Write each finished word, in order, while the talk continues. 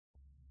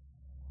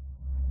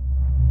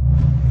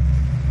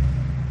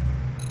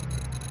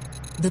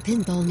The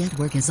Pinball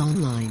Network is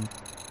online.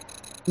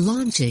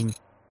 Launching.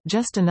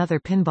 Just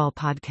another pinball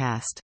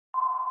podcast.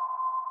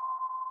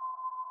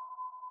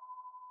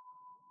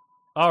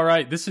 All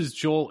right, this is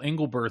Joel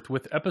Engelberth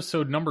with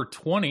episode number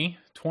 20.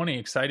 20,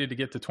 excited to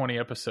get to 20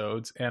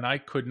 episodes, and I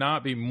could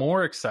not be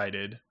more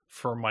excited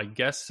for my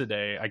guest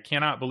today. I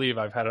cannot believe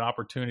I've had an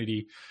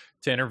opportunity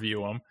to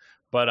interview him,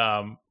 but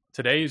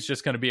today is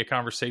just going to be a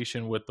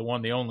conversation with the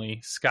one, the only,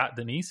 Scott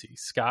Danesi.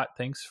 Scott,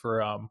 thanks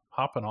for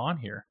hopping on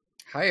here.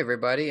 Hi,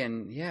 everybody,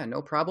 and yeah,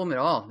 no problem at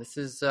all. This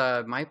is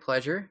my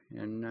pleasure,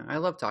 and I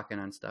love talking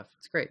on stuff.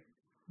 It's great.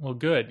 Well,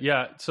 good.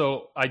 Yeah.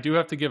 So I do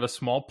have to give a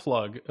small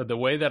plug. The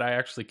way that I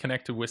actually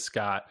connected with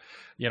Scott,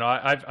 you know,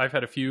 I've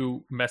had a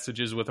few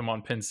messages with him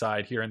on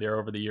Pinside here and there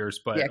over the years,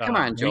 but yeah, come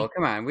on, Joel,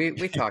 come on. We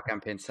talk on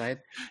Pinside.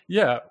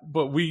 Yeah,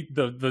 but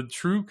the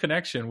true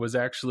connection was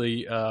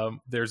actually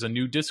there's a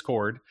new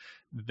Discord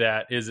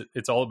that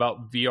it's all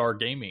about VR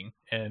gaming,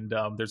 and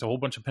there's a whole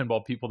bunch of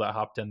pinball people that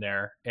hopped in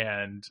there.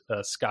 And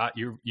Scott,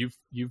 you're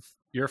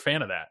a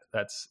fan of that.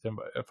 That's,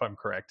 if I'm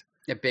correct.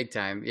 Yeah, big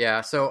time.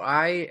 Yeah. So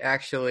I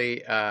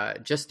actually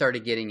just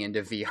started getting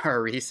into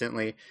VR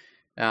recently.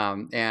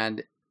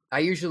 And I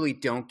usually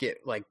don't get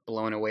like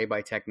blown away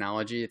by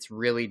technology. It's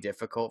really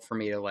difficult for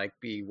me to like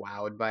be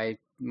wowed by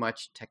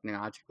much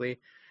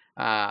technologically.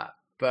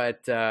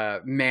 But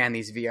man,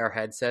 these VR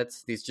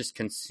headsets, these just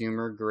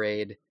consumer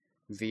grade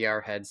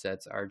VR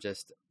headsets are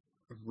just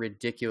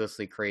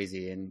ridiculously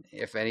crazy. And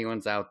if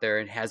anyone's out there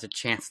and has a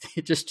chance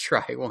to just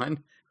try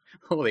one,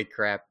 holy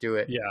crap, do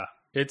it. Yeah.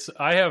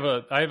 I have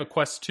a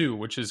Quest 2,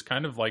 which is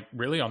kind of like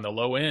really on the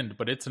low end,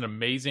 but it's an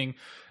amazing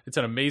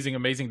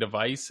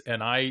device.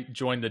 And I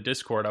joined the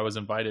Discord. I was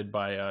invited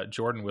by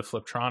Jordan with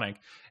Fliptronic,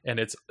 and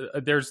it's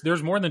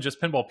there's more than just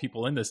pinball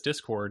people in this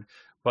Discord.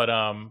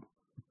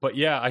 But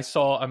yeah,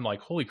 I'm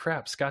like, holy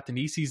crap, Scott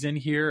Danesi's in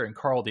here, and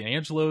Carl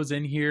D'Angelo's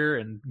in here,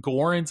 and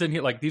Goran's in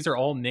here. Like, these are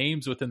all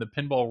names within the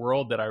pinball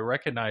world that I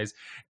recognize.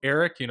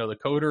 Eric, you know, the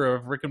coder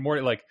of Rick and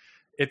Morty, like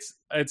it's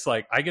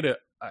like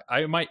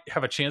I might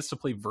have a chance to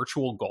play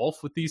virtual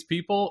golf with these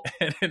people,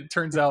 and it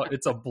turns out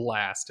it's a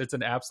blast. It's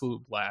an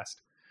absolute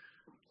blast.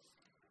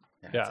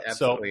 Yeah, it's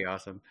absolutely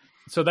awesome.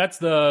 So that's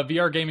the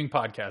VR Gaming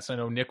Podcast. I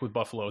know Nick with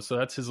Buffalo, so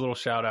that's his little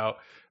shout out.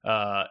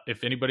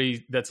 If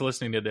anybody that's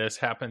listening to this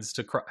happens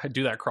to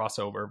do that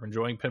crossover of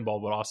enjoying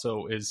pinball, but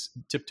also is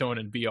tiptoeing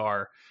in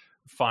VR,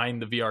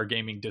 find the VR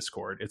Gaming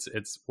Discord.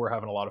 We're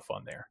having a lot of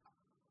fun there.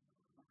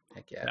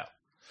 Heck yeah.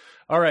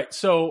 All right,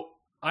 so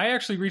I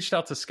actually reached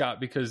out to Scott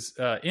because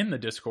in the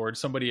Discord,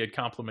 somebody had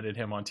complimented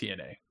him on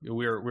TNA.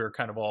 We were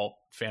kind of all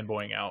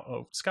fanboying out.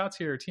 Oh, Scott's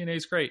here.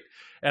 TNA's great.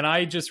 And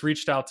I just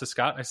reached out to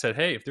Scott and I said,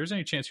 hey, if there's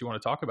any chance you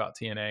want to talk about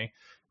TNA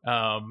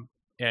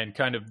and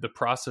kind of the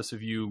process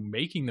of you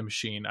making the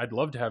machine, I'd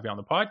love to have you on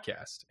the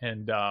podcast.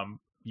 And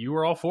you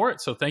were all for it.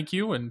 So thank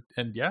you. And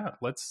yeah,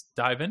 let's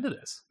dive into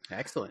this.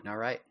 Excellent. All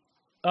right.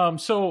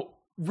 So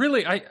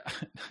really,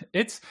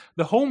 it's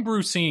the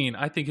homebrew scene,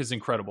 I think, is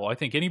incredible. I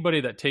think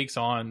anybody that takes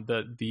on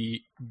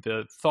the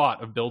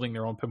thought of building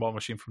their own pinball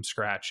machine from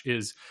scratch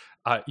is,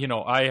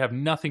 I have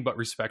nothing but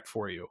respect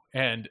for you.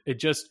 And it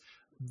just,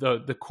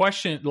 the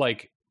question,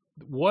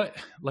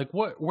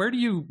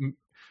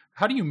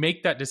 how do you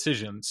make that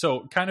decision?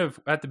 So kind of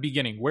at the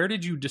beginning, where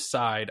did you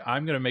decide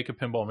I'm going to make a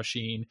pinball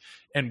machine?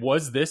 And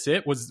was this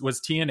it? Was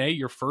TNA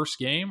your first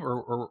game,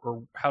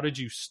 or how did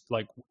you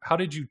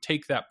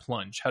take that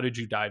plunge? How did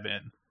you dive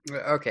in?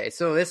 Okay.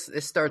 So this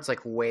starts like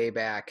way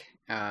back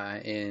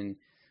in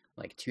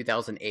like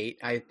 2008,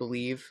 I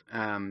believe.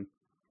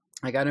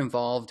 I got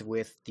involved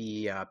with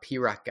the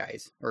P-Rock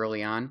guys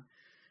early on,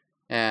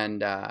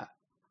 and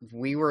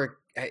we were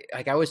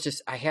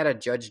I had a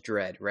Judge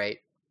Dredd, right?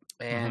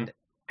 And mm-hmm.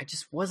 I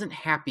just wasn't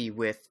happy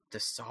with the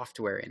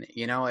software in it.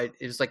 You know, it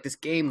was like this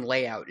game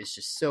layout is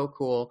just so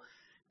cool.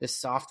 This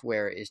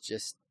software is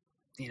just,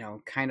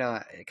 kind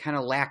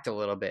of lacked a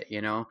little bit,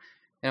 And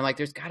I'm like,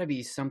 there's got to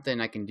be something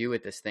I can do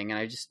with this thing. And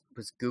I just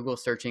was Google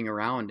searching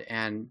around,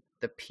 and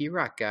the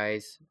P-Rock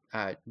guys,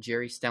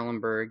 Jerry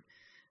Stellenberg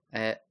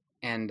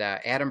and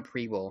Adam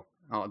Preble,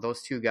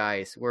 those two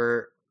guys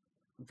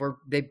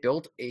they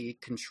built a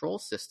control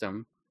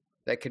system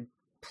that could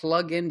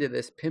plug into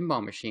this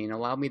pinball machine,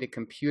 allow me to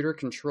computer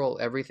control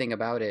everything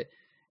about it.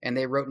 And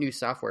they wrote new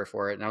software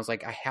for it. And I was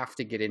like, I have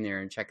to get in there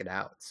and check it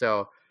out.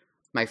 So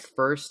my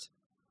first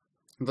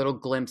little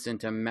glimpse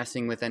into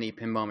messing with any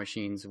pinball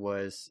machines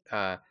was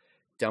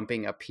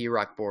dumping a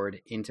P-Rock board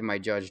into my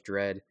Judge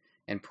Dredd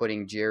and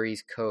putting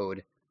Jerry's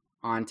code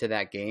onto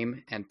that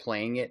game and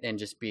playing it, and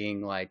just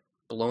being like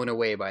blown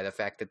away by the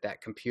fact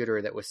that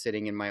computer that was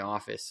sitting in my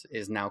office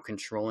is now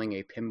controlling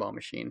a pinball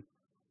machine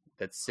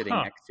that's sitting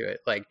next to it.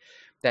 Like,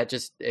 that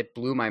just, it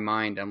blew my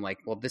mind. I'm like,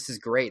 well, this is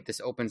great.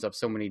 This opens up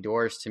so many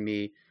doors to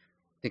me,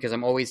 because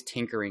I'm always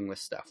tinkering with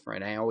stuff,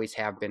 right? I always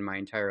have been my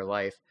entire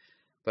life,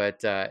 but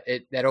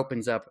that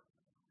opens up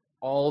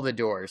all the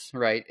doors,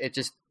 right? It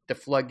just, the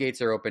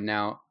floodgates are open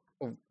now.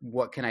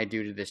 What can I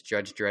do to this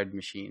Judge Dredd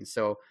machine?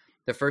 So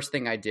the first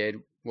thing I did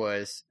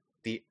was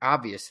the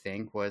obvious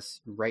thing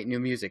was write new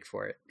music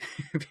for it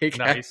because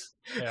Nice.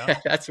 Yeah.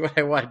 that's what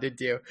I wanted to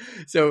do.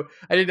 So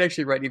I didn't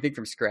actually write anything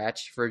from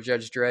scratch for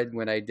Judge Dredd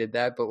when I did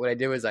that. But what I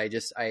did was I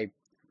just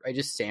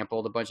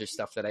sampled a bunch of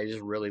stuff that I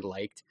just really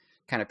liked,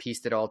 kind of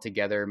pieced it all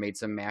together, made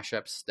some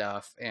mashup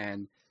stuff,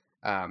 and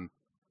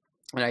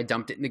I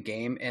dumped it in the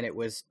game, and it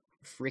was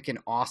freaking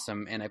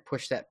awesome. And I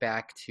pushed that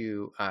back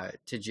to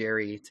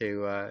Jerry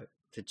to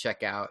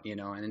check out,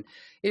 and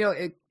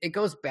it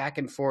goes back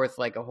and forth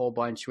like a whole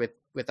bunch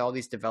with all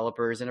these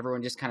developers and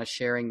everyone just kind of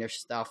sharing their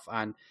stuff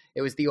on.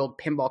 It was the old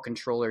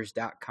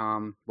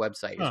pinballcontrollers.com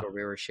website is where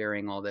we were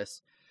sharing all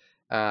this.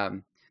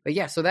 But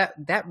yeah, so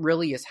that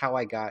really is how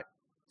I got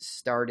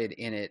started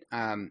in it.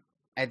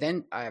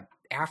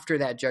 After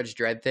that Judge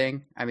Dredd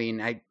thing,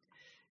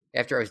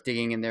 after I was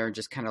digging in there and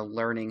just kind of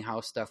learning how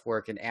stuff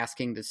worked and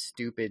asking the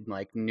stupid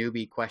like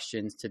newbie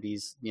questions to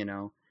these,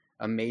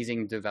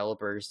 amazing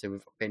developers who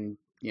have been,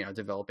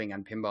 developing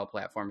on pinball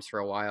platforms for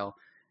a while,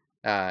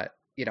 I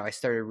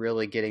started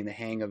really getting the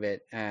hang of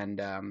it. And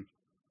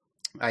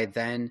I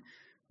then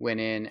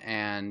went in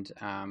and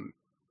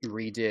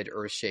redid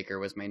Earthshaker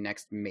was my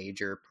next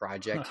major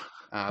project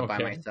by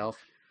myself.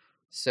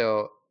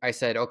 So I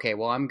said, okay,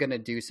 well, I'm going to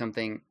do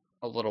something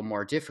a little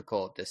more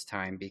difficult this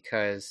time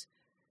because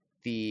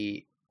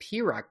the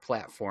P-Rock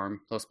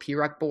platform, those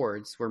P-Rock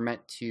boards were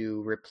meant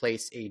to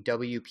replace a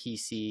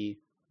WPC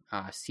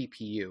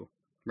CPU,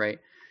 right?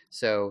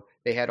 So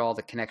they had all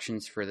the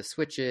connections for the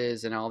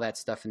switches and all that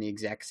stuff in the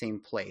exact same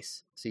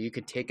place. So you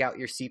could take out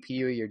your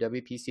CPU, your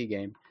WPC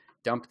game,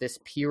 dump this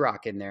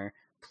P-Rock in there,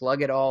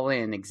 plug it all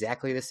in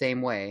exactly the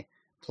same way,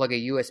 plug a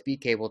USB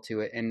cable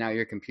to it, and now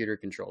your computer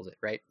controls it,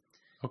 right?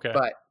 Okay.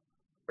 But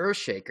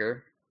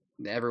Earthshaker,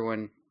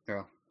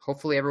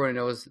 hopefully everyone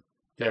knows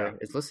that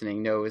is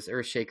listening knows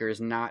Earthshaker is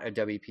not a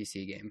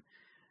WPC game.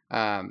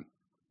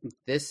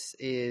 This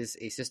is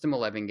a System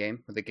 11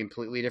 game with a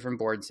completely different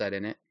board set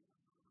in it.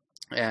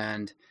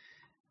 And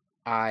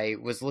I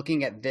was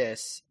looking at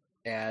this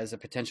as a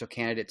potential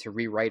candidate to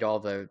rewrite all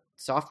the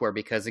software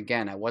because,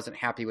 again, I wasn't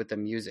happy with the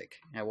music.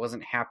 I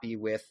wasn't happy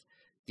with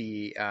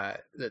the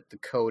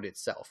code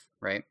itself,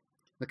 right?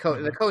 The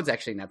code's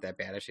actually not that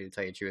bad, actually, to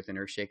tell you the truth, in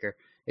Earthshaker.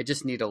 It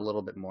just needed a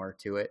little bit more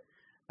to it.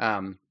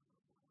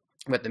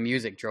 But the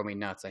music drove me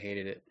nuts. I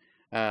hated it.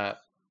 I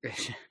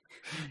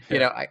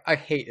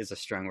hate is a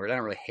strong word. I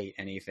don't really hate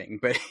anything,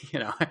 but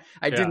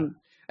I didn't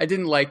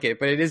like it,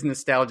 but it is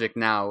nostalgic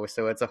now.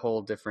 So it's a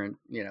whole different,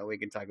 we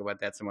can talk about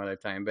that some other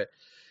time, but,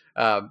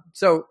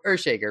 so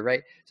Earthshaker,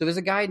 right? So there's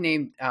a guy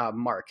named,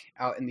 Mark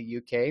out in the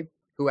UK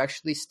who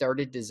actually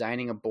started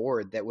designing a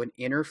board that would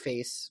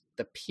interface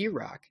the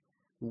P-Rock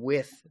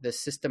with the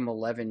System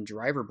 11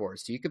 driver board.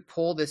 So you could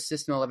pull this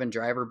System 11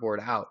 driver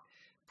board out,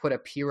 put a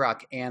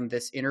P-Rock and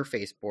this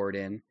interface board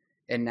in,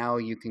 and now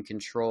you can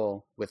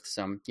control with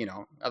some,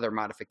 other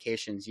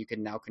modifications. You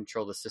can now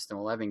control the System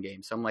 11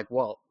 game. So I'm like,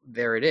 well,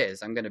 there it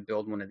is. I'm going to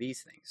build one of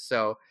these things.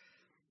 So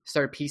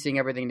started piecing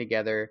everything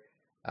together,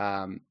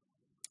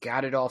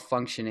 got it all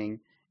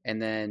functioning,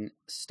 and then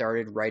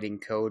started writing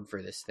code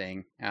for this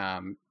thing.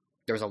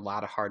 There was a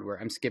lot of hardware.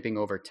 I'm skipping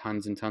over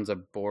tons and tons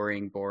of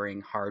boring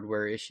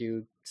hardware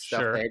issue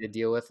stuff that I had to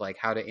deal with, like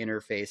how to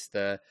interface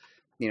the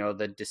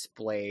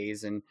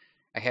displays, and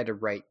I had to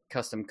write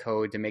custom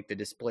code to make the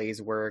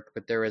displays work.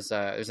 But there's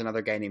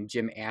another guy named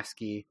Jim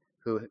Askey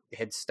who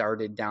had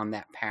started down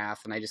that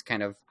path, and I just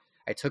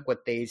I took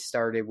what they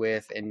started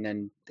with and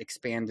then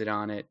expanded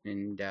on it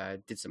and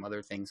did some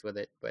other things with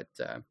it. But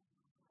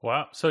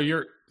wow, so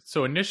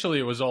initially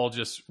it was all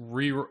just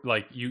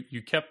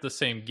you kept the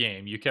same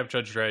game, you kept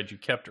Judge Dredd, you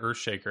kept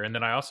Earthshaker, and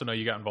then I also know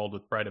you got involved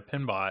with Bride of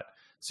Pinbot,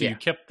 so you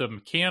kept the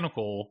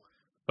mechanical,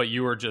 but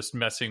you were just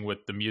messing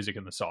with the music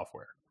and the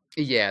software.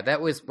 Yeah,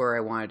 that was where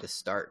I wanted to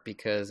start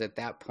because at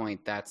that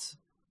point, that's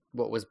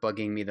what was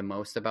bugging me the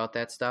most about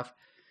that stuff.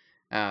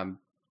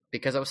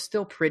 Because I was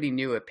still pretty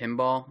new at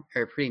pinball,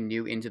 or pretty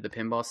new into the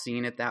pinball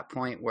scene at that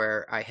point,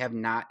 where I have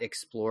not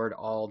explored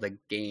all the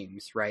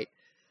games, right?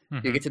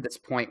 Mm-hmm. You get to this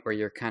point where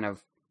you're kind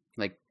of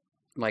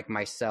like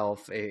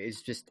myself.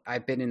 It's just,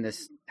 I've been in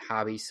this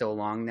hobby so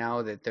long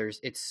now that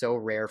it's so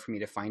rare for me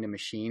to find a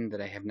machine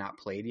that I have not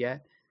played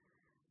yet.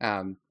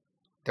 There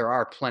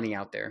are plenty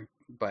out there,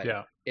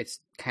 but it's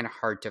kind of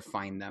hard to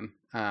find them.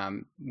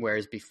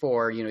 Whereas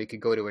before, you could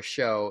go to a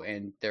show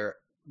and there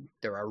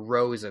are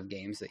rows of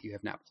games that you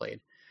have not played.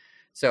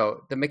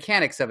 So the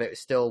mechanics of it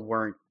still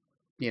weren't,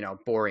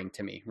 boring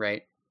to me.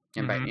 Right.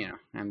 And by,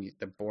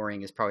 the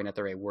boring is probably not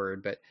the right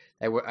word, but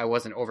I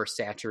wasn't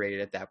oversaturated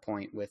at that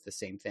point with the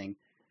same thing.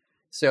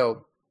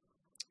 So,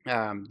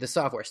 the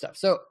software stuff.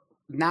 So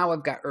now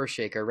I've got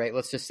Earthshaker, right?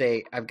 Let's just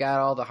say I've got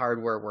all the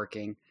hardware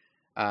working.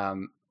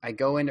 I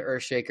go into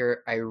Earthshaker,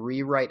 I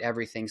rewrite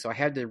everything. So I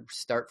had to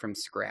start from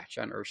scratch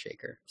on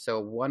Earthshaker.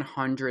 So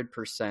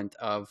 100%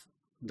 of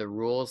the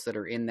rules that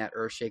are in that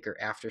Earthshaker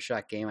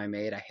Aftershock game I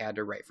made, I had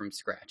to write from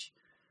scratch.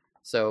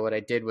 So what I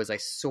did was I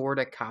sort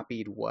of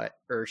copied what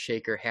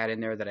Earthshaker had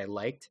in there that I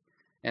liked,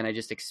 and I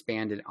just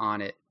expanded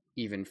on it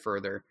even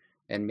further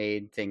and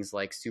made things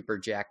like super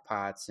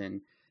jackpots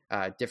and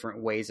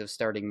different ways of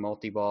starting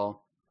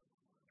multi-ball.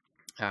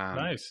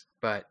 Nice.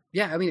 But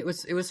yeah, I mean, it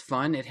was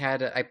fun. It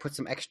had I put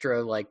some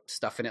extra like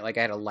stuff in it. Like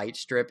I had a light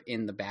strip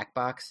in the back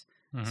box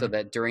so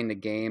that during the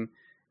game,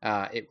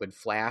 it would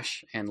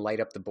flash and light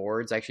up the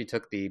boards. I actually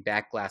took the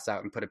back glass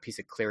out and put a piece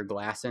of clear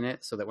glass in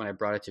it so that when I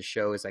brought it to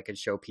shows, I could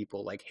show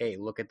people like, hey,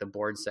 look at the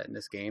board set in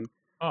this game.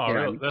 Oh, You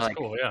know, really? That's like,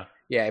 cool. Yeah.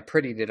 Yeah, I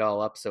prettied it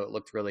all up so it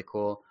looked really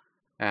cool.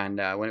 And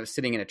when it was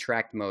sitting in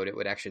attract mode, it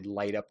would actually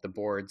light up the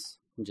boards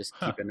and just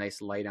keep a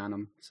nice light on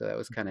them. So that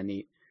was kind of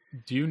neat.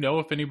 Do you know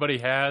if anybody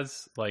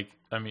has, like,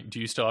 I mean, do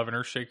you still have an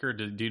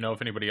Earthshaker? Do you know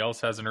if anybody else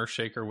has an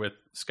Earthshaker with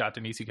Scott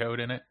Danesi code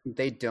in it?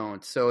 They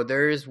don't. So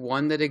there is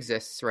one that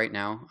exists right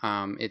now.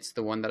 It's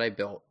the one that I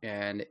built,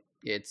 and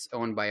it's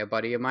owned by a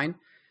buddy of mine.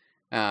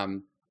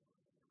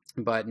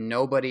 But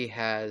nobody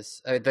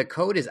has. The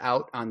code is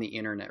out on the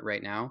internet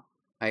right now.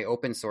 I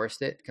open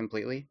sourced it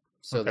completely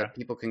so that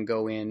people can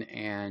go in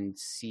and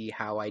see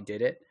how I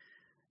did it.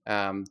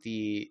 To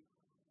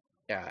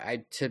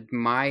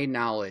my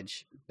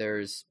knowledge,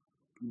 there's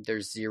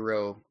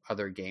zero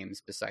other games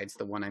besides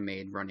the one I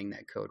made running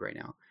that code right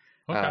now.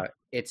 Okay.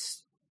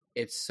 It's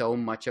so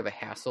much of a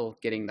hassle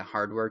getting the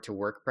hardware to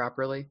work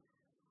properly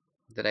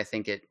that I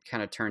think it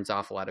kind of turns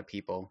off a lot of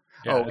people.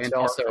 Yeah, and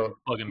also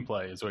plug and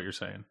play is what you're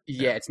saying.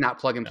 Yeah, it's not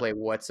plug and play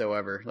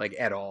whatsoever, like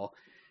at all.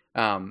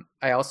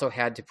 I also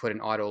had to put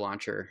an auto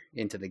launcher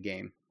into the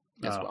game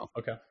as well.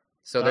 Okay.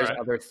 So there's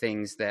other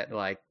things that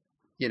like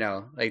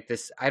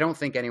this. I don't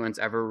think anyone's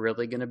ever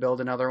really going to build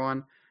another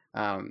one.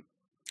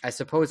 I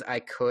suppose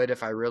I could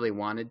if I really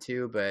wanted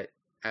to, but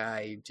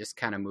I just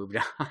kind of moved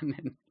on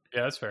and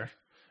Yeah, that's fair.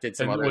 did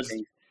some other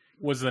things.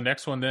 Was the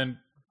next one then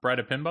Bride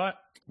of Pinbot?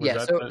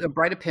 The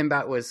Bride of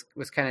Pinbot was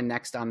kind of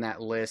next on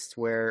that list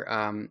where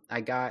I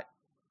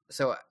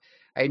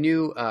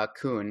knew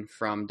Koen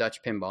from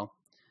Dutch Pinball,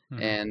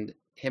 and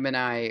him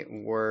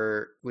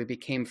and we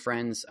became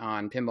friends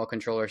on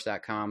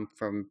pinballcontrollers.com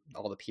from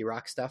all the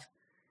P-Rock stuff,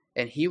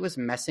 and he was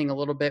messing a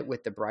little bit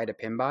with the Bride of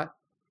Pinbot,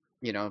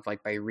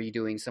 like by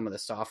redoing some of the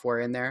software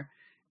in there.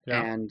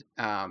 Yeah. And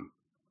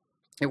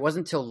it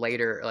wasn't until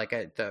later, like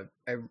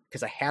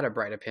because I had a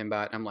Bride of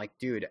Pinbot, and I'm like,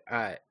 dude,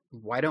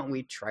 why don't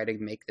we try to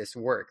make this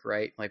work,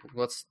 right? Like,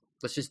 let's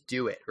just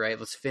do it, right?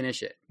 Let's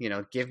finish it.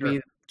 Give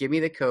me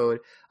the code.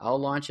 I'll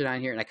launch it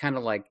on here. And I kind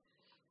of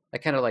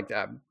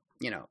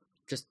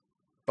just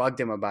bugged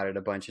him about it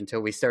a bunch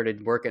until we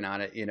started working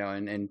on it,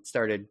 and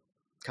started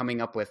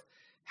coming up with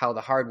how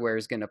the hardware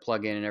is going to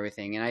plug in and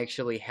everything. And I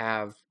actually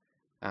have,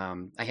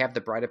 I have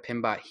the Bride of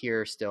Pinbot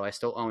here still. I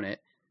still own it.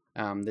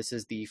 This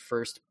is the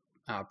first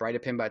Bride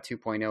of Pinbot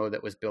 2.0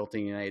 that was built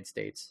in the United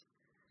States.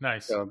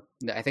 Nice. So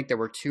I think there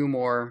were 2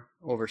 more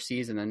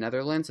overseas in the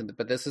Netherlands,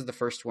 but this is the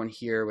first one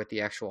here with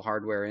the actual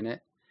hardware in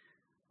it.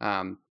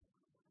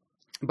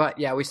 But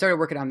yeah, we started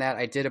working on that.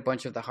 I did a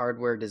bunch of the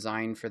hardware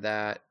design for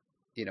that,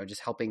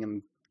 just helping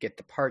them get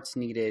the parts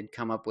needed,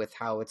 come up with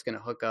how it's going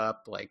to hook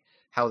up, like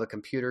how the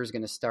computer is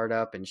going to start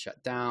up and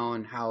shut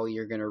down, how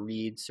you're going to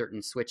read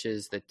certain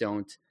switches that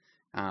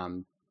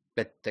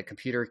that the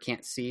computer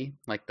can't see,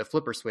 like the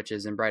flipper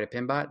switches in Bride of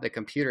Pinbot. The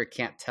computer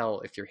can't tell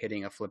if you're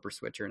hitting a flipper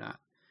switch or not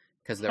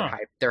because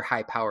they're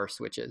high power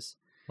switches.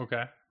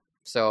 Okay.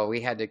 So we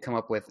had to come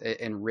up with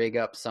and rig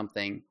up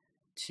something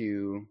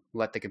to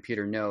let the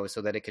computer know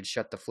so that it could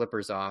shut the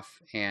flippers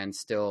off and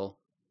still,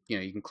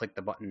 you can click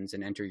the buttons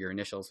and enter your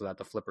initials without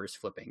the flippers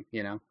flipping,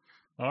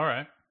 All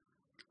right.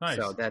 Nice.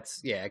 So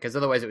because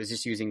otherwise it was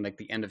just using like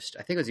I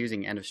think it was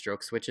using end of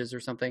stroke switches or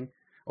something.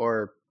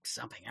 I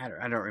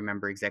don't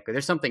remember exactly.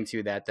 There's something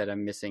to that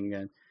I'm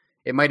missing.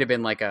 It might have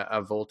been like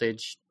a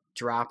voltage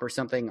drop or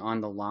something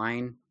on the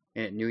line,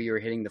 and it knew you were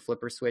hitting the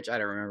flipper switch. I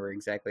don't remember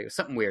exactly. It was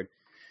something weird.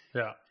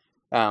 Yeah.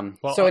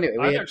 Well, so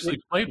anyway, I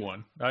actually played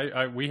one.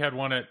 We had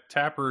one at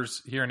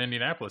Tappers here in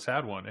Indianapolis.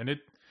 Had one, and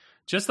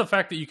just the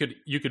fact that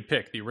you could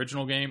pick the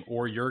original game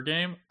or your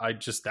game.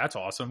 That's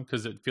awesome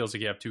because it feels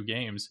like you have 2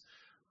 games.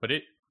 But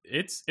it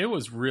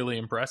was really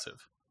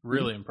impressive.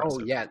 Really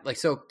impressive. Oh yeah, like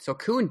so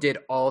Koen did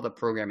all the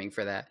programming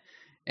for that,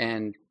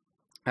 and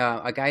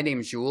a guy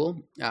named Jules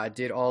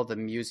did all the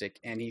music,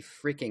 and he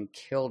freaking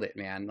killed it,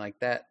 man. Like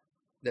that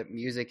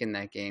music in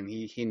that game,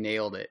 he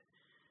nailed it.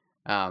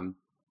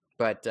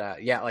 But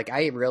like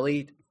I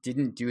really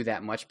didn't do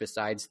that much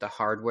besides the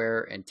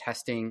hardware and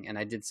testing, and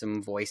I did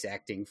some voice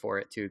acting for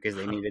it too because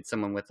they needed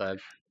someone with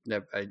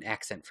an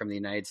accent from the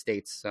United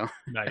States. So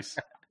nice.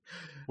 I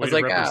was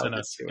like,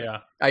 yeah,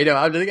 I know.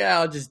 I'm just like,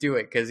 I'll just do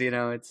it because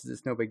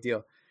it's no big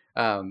deal.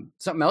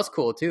 Something else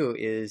cool too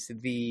is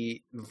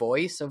the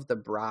voice of the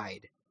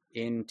bride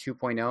in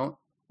 2.0.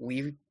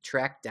 We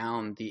tracked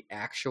down the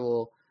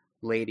actual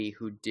lady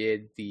who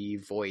did the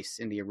voice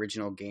in the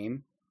original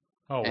game.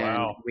 Oh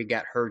wow! We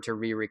got her to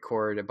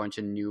re-record a bunch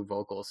of new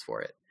vocals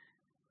for it,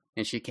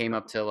 and she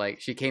came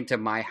to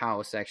my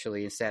house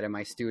actually and sat in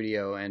my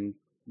studio and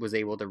was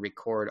able to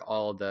record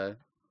all the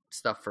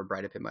stuff for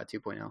Bride of Pinbot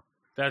 2.0.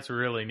 That's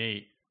really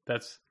neat.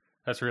 That's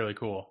really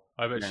cool.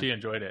 I bet she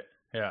enjoyed it.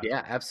 Yeah.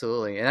 Yeah,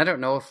 absolutely. And I don't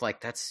know if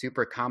like that's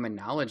super common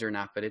knowledge or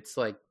not, but it's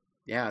like,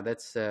 yeah,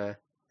 that's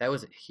that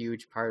was a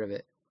huge part of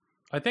it.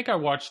 I think I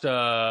watched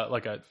there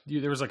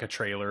was like a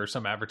trailer or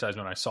some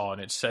advertisement I saw,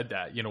 and it said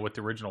that, with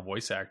the original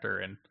voice actor,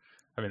 and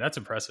I mean that's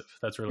impressive.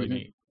 That's really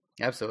neat.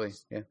 Absolutely,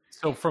 yeah.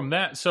 So from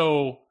that,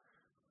 so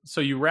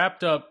you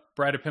wrapped up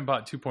Bride of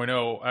Pinball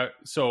 2.0.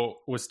 So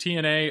was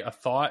TNA a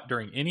thought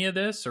during any of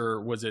this, or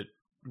was it?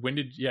 When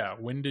did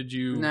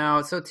you?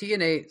 No, so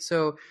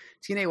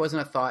TNA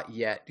wasn't a thought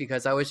yet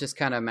because I was just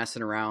kind of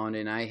messing around,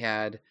 and I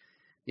had,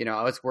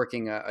 I was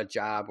working a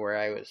job where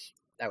I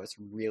was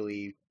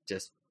really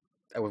just.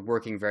 I was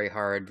working very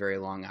hard, very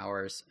long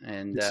hours.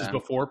 And this is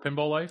before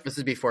Pinball Life? This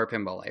is before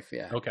Pinball Life,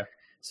 yeah. Okay.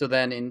 So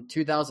then in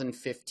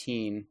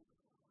 2015,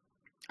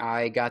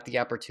 I got the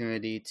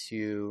opportunity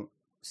to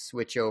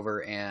switch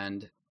over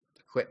and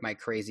quit my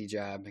crazy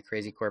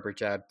corporate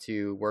job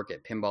to work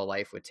at Pinball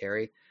Life with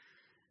Terry.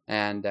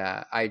 And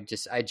I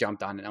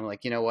jumped on it. I'm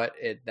like, you know what?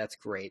 That's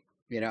great.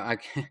 I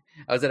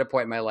was at a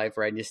point in my life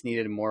where I just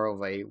needed more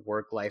of a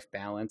work-life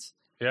balance.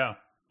 Yeah.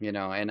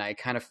 And I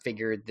kind of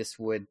figured this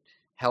would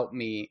help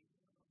me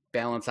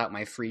balance out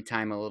my free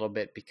time a little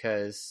bit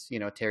because,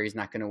 Terry's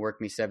not going to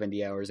work me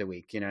 70 hours a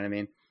week. You know what I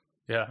mean?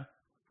 Yeah.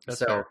 That's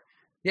fair.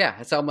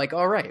 Yeah. So I'm like,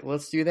 all right,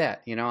 let's do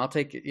that. I'll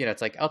take,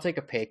 it's like, I'll take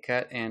a pay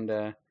cut and,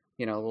 a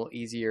little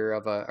easier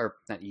or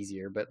not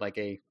easier, but like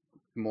a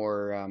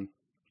more,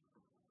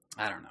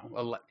 I don't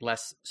know, a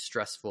less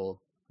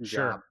stressful job.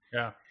 Sure.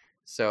 Yeah.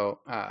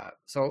 So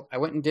I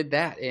went and did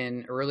that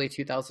in early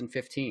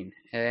 2015.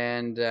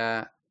 And,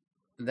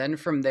 then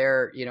from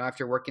there,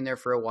 after working there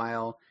for a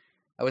while,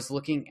 I was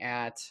looking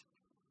at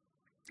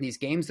these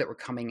games that were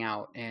coming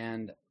out,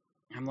 and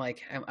I'm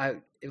like,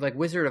 like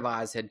Wizard of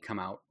Oz had come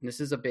out. And this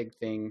is a big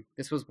thing.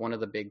 This was one of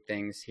the big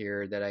things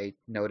here that I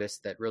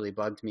noticed that really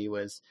bugged me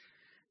was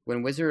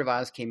when Wizard of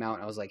Oz came out.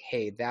 I was like,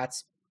 hey,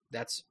 that's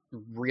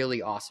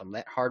really awesome.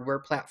 That hardware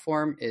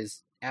platform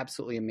is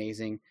absolutely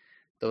amazing.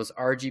 Those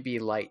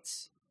RGB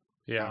lights,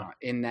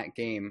 in that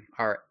game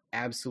are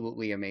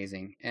absolutely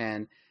amazing.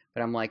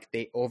 But I'm like,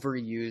 they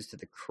overused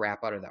the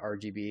crap out of the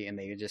RGB, and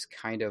they just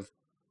kind of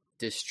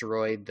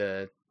destroyed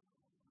the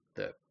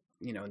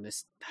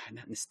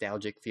not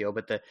nostalgic feel,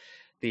 but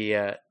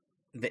the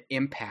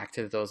impact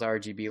that those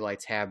RGB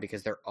lights have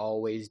because they're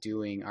always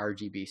doing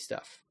RGB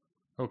stuff.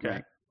 Okay.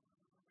 Right?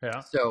 Yeah.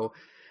 So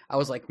I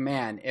was like,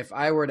 man, if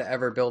I were to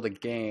ever build a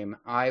game,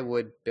 I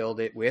would build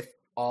it with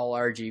all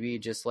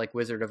RGB, just like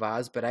Wizard of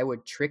Oz, but I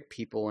would trick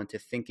people into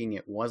thinking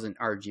it wasn't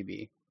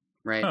RGB.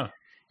 Right. Huh.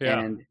 Yeah.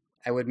 And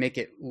I would make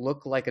it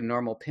look like a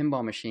normal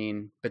pinball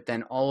machine, but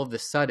then all of a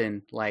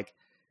sudden, like,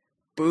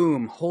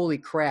 boom, holy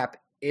crap,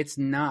 it's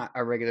not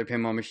a regular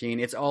pinball machine.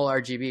 It's all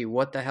RGB.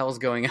 What the hell's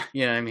going on?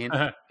 You know what I mean?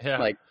 Yeah.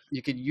 Like,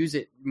 you could use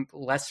it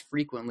less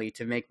frequently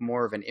to make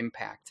more of an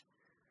impact.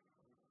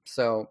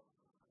 So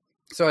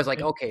I was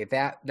like, okay,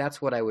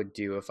 that's what I would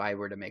do if I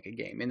were to make a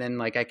game. And then,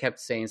 like, I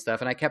kept saying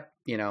stuff, and I kept,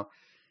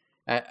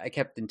 I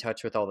kept in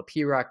touch with all the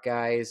P-Rock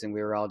guys, and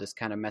we were all just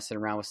kind of messing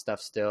around with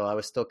stuff still. I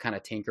was still kind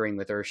of tinkering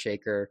with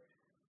Earthshaker,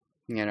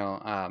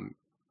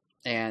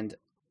 and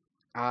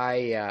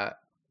I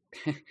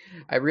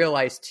I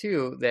realized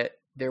too that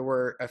there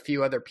were a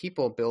few other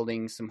people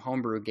building some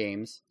homebrew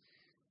games,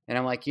 and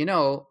I'm like,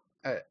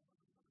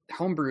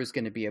 homebrew is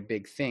going to be a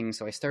big thing.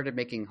 So I started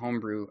making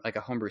homebrew, like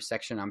a homebrew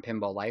section on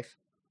Pinball Life,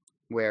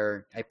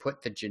 where I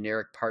put the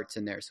generic parts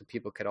in there so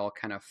people could all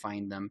kind of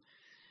find them.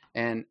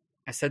 And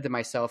I said to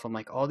myself, I'm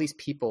like, all these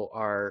people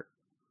are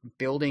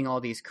building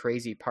all these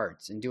crazy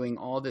parts and doing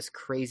all this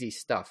crazy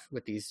stuff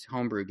with these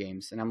homebrew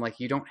games. And I'm like,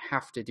 you don't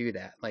have to do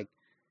that. Like,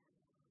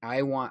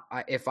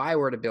 if I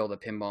were to build a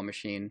pinball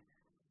machine,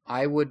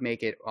 I would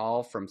make it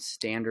all from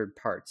standard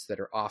parts that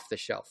are off the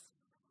shelf,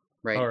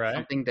 right? All right.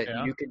 Something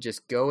that you could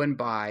just go and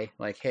buy,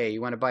 like, hey, you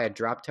want to buy a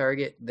drop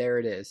target? There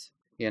it is,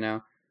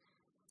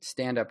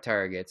 stand-up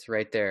targets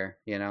right there,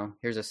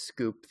 here's a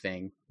scoop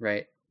thing,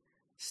 right?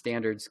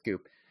 Standard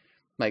scoop.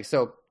 Like,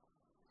 so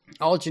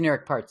all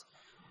generic parts.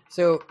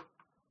 So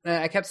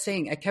I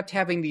kept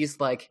having these,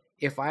 like,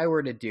 if I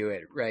were to do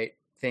it, right,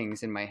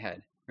 things in my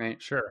head,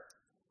 right? Sure.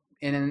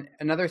 And then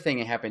another thing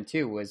that happened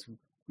too was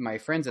my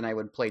friends and I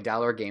would play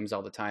dollar games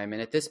all the time.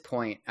 And at this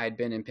point, I'd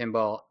been in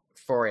pinball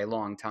for a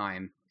long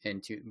time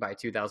by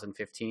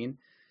 2015.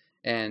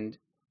 And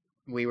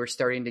we were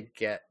starting to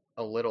get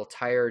a little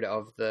tired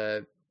of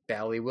the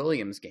Bally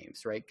Williams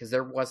games, right? Because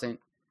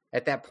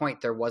at that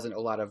point, there wasn't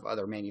a lot of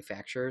other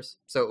manufacturers.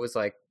 So it was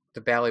like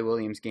the Bally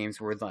Williams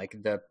games were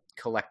like the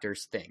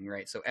collector's thing,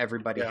 right? So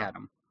everybody had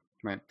them,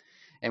 right?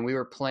 And we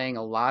were playing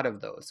a lot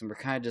of those, and we're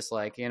kind of just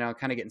like, kind of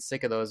getting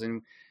sick of those.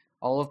 And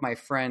all of my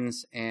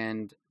friends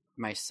and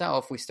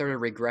myself, we started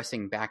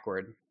regressing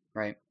backward,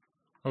 right?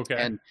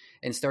 Okay.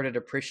 And started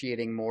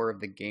appreciating more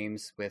of the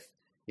games with,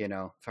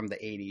 from the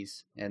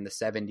 80s and the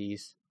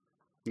 70s,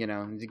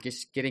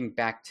 just getting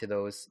back to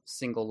those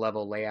single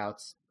level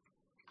layouts,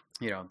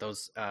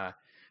 those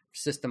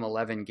System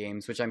 11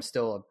 games, which I'm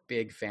still a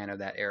big fan of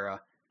that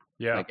era.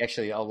 Yeah. Like,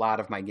 actually, a lot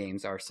of my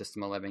games are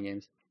System 11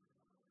 games.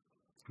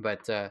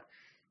 But, so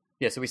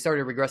we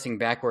started regressing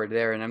backward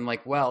there, and I'm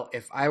like, well,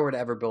 if I were to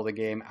ever build a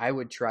game, I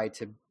would try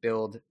to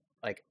build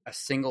like a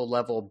single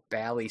level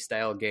Bally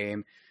style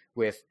game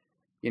with,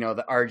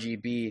 the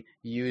RGB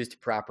used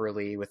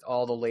properly, with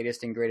all the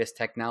latest and greatest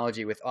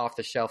technology, with off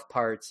the shelf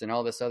parts and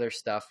all this other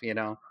stuff,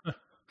 Yeah.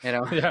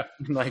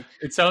 like,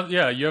 It sounds,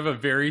 yeah, you have a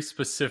very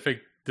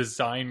specific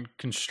design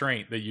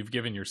constraint that you've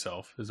given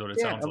yourself, is what it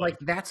sounds like.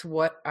 that's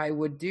what I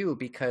would do,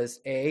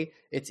 because A,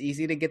 it's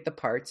easy to get the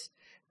parts.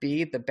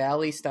 B, the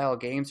Bally style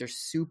games are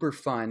super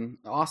fun,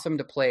 awesome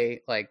to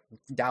play, like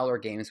dollar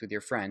games with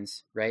your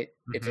friends, right?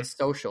 It's a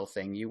social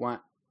thing. You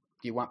want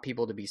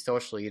people to be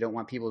social. You don't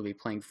want people to be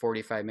playing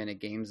 45-minute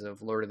games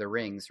of Lord of the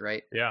Rings,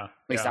 right? Yeah. At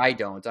least I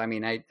don't. I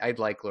mean, I'd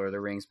like Lord of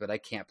the Rings, but I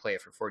can't play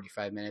it for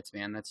 45 minutes,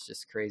 man. That's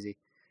just crazy.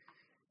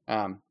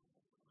 I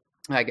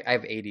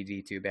have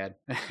ADD too bad.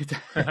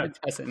 It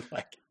doesn't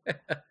like.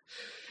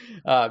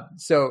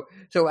 So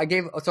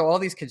all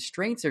these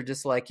constraints are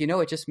just like,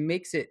 it just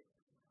makes it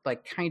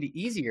like kind of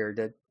easier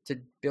to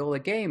build a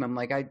game. I'm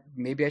like,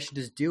 maybe I should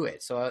just do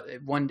it. So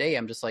one day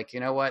I'm just like, you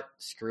know what?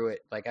 Screw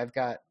it. Like, I've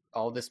got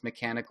all this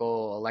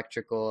mechanical,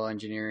 electrical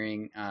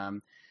engineering.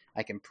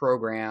 I can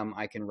program,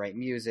 I can write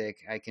music,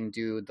 I can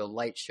do the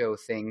light show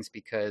things,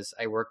 because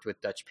I worked with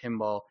Dutch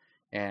Pinball,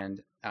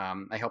 and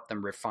I helped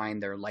them refine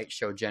their light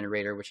show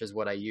generator, which is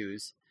what I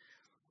use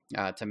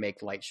to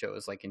make light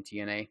shows like in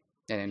TNA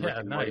and in Rick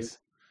and Morty. Nice.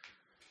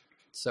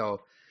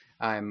 So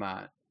I'm,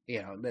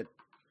 that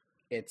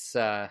it's,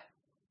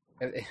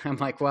 I'm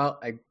like, well,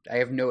 I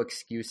have no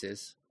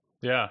excuses.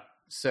 Yeah.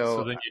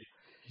 So then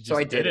you so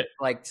I did it.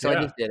 I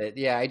just did it.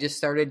 Yeah. I just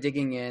started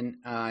digging in.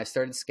 I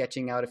started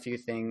sketching out a few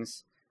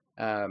things.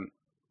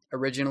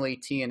 Originally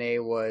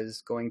TNA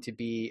was going to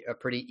be a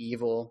pretty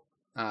evil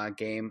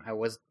game. I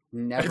was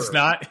never. It's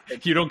not.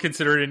 You don't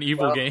consider it an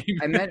evil game.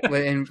 I meant,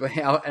 and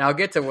I'll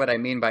get to what I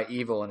mean by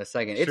evil in a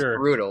second. It's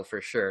brutal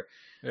for sure.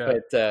 Yeah.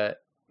 But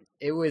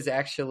it was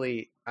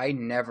actually, I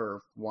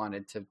never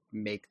wanted to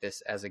make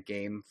this as a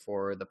game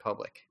for the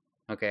public.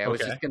 Okay,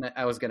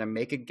 I was gonna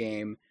make a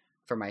game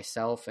for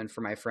myself and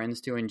for my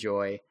friends to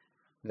enjoy,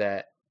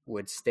 that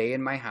would stay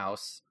in my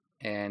house,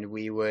 and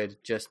we would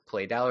just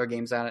play dollar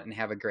games on it and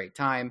have a great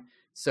time.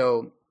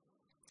 So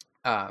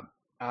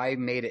I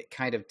made it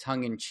kind of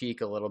tongue in cheek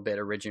a little bit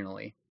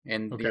originally.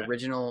 And the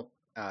original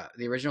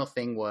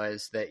thing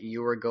was that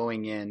you were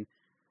going in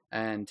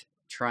and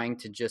trying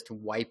to just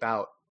wipe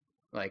out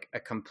like a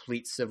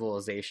complete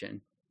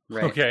civilization.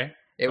 Right. Okay.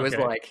 It was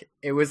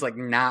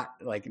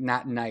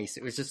not nice.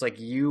 It was just like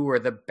you were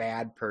the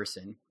bad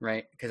person,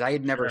 right? Because I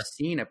had never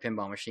seen a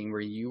pinball machine where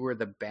you were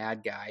the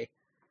bad guy,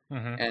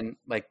 and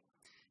like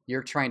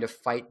you're trying to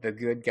fight the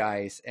good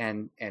guys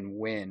and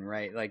win,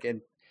 right? Like,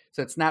 and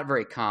so it's not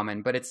very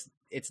common, but it's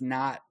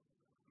not.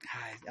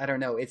 I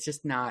don't know. It's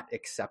just not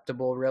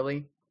acceptable,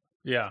 really.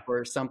 Yeah.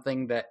 For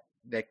something that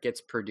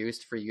gets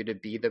produced for you to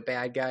be the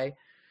bad guy.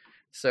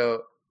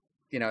 So,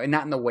 and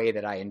not in the way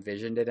that I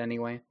envisioned it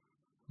anyway.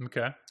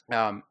 Okay.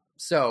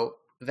 So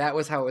that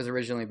was how it was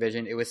originally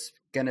envisioned. It was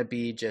going to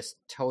be just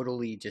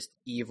totally just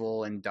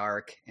evil and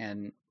dark,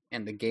 and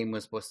the game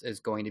is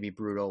going to be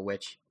brutal,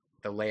 which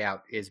the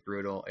layout is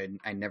brutal, and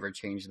I never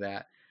changed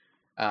that.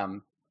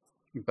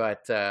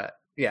 But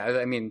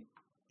I mean,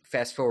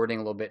 fast forwarding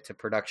a little bit to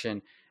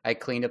production, I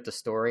cleaned up the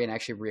story and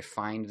actually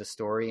refined the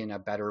story in a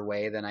better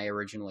way than I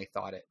originally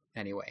thought it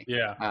anyway.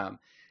 Yeah.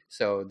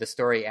 So the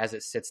story as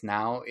it sits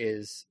now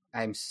is,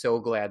 I'm so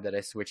glad that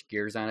I switched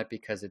gears on it,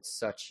 because it's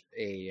such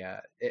a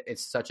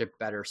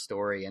better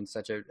story, and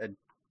such a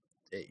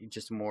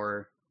just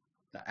more,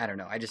 I don't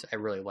know. I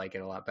really like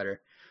it a lot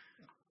better.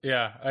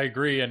 Yeah, I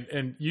agree.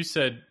 And you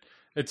said,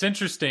 it's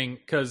interesting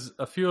because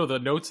a few of the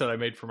notes that I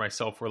made for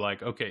myself were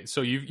like, okay,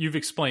 so you've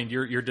explained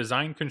your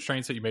design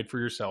constraints that you made for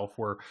yourself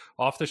were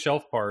off the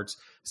shelf parts,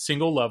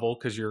 single level,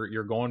 because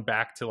you're going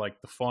back to like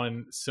the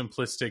fun,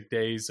 simplistic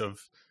days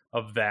of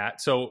that.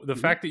 So the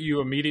fact that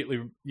you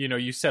immediately,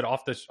 you said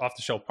off the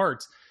shelf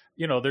parts,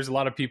 there's a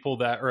lot of people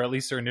that, or at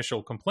least their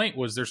initial complaint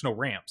was there's no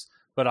ramps.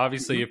 But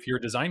obviously if your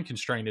design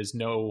constraint is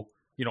no,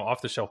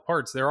 off the shelf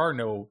parts,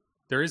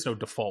 there is no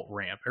default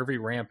ramp. Every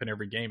ramp in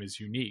every game is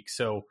unique.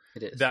 So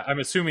it is. That I'm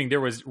assuming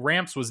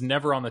ramps was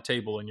never on the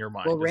table in your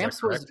mind. Well,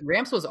 ramps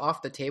was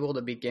off the table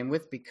to begin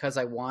with, because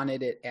I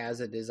wanted it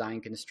as a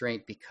design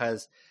constraint,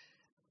 because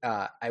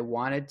I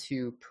wanted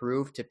to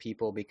prove to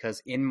people,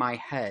 because in my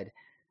head,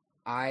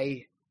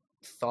 I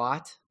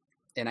thought,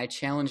 and I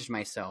challenged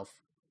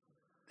myself.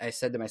 I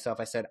said to myself,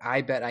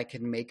 I bet I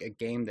can make a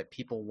game that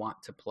people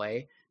want to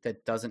play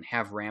that doesn't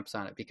have ramps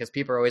on it, because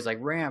people are always like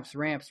ramps.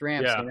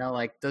 Yeah.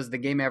 Like, does the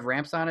game have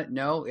ramps on it?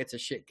 No, it's a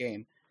shit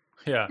game.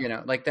 Yeah.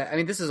 Like that. I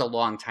mean, this is a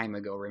long time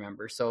ago,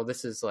 remember? So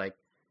this is like,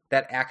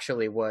 that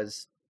actually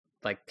was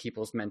like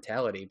people's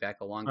mentality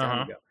back a long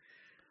time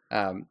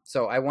ago.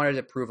 So I wanted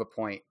to prove a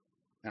point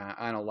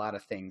on a lot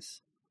of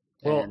things.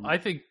 Well, I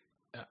think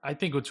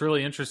what's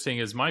really interesting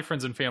is my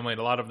friends and family,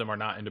 and a lot of them are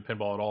not into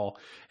pinball at all.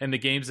 And the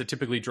games that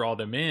typically draw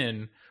them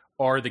in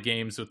are the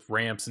games with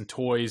ramps and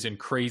toys and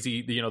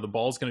crazy, the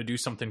ball's going to do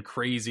something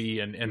crazy,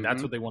 and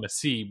that's what they want to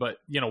see. But,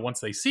 once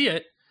they see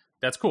it,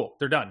 that's cool.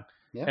 They're done.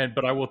 Yeah.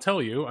 But I will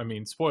tell you, I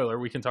mean, spoiler,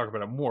 we can talk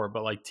about it more,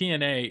 but like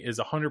TNA is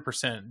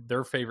 100%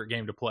 their favorite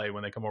game to play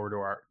when they come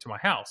over to my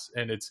house.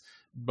 And it's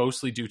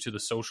mostly due to the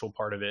social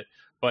part of it,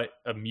 but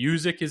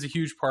music is a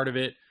huge part of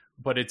it.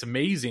 But it's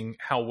amazing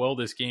how well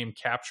this game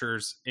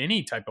captures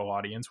any type of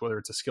audience, whether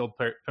it's a skilled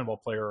pinball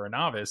player or a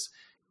novice,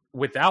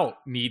 without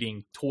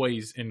needing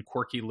toys and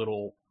quirky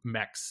little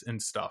mechs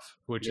and stuff,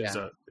 which is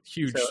a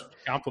huge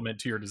compliment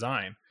to your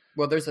design.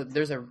 Well, there's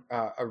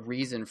a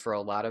reason for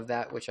a lot of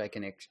that, which I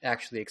can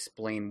actually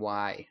explain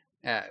why,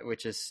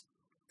 which is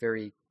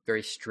very,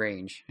 very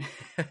strange.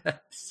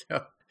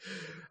 So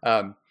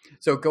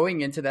going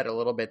into that a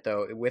little bit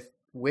though,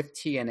 with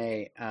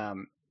TNA,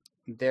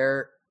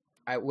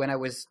 when I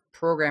was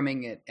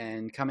programming it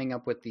and coming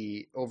up with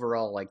the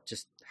overall like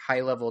just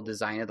high level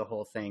design of the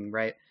whole thing,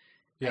 right?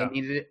 Yeah.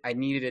 I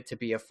needed it to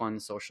be a fun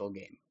social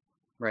game,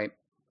 right?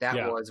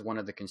 That was one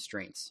of the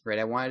constraints, right?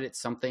 I wanted it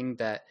something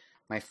that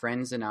my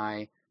friends and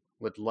I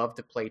would love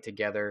to play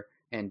together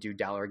and do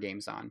dollar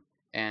games on.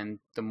 And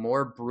the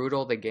more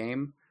brutal the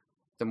game,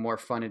 the more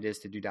fun it is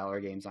to do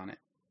dollar games on it.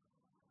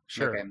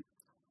 Sure. Okay.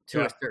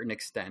 To a certain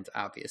extent,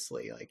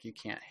 obviously, like you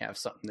can't have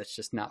something that's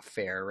just not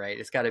fair, right?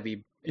 It's got to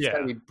be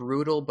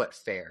brutal but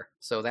fair.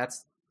 So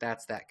that's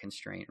that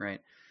constraint,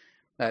 right?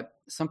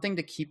 Something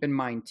to keep in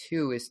mind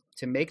too is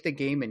to make the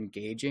game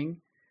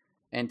engaging,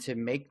 and to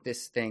make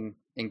this thing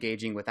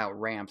engaging without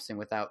ramps and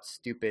without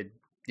stupid,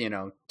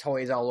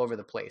 toys all over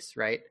the place,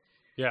 right?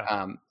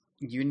 Yeah.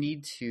 You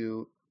need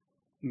to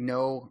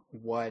know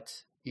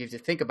you have to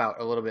think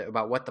about a little bit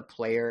about what the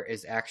player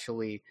is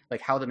actually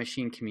like, how the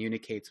machine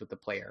communicates with the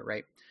player,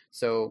 right?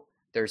 So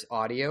there's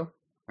audio,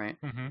 right?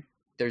 Mm-hmm.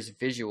 There's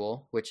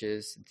visual, which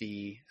is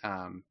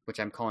which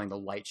I'm calling the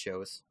light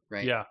shows,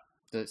 right? Yeah.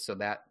 So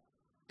that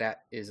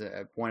is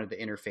one of the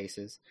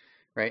interfaces,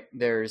 right?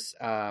 There's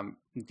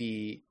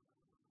the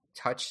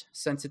touch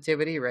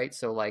sensitivity, right?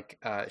 So like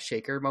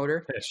shaker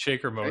motor. Yeah,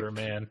 shaker motor, right?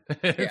 Man.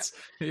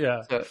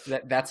 So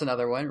that's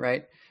another one,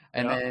 right?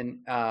 And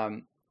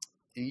then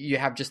you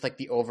have just like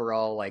the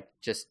overall like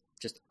just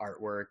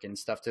artwork and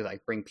stuff to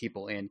like bring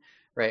people in,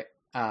 right?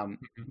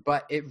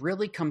 But it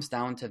really comes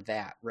down to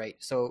that, right?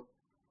 So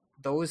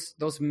those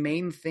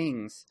main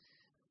things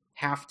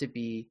have to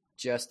be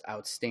just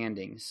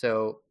outstanding.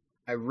 So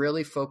I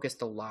really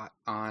focused a lot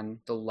on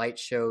the light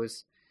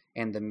shows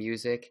and the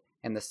music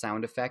and the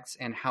sound effects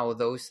and how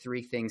those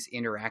three things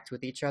interact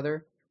with each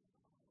other.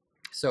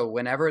 So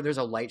whenever there's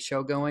a light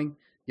show going,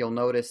 you'll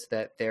notice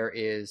that there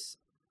is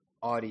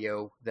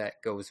audio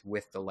that goes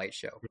with the light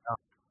show.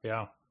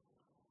 Yeah.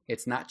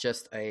 It's not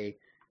just a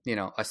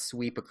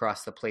sweep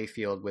across the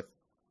playfield with,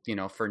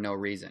 for no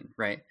reason,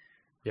 right?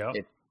 Yeah.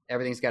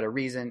 Everything's got a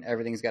reason,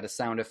 everything's got a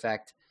sound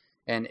effect,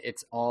 and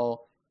it's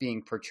all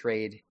being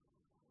portrayed,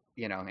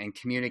 and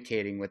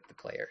communicating with the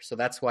player. So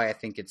that's why I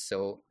think it's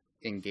so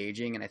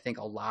engaging. And I think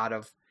a lot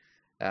of,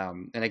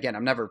 and again,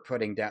 I'm never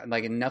putting down,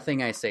 like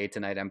nothing I say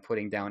tonight, I'm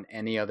putting down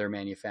any other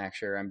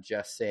manufacturer. I'm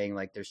just saying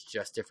like, there's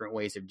just different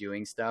ways of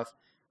doing stuff.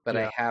 But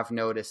I have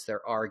noticed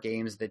there are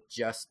games that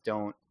just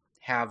don't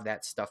have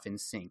that stuff in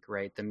sync,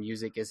 right? The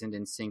music isn't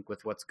in sync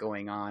with what's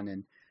going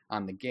on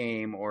the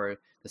game, or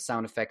the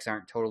sound effects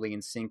aren't totally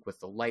in sync with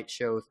the light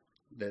shows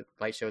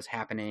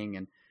happening,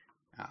 and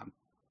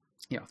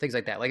things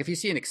like that. Like if you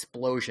see an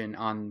explosion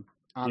on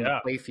the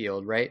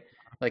playfield, right?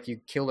 Like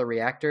you kill a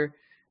reactor,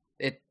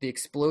 the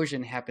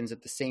explosion happens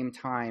at the same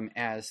time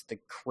as the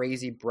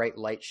crazy bright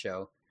light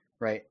show,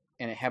 right?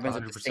 And it happens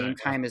at the same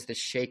time as the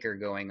shaker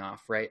going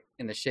off, right?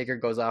 And the shaker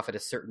goes off at a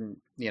certain,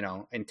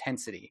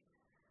 intensity,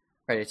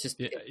 right? It's just,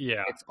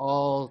 it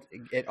all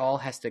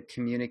has to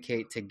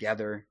communicate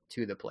together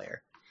to the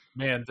player.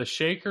 Man, the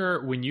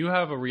shaker, when you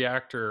have a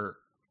reactor,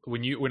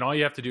 when all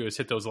you have to do is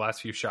hit those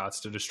last few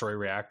shots to destroy a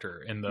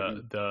reactor, and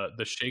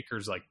the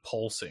shaker's like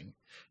pulsing.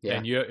 Yeah.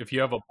 And if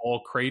you have a ball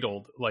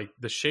cradled, like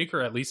the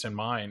shaker, at least in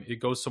mine, it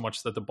goes so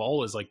much that the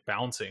ball is like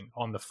bouncing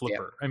on the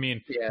flipper. Yeah. I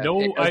mean,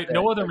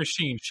 no other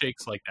machine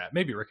shakes like that.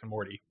 Maybe Rick and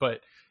Morty,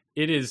 but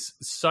it is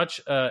such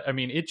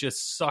it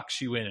just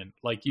sucks you in.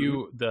 Like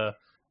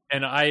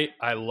and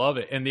I love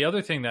it. And the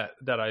other thing that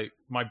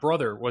my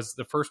brother was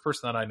the first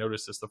person that I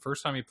noticed this, the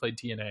first time he played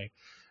TNA,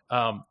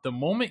 the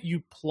moment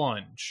you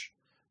plunge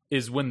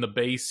is when the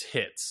bass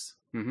hits.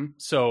 Mm-hmm.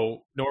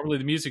 So normally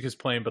the music is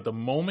playing, but the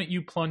moment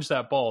you plunge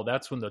that ball,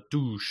 that's when the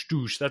doosh,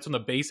 doosh, that's when the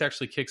bass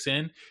actually kicks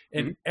in.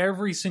 And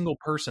every single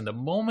person, the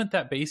moment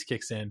that bass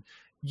kicks in,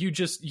 you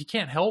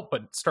can't help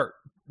but start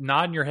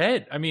nodding your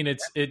head. I mean,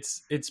 it's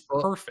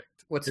perfect.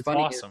 It's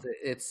funny awesome.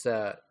 Is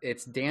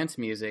it's dance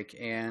music,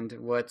 and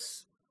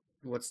what's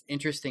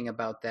interesting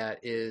about that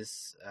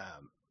is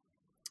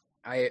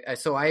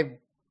I've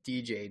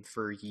DJ'd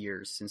for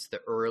years, since the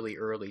early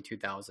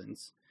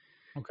 2000s.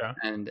 Okay.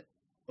 And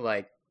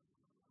like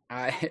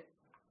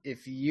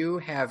if you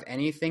have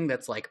anything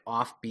that's like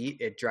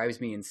offbeat, it drives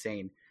me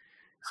insane.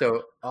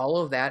 So all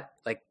of that,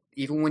 like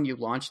even when you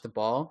launch the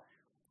ball,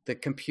 the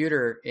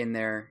computer in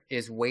there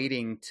is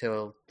waiting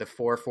till the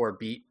 4/4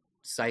 beat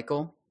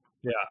cycle.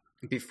 Yeah.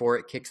 Before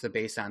it kicks the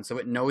bass on. So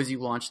it knows you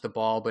launched the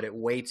ball, but it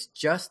waits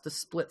just a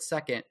split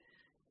second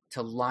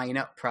to line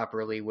up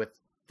properly with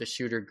the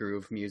shooter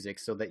groove music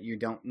so that you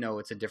don't know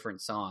it's a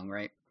different song,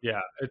 right? Yeah,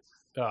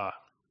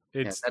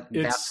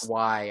 That's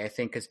why I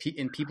think, because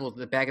in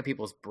the back of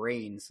people's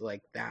brains,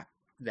 like that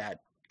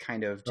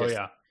kind of just,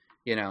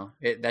 yeah,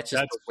 that's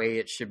just the way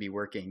it should be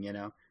working,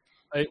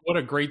 what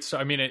a great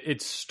I mean,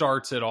 it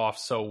starts it off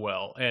so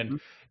well, and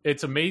Mm-hmm.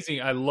 it's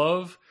amazing. I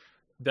love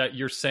that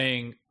you're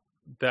saying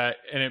that,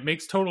 and it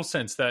makes total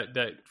sense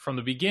that from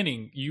the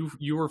beginning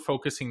you were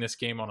focusing this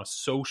game on a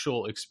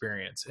social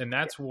experience, and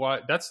that's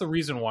the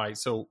reason why.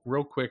 So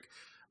real quick,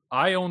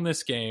 I own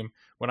this game.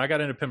 When I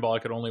got into pinball, I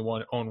could only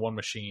own one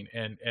machine,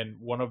 and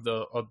one of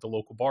the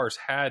local bars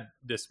had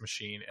this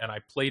machine, and I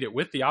played it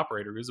with the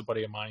operator, who's a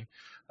buddy of mine.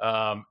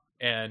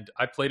 And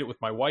I played it with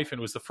my wife, and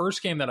it was the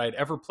first game that I'd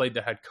ever played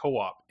that had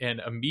co-op,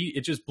 and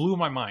it just blew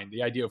my mind,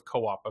 the idea of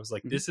co-op. I was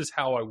like, this is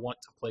how I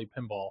want to play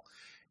pinball.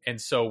 And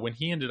so when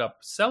he ended up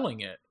selling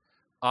it,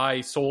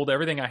 I sold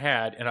everything I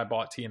had and I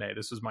bought TNA.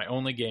 This was my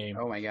only game.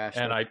 Oh my gosh,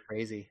 and that's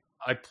crazy.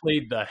 I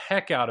played the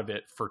heck out of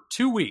it for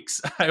 2 weeks.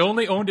 I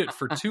only owned it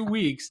for 2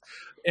 weeks,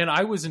 and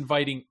I was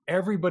inviting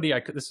everybody I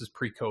could. This is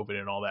pre-COVID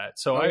and all that.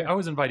 So I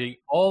was inviting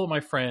all of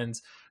my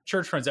friends,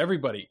 church friends,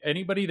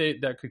 anybody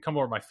that could come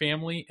over, my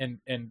family,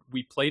 and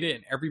we played it,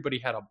 and everybody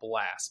had a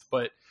blast.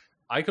 But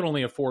I could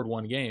only afford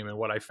one game, and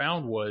what I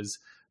found was,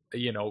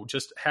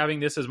 just having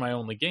this as my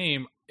only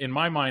game, in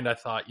my mind, I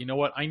thought, you know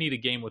what, I need a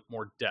game with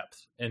more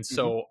depth. And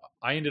so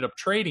I ended up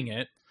trading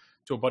it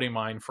to a buddy of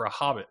mine for a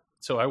Hobbit.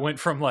 So I went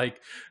from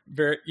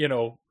very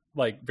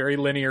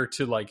linear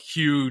to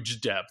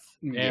huge depth.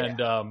 Yeah.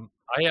 And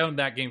I owned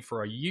that game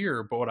for a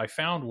year. But what I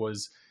found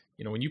was,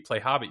 when you play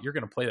Hobbit, you're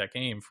going to play that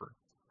game for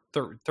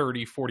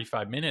 30,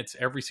 45 minutes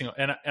every single,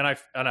 and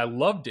I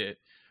loved it.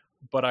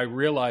 But I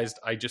realized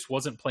I just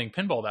wasn't playing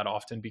pinball that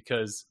often,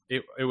 because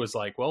it was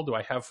like, well, do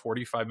I have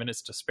 45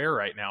 minutes to spare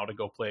right now to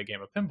go play a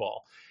game of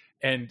pinball?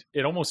 And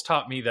it almost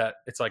taught me that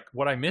it's like,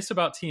 what I miss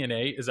about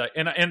TNA is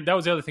and that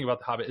was the other thing about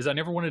the Hobbit, is I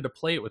never wanted to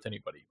play it with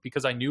anybody,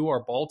 because I knew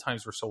our ball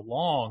times were so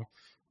long,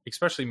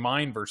 especially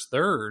mine versus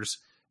theirs.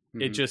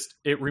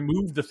 It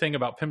removed the thing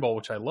about pinball,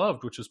 which I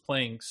loved, which was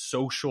playing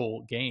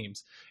social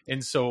games.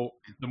 And so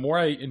the more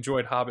I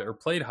enjoyed Hobbit or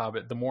played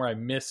Hobbit, the more I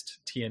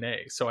missed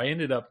TNA. So I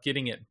ended up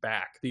getting it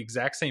back. The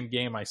exact same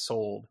game I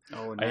sold.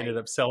 Oh, nice. I ended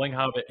up selling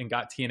Hobbit and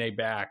got TNA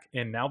back.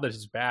 And now that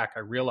it's back, I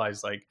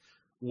realized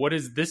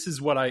this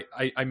is what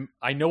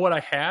I know what I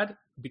had,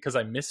 because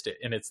I missed it.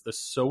 And it's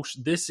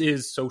this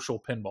is social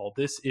pinball.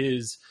 This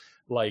is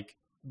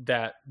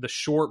that the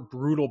short,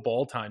 brutal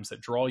ball times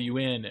that draw you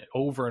in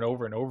over and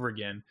over and over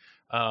again.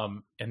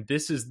 And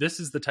this is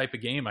the type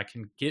of game I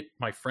can get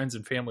my friends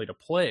and family to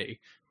play,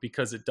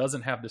 because it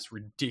doesn't have this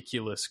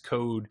ridiculous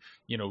code,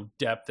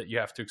 depth that you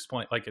have to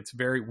explain. It's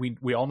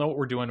we all know what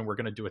we're doing, and we're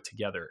going to do it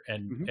together.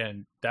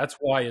 And that's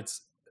why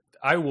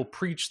I will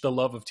preach the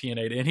love of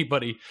TNA to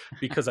anybody,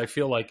 because I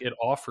feel like it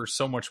offers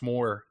so much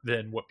more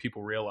than what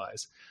people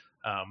realize.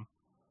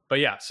 But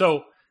yeah,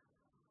 so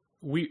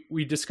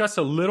we discussed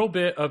a little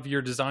bit of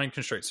your design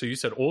constraints. So you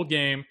said old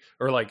game,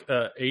 or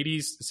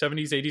 80s,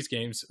 70s, 80s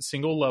games,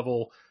 single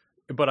level.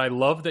 But I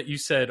love that you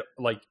said,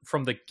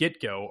 from the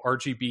get-go,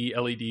 RGB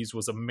LEDs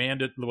was a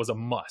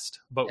must.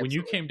 But Absolutely. When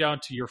you came down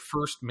to your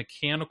first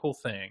mechanical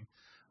thing,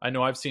 I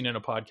know I've seen in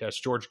a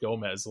podcast, George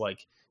Gomez,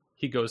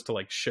 he goes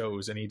to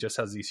shows, and he just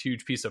has these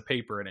huge piece of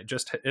paper, and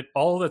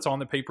all that's on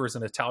the paper is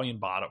an Italian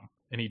bottom,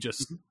 and he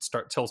just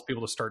tells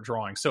people to start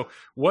drawing. So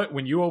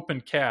when you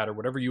opened CAD or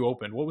whatever you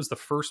opened, what was the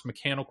first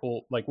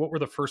mechanical, what were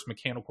the first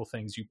mechanical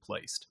things you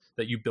placed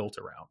that you built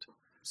around?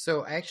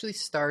 So I actually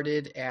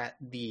started at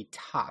the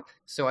top.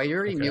 So I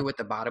already knew what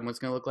the bottom was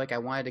going to look like. I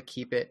wanted to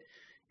keep it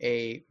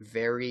a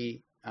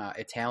very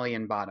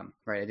Italian bottom,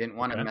 right? I didn't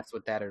want to mess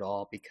with that at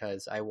all,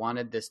 because I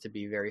wanted this to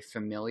be very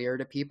familiar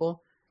to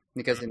people.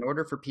 Because in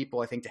order for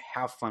people, I think, to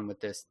have fun with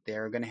this,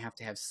 they're going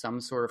to have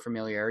some sort of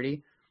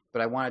familiarity.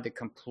 But I wanted to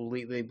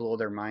completely blow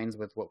their minds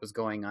with what was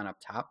going on up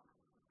top.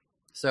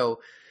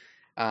 So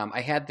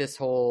I had this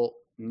whole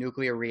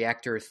nuclear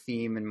reactor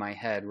theme in my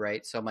head,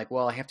 right? So I'm like,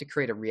 well, I have to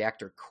create a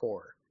reactor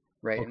core,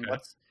 right? Okay.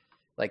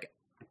 And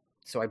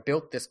so I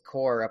built this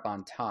core up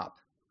on top,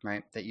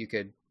 right? That you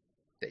could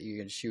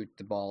shoot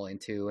the ball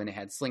into, and it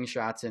had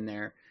slingshots in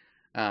there.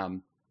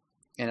 And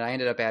I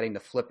ended up adding the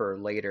flipper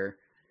later.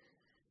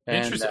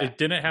 Interesting. It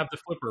didn't have the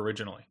flipper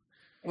originally.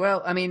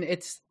 Well, I mean,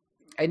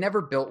 I never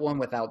built one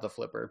without the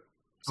flipper,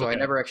 so I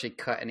never actually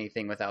cut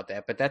anything without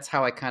that. But that's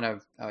how I kind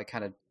of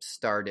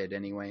started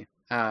anyway.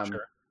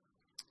 Sure.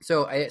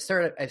 So I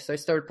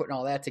started putting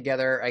all that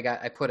together.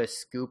 I put a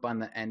scoop on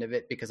the end of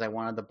it, because I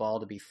wanted the ball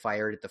to be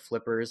fired at the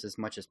flippers as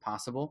much as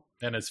possible,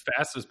 and as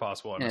fast as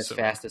possible. As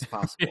fast as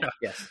possible. Yeah.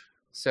 Yes.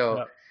 So.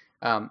 Yeah.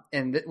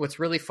 What's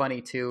really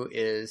funny too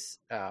is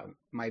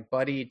my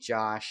buddy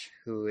Josh,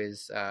 who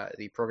is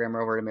the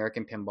programmer over at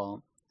American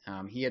Pinball.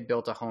 He had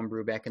built a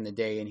homebrew back in the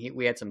day, and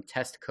we had some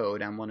test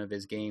code on one of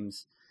his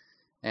games,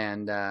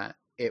 and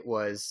it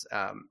was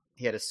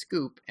he had a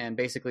scoop, and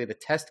basically the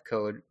test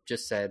code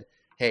just said,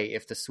 "Hey,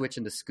 if the switch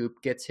in the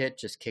scoop gets hit,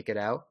 just kick it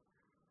out."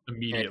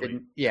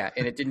 immediately.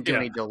 And it didn't do Yeah.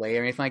 any delay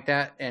or anything like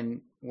that.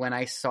 And when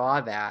I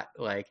saw that,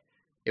 like,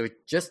 it was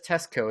just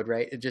test code,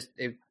 right?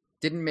 It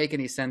didn't make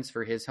any sense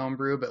for his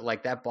homebrew, but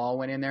like that ball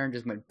went in there and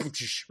just went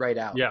right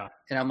out. Yeah.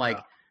 And I'm like,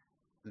 Yeah.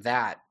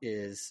 that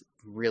is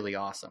really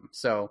awesome.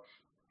 So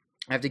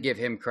I have to give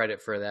him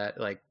credit for that,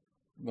 like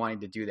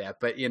wanting to do that.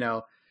 But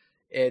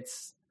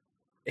it's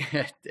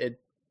it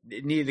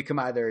needed to come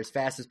out of there as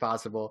fast as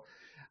possible.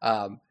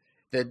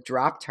 The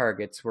drop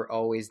targets were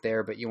always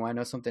there, but you want to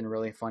know something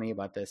really funny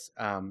about this?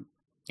 And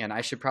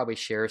I should probably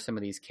share some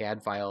of these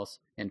CAD files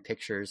and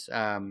pictures.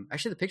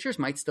 Actually, the pictures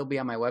might still be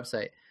on my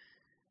website.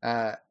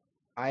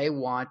 I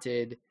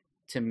wanted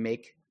to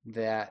make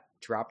that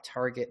drop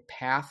target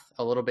path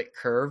a little bit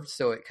curved,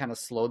 so it kind of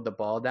slowed the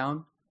ball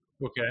down.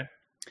 Okay.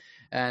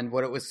 And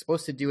what it was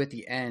supposed to do at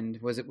the end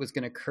was it was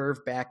going to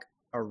curve back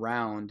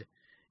around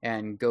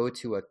and go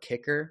to a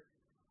kicker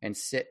and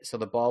sit. So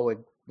the ball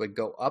would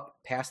go up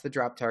past the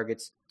drop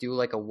targets, do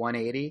like a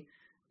 180,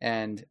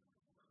 and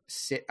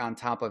sit on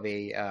top of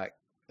a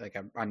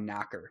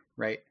knocker,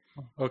 right?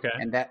 Okay.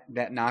 And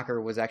that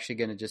knocker was actually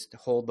going to just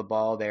hold the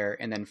ball there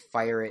and then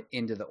fire it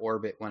into the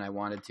orbit when I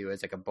wanted to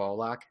as like a ball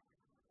lock.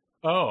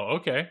 Oh,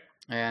 okay.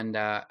 And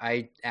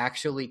I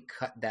actually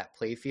cut that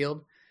play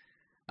field,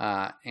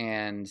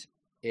 and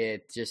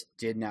it just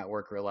did not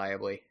work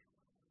reliably.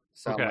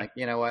 So Okay. I'm like,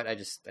 you know what? I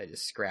just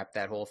scrapped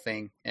that whole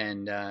thing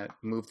and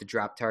moved the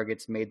drop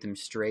targets, made them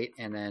straight,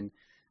 and then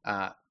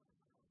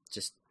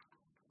just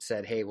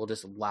said, hey, we'll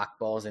just lock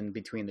balls in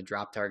between the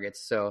drop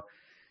targets. So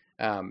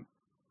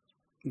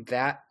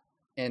that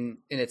in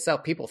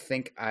itself, people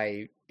think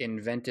I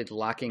invented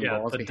locking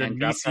balls behind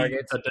drop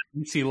targets. The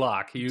Danesi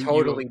lock.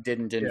 Totally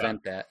didn't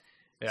invent that.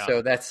 Yeah.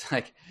 So that's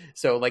like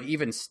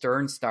even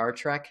Stern Star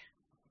Trek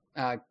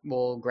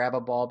will grab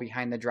a ball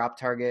behind the drop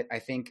target. I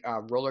think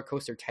Roller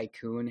Coaster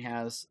Tycoon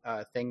has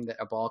a thing that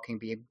a ball can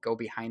go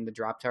behind the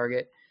drop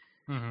target.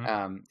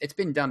 Mm-hmm. It's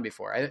been done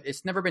before.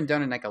 It's never been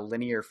done in like a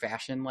linear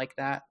fashion like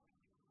that,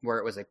 where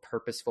it was a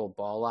purposeful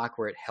ball lock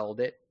where it held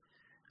it.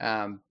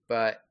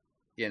 But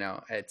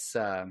it's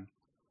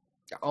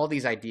all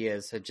these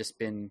ideas have just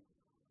been,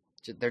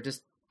 they're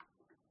just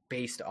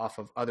based off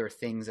of other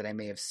things that I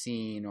may have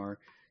seen or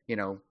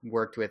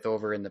worked with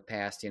over in the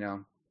past.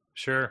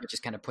 Sure. I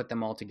just kind of put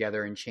them all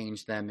together and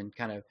changed them, and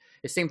kind of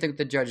the same thing with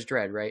the Judge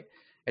Dredd, right?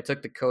 I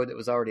took the code that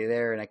was already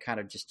there and I kind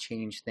of just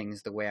changed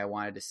things the way I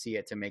wanted to see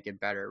it to make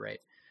it better, right?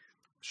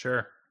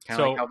 Sure.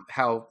 Kind of like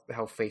how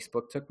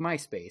Facebook took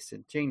MySpace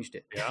and changed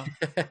it. Yeah,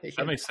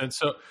 that makes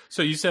sense.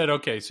 So you said,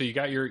 okay, so you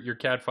got your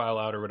CAD file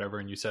out or whatever,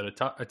 and you said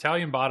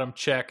Italian bottom,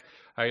 check.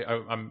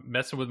 I'm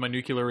messing with my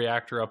nuclear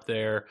reactor up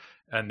there,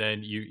 and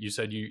then you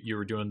said you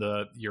were doing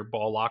your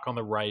ball lock on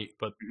the right.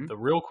 But the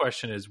real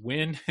question is,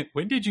 when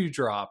did you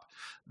drop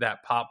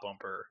that pop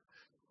bumper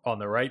on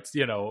the right?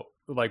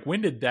 Like,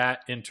 when did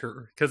that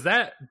enter? Because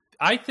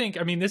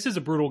this is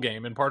a brutal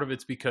game, and part of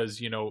it's because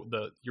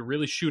you're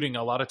really shooting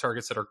a lot of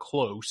targets that are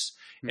close,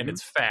 and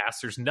it's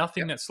fast. There's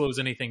nothing that slows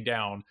anything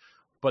down,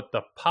 but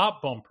the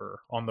pop bumper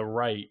on the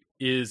right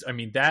is,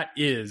 that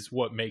is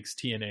what makes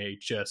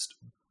TNA just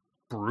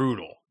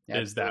brutal.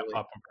 Absolutely. Is that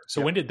pop bumper?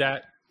 So when did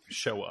that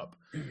show up?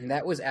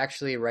 That was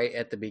actually right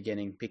at the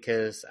beginning,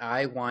 because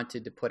I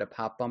wanted to put a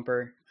pop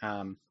bumper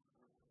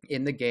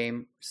in the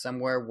game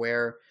somewhere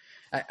where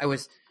I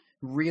was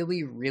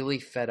really, really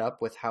fed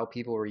up with how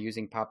people were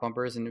using pop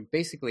bumpers, and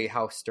basically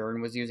how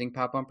Stern was using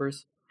pop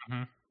bumpers.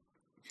 Mm-hmm.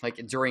 Like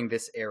during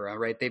this era,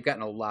 right? They've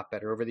gotten a lot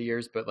better over the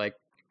years, but like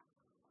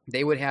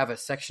they would have a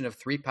section of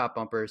 3 pop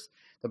bumpers.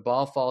 The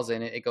ball falls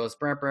in it. It goes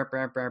burp, burp,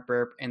 burp, burp,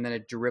 burp, and then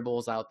it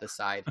dribbles out the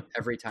side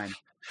every time.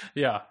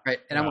 Yeah. Right.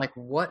 And I'm like,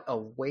 what a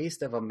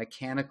waste of a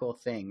mechanical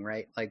thing,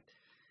 right? Like,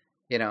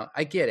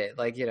 I get it.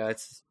 Like,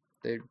 it's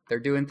they're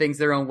doing things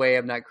their own way.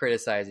 I'm not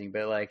criticizing,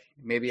 but like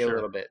maybe a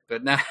little bit,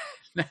 but not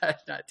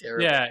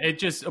terrible. Yeah,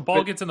 a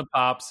ball gets in the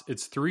pops.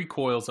 It's 3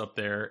 coils up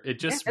there. It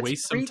just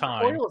wastes some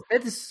time. Coils.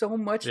 That is so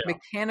much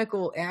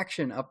mechanical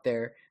action up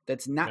there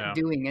that's not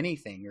doing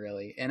anything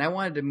really. And I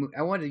wanted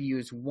to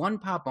use one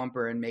pop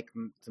bumper and make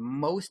the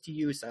most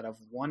use out of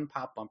one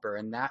pop bumper,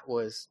 and that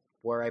was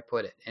where I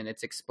put it. And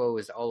it's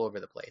exposed all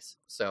over the place.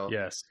 So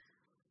yes.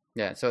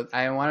 Yeah, so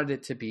I wanted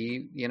it to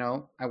be,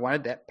 I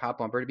wanted that pop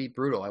bumper to be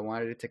brutal. I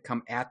wanted it to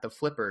come at the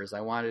flippers.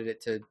 I wanted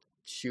it to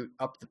shoot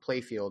up the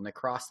playfield and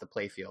across the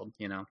playfield,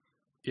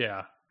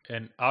 Yeah,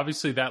 and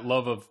obviously that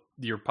love of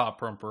your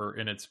pop bumper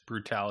and its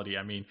brutality.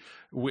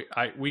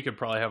 We could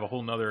probably have a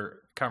whole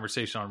nother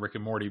conversation on Rick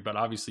and Morty, but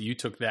obviously you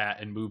took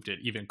that and moved it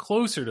even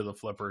closer to the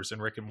flippers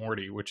in Rick and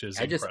Morty, which is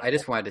incredible. I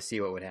just wanted to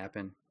see what would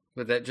happen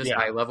with that, just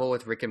high level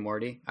with Rick and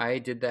Morty. I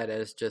did that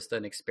as just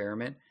an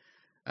experiment.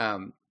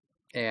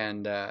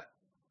 And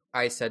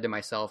I said to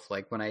myself,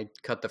 like when I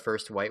cut the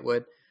first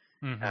whitewood,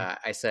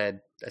 I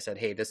said,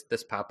 hey,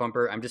 this pop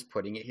bumper, I'm just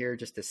putting it here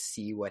just to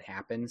see what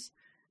happens.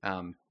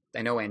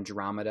 I know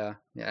Andromeda.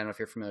 I don't know if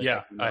you're familiar.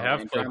 Yeah, with I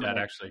have played that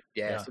actually.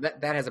 Yeah, so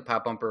that has a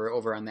pop bumper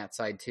over on that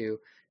side too.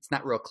 It's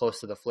not real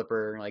close to the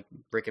flipper like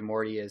Rick and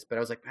Morty is, but I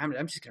was like, I'm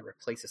just gonna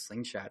replace the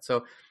slingshot.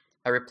 So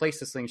I replaced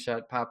the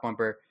slingshot pop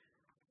bumper,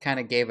 kind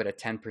of gave it a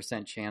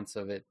 10% chance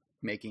of it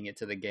making it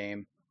to the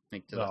game,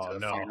 like to Oh the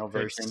no, final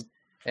version. it's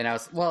And I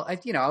was, well,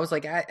 I was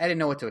like, I didn't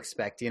know what to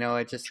expect.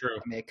 It just, true.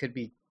 I mean, it could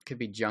be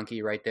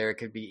junky right there. It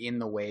could be in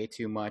the way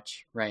too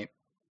much, right?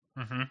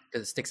 Mm-hmm.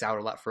 Because it sticks out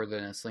a lot further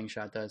than a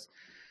slingshot does.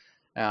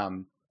 So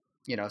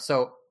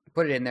I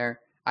put it in there.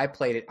 I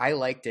played it. I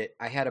liked it.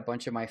 I had a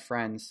bunch of my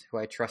friends who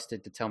I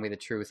trusted to tell me the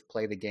truth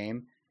play the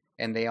game,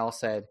 and they all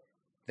said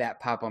that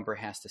pop bumper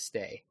has to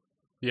stay.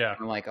 Yeah.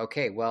 I'm like,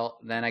 okay, well,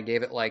 then I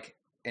gave it like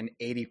an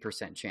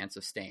 80% chance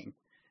of staying.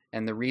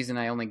 And the reason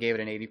I only gave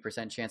it an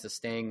 80% chance of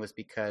staying was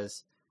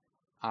because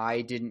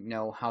I didn't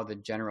know how the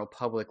general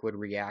public would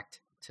react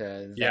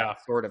to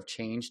that sort of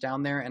change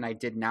down there. And I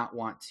did not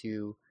want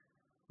to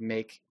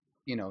make,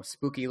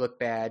 Spooky look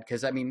bad.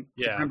 Because, I mean,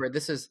 remember,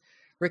 this is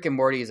Rick and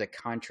Morty is a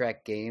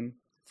contract game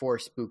for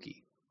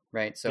Spooky,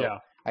 right? So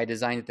I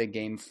designed the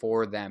game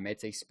for them.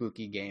 It's a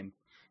Spooky game.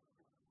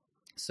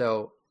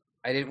 So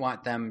I didn't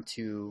want them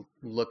to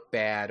look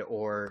bad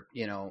or,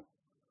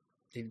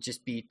 they'd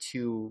just be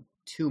too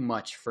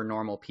much for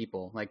normal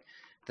people. Like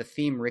the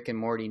theme Rick and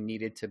Morty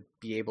needed to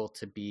be able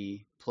to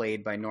be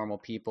played by normal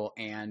people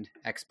and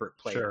expert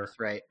players,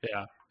 right?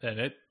 Yeah.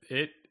 And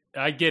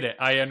I get it.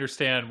 I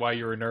understand why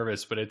you were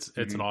nervous, but it's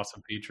an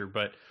awesome feature.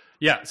 But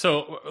yeah,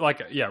 so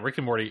Rick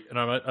and Morty,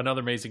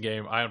 another amazing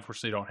game. I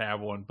unfortunately don't have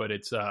one, but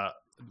it's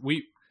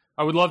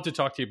I would love to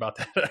talk to you about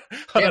that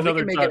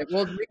another time.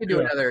 We can do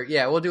another.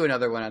 Yeah, we'll do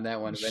another one on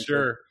that one eventually.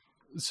 Sure.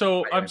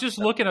 So I'm just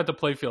looking at the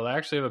playfield. I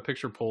actually have a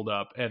picture pulled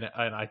up, and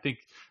I think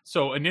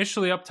so.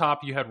 Initially up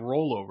top, you had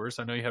rollovers.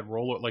 I know you had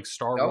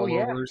star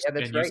rollovers, yeah,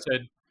 that's and right. you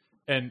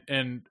said,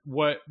 and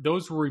what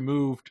those were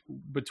removed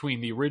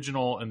between the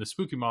original and the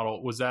Spooky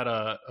model. Was that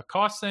a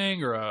cost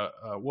thing or a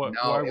what?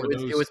 No,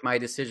 it was my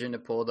decision to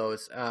pull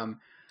those.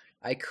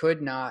 I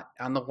could not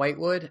on the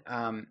Whitewood.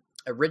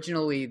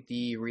 Originally,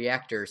 the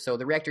reactor. So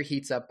the reactor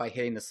heats up by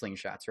hitting the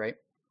slingshots, right?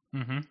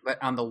 Mm-hmm. But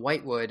on the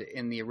Whitewood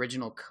in the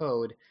original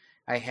code,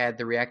 I had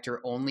the reactor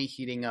only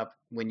heating up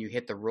when you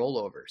hit the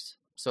rollovers.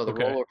 So the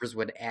rollovers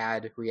would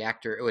add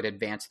reactor, it would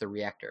advance the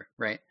reactor,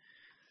 right?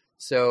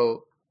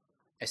 So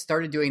I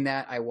started doing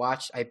that. I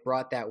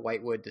brought that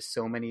Whitewood to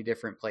so many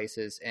different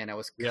places, and I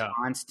was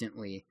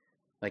constantly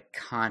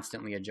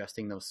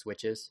adjusting those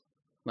switches,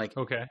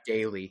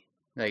 daily,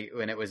 like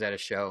when it was at a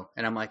show.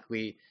 And I'm like,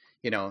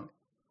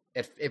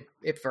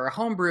 if for a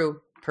homebrew,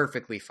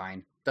 perfectly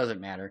fine.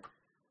 Doesn't matter.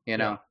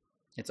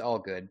 It's all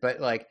good.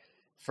 But like,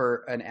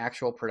 for an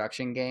actual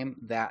production game,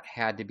 that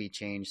had to be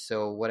changed.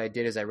 So what I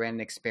did is I ran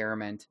an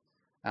experiment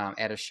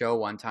at a show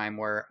one time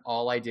where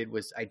all I did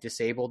was I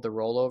disabled the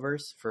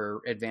rollovers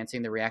for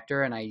advancing the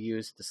reactor, and I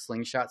used the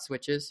slingshot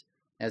switches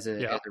as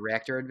a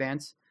reactor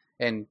advance.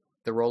 And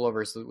the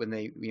rollovers, when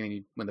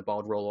the ball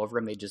would roll over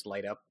them, they just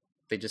light up.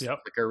 They just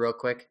flicker real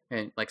quick,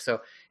 and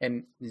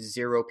and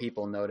 0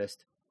 people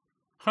noticed.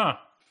 Huh?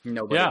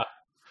 Nobody. Yeah.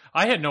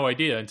 I had no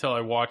idea until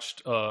I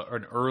watched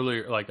an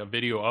earlier, a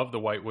video of the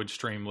Whitewood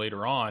stream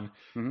later on,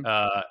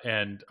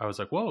 and I was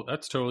like, "Whoa,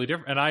 that's totally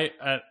different." And I,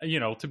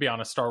 to be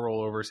honest, star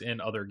rollovers in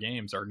other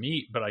games are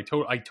neat, but I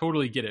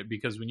totally get it,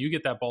 because when you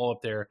get that ball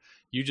up there,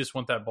 you just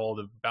want that ball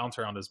to bounce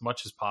around as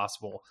much as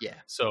possible. Yeah.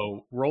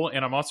 So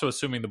and I'm also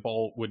assuming the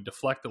ball would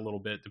deflect a little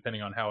bit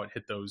depending on how it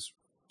hit those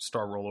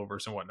star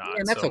rollovers and whatnot. Yeah,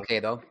 and that's okay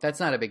though. That's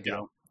not a big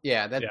deal.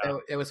 Yeah,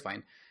 it was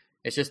fine.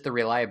 It's just the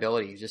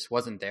reliability just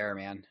wasn't there,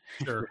 man.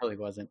 Sure. It really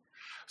wasn't.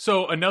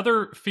 So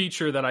another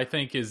feature that I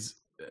think is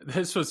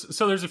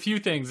so there's a few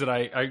things that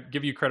I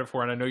give you credit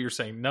for, and I know you're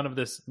saying none of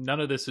this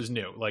is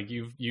new. Like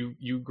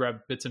you grab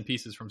bits and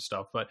pieces from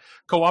stuff, but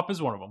co-op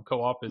is one of them.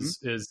 Co-op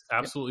is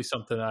absolutely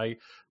something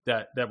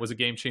that was a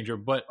game changer.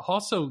 But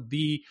also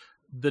the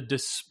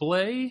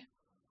display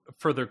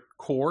for the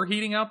core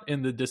heating up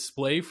and the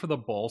display for the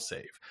ball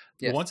save.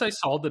 Yes. Once I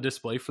saw the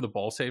display for the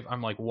ball save,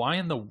 I'm like, why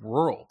in the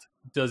world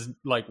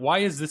why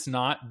is this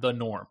not the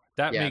norm?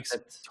 That makes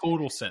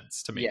total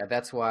sense to me. Yeah,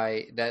 that's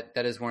why that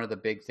is one of the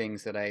big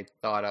things that I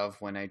thought of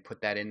when I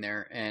put that in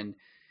there. And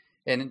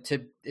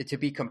to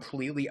be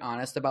completely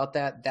honest about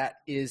that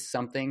is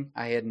something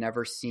I had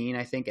never seen,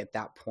 I think, at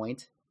that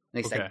point. At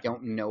least I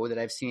don't know that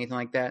I've seen anything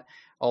like that.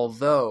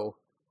 Although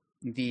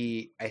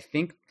I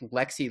think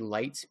Lexi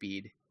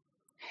Lightspeed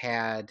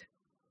had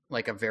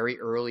like a very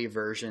early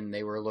version.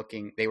 They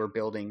were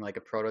building like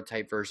a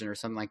prototype version or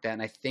something like that.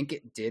 And I think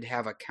it did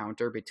have a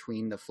counter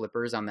between the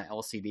flippers on the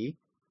LCD.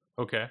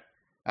 Okay.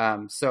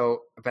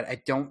 But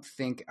I don't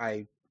think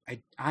I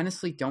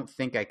honestly don't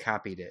think I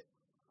copied it.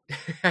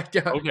 I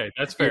don't, okay.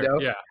 That's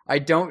fair. Yeah. I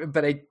don't,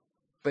 but I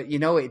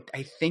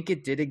think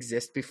it did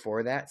exist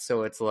before that.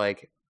 So it's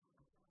like,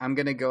 I'm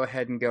going to go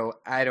ahead and go,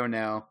 I don't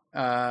know.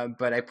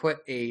 But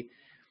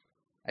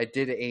I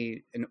did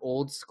an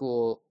old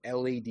school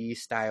LED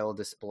style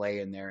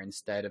display in there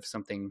instead of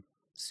something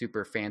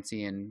super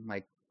fancy and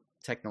like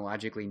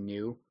technologically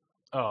new.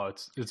 Oh,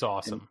 it's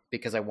awesome. And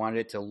because I wanted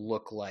it to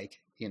look like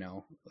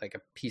a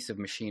piece of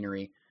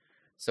machinery.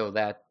 So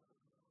that,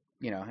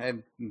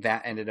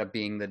 that ended up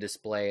being the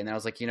display. And I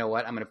was like, you know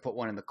what, I'm going to put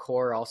one in the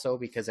core also,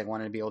 because I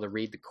wanted to be able to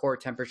read the core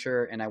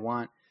temperature, and I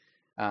want,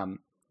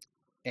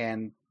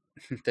 and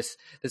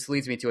this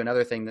leads me to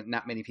another thing that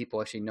not many people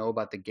actually know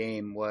about the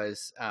game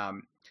was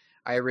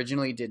I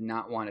originally did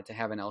not want it to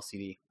have an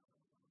LCD.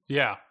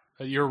 Yeah,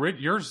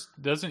 yours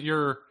doesn't.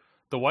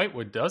 The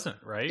Whitewood doesn't,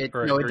 right?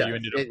 No, it does. You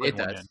ended up putting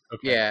one does. in.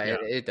 Okay. Yeah,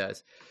 it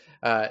does.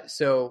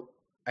 So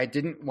I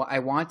didn't. I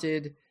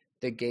wanted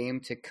the game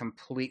to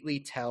completely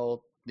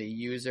tell the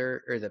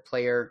user or the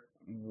player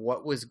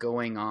what was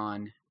going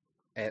on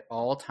at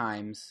all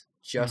times,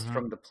 just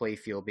from the play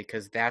field,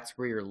 because that's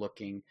where you're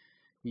looking.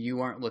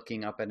 You aren't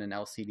looking up at an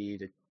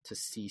LCD to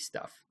see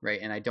stuff, right?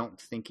 And I don't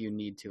think you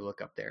need to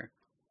look up there.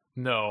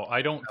 No,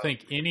 I don't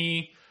think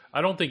any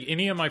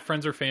of my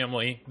friends or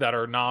family that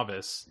are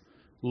novice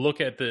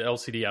look at the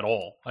LCD at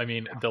all. I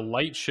mean, the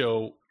light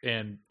show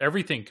and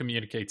everything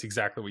communicates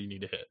exactly what you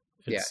need to hit.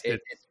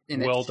 It's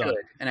well done.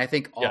 And I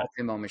think all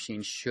pinball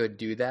machines should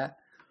do that.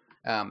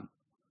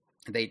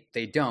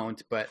 They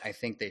don't, but I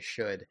think they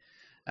should.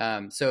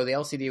 So the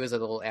LCD was a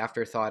little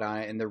afterthought on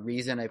it, and the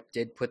reason I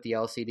did put the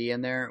LCD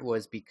in there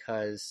was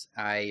because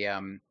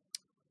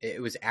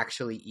it was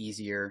actually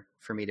easier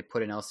for me to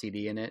put an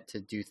LCD in it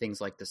to do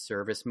things like the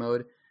service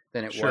mode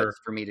than it was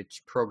for me to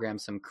program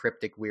some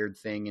cryptic weird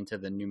thing into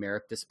the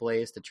numeric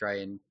displays to try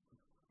and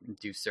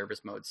do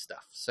service mode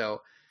stuff.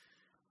 So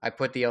I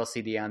put the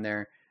LCD on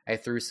there. I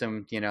threw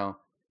some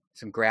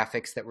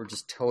graphics that were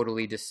just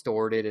totally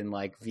distorted and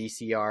like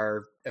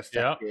VCR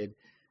affected,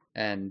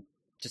 and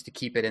just to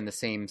keep it in the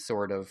same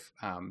sort of,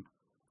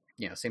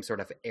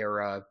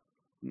 era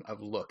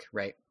of look,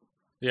 right?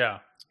 Yeah.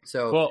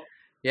 So,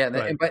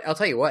 but I'll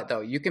tell you what,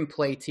 though, you can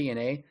play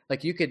TNA.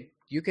 Like you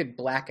could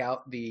black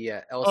out the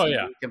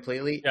LCD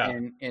completely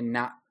and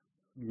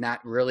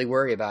not really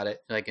worry about it,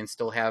 like, and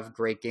still have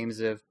great games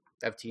of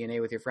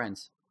TNA with your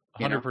friends.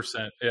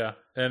 100%. Yeah.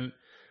 And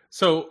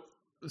so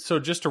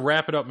just to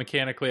wrap it up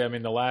mechanically, I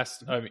mean,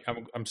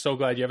 I'm so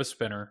glad you have a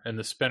spinner, and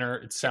the spinner,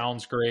 it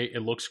sounds great.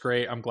 It looks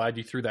great. I'm glad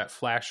you threw that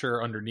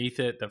flasher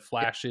underneath it that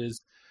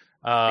flashes.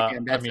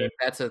 Again,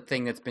 that's a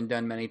thing that's been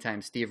done many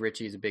times. Steve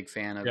Ritchie is a big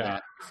fan of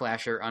that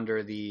flasher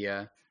under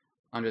the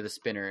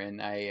spinner,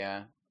 and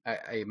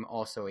I'm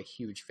also a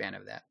huge fan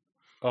of that.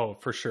 Oh,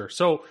 for sure.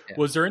 So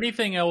was there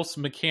anything else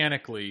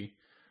mechanically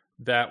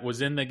that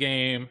was in the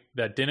game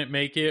that didn't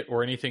make it,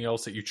 or anything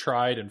else that you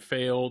tried and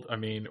failed? I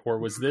mean, or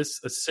was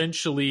this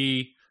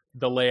essentially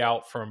the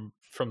layout from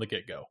the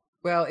get-go?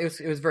 Well, it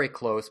was very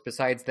close.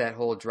 Besides that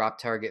whole drop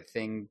target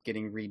thing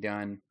getting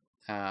redone,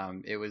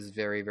 it was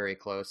very, very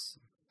close.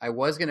 I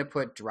was going to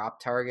put drop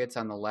targets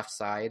on the left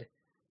side,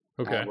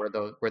 where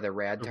the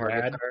rad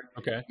targets are.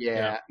 Okay.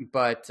 Yeah.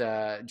 But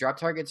drop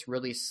targets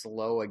really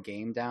slow a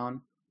game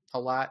down a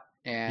lot,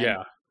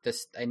 and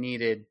this I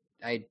needed.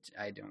 I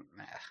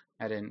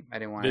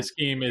didn't want this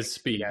game is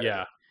speed.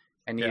 Yeah.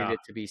 I needed it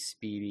to be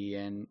speedy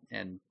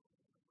and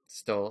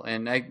still,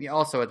 and I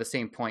also at the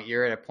same point,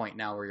 you're at a point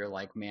now where you're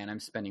like, man, I'm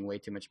spending way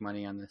too much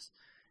money on this.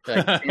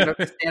 Like,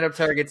 stand up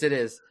targets, it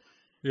is.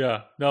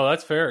 Yeah, no,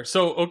 that's fair.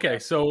 So, okay.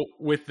 So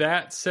with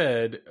that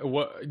said,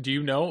 what do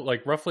you know,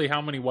 like roughly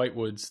how many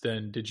Whitewoods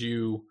then did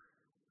you,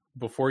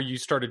 before you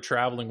started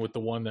traveling with the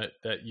one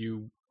that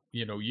you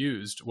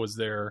used, was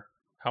there,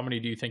 how many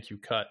do you think you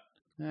cut?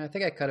 I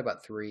think I cut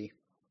about 3.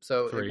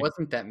 So it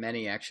wasn't that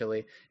many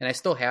actually. And I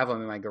still have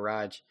them in my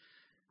garage.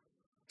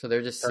 So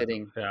they're just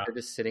sitting, they're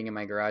just sitting in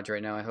my garage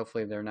right now.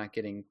 Hopefully they're not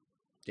getting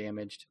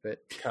damaged, but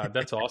God,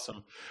 that's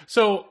awesome.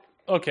 So,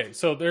 okay,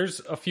 so there's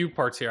a few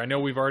parts here. I know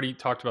we've already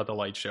talked about the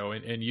light show,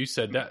 and you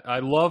said that. I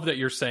love that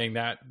you're saying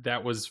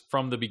that was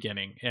from the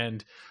beginning.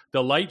 And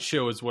the light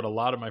show is what a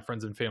lot of my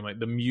friends and family,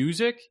 the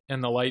music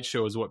and the light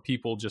show is what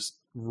people just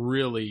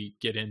really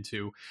get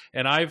into.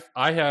 And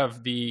I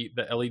have the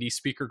LED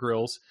speaker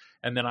grills,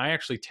 and then I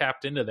actually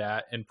tapped into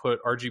that and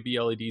put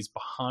RGB LEDs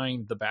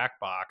behind the back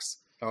box.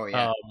 Oh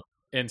yeah.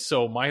 And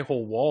so my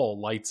whole wall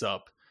lights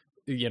up,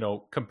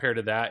 compared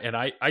to that. And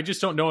I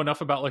just don't know enough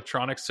about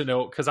electronics to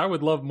know, because I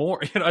would love more.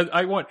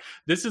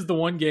 This is the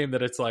one game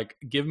that it's like,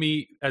 give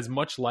me as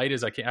much light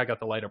as I can. I got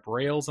the light up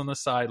rails on the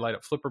side, light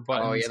up flipper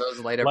buttons. Oh yeah,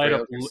 those light up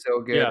rails are so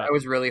good. Yeah. I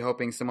was really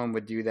hoping someone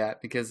would do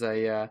that, because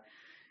we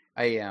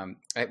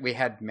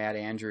had Matt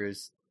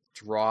Andrews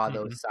draw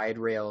those side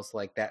rails,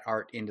 like that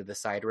art into the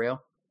side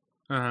rail.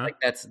 Uh-huh. Like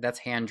that's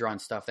hand drawn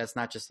stuff. That's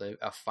not just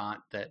a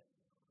font that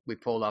we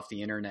pulled off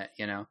the internet,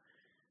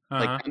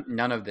 Like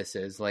none of this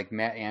is like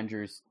Matt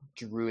Andrews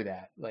drew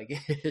that. Like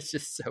it's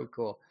just so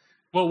cool.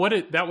 Well,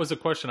 that was a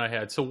question I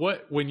had. So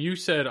when you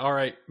said, all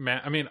right,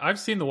 Matt, I mean, I've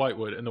seen the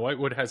Whitewood, and the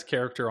Whitewood has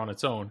character on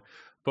its own,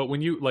 but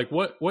when you like,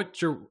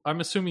 I'm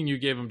assuming you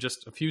gave him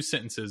just a few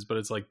sentences, but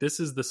it's like, this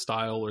is the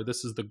style, or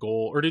this is the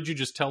goal, or did you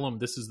just tell him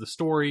this is the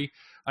story?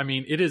 I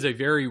mean, it is a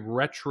very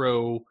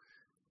retro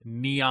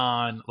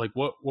neon, like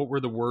what were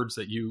the words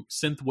that you,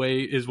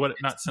 synthwave is what,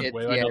 not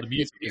synthwave, I know the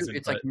music isn't,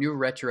 it's like new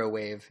retro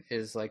wave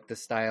is like the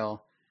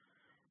style.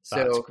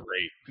 That's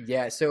great.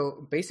 Yeah,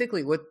 so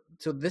basically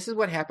this is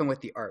what happened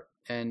with the art.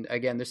 And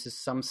again, this is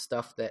some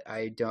stuff that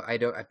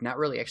I've not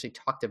really actually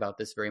talked about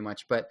this very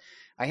much, but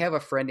I have a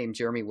friend named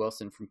Jeremy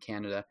Wilson from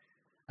Canada.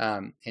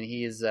 And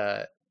he is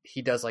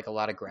he does like a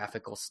lot of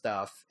graphical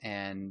stuff,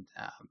 and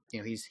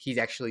he's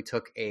actually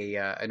took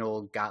an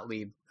old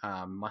Gottlieb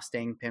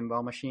Mustang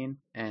pinball machine,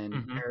 and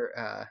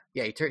he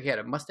had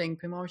a Mustang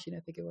pinball machine,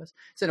 I think it was.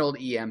 It's an old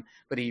EM,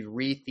 but he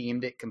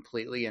rethemed it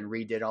completely and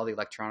redid all the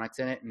electronics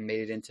in it and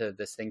made it into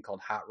this thing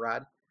called Hot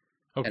Rod.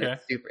 Okay. And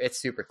it's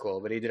super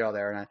cool, but he did all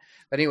that.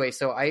 But anyway,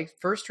 so I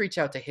first reached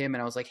out to him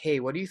and I was like, hey,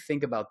 what do you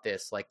think about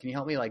this? Like, can you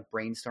help me like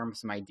brainstorm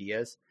some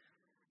ideas?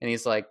 And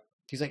he's like,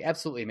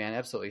 absolutely, man.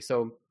 Absolutely.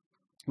 So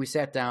we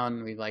sat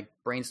down, we like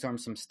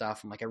brainstormed some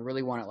stuff. I'm like, I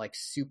really want it like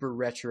super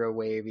retro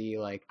wavy,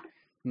 like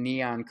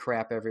neon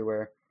crap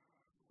everywhere,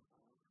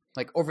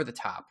 like over the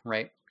top.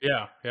 Right.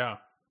 Yeah. Yeah.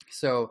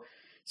 So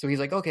he's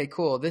like, okay,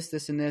 cool. This,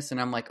 and this. And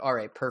I'm like, all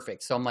right,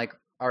 perfect. So I'm like,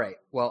 all right,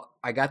 well,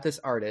 I got this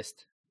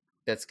artist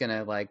that's going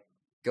to like,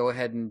 go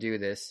ahead and do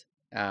this.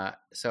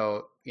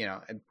 So,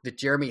 the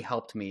Jeremy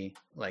helped me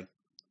like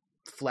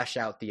flesh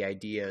out the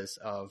ideas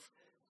of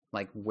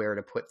like where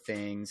to put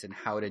things and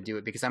how to do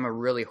it, because I'm a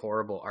really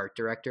horrible art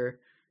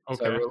director.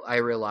 Okay. So I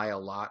rely a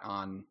lot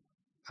on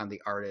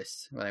the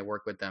artists when I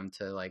work with them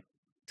to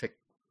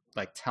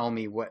tell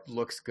me what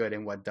looks good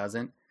and what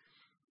doesn't,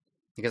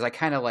 because I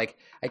kind of like,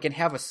 I can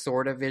have a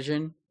sort of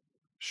vision.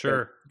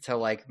 Sure. To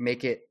like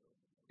make it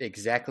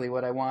exactly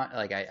what I want.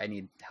 Like I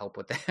need help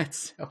with that.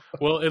 So.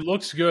 Well, it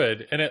looks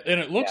good, and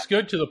it looks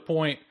good to the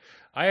point.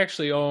 I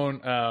actually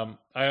own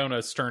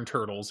a Stern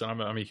Turtles,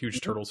 and I'm a huge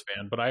Turtles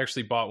fan. But I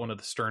actually bought one of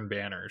the Stern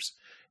banners,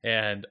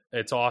 and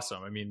it's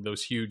awesome. I mean,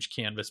 those huge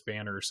canvas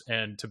banners.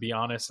 And to be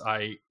honest,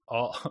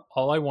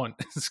 all I want,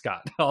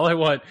 Scott, all I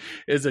want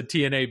is a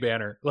TNA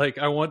banner. Like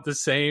I want the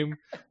same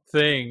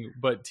thing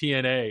but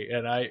TNA,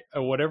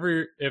 and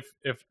whatever,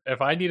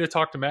 if I need to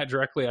talk to Matt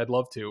directly, I'd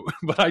love to,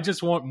 but I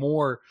just want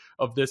more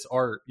of this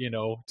art,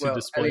 to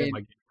display in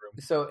my game room.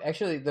 So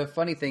actually the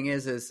funny thing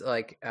is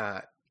like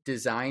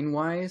design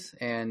wise,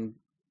 and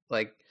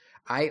like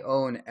I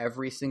own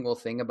every single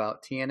thing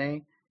about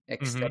TNA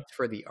except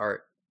for the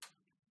art.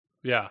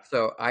 Yeah.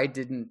 So I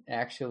didn't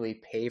actually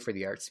pay for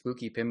the art.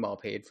 Spooky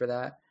Pinball paid for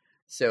that.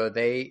 So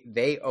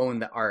they own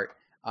the art.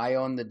 I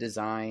own the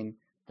design,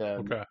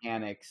 the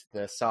mechanics,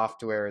 the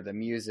software, the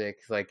music,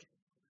 like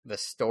the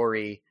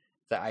story,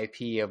 the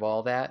IP of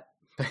all that.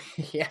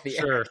 Yeah, the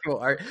actual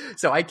art.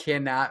 So I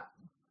cannot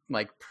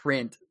like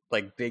print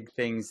like big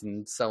things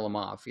and sell them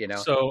off,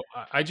 So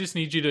I just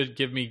need you to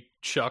give me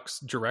Chuck's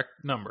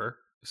direct number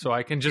so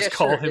I can just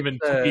call him and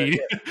plead.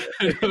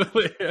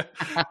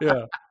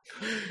 Yeah.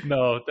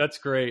 No, that's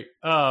great.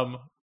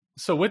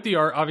 So with the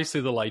art,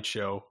 obviously the light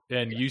show,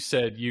 and you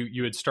said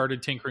you had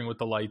started tinkering with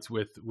the lights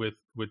with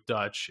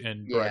Dutch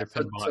and Bright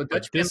Pinball. So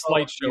but this Pinball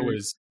light show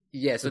is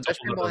so Dutch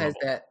Pinball has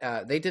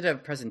that. They did a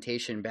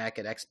presentation back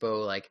at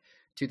Expo like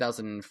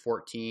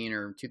 2014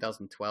 or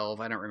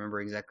 2012. I don't remember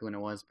exactly when it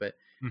was, but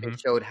it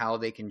showed how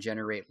they can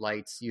generate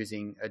lights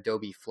using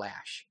Adobe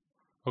Flash.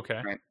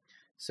 Okay. Right.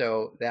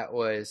 So that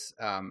was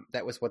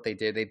what they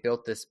did. They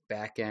built this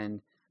back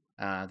end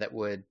that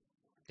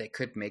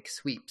could make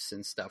sweeps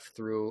and stuff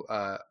through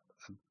a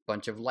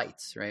bunch of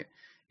lights, right?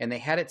 And they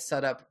had it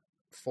set up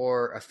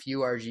for a few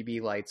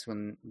RGB lights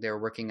when they were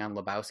working on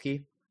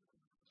Lebowski.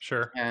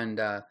 Sure. And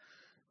I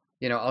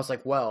was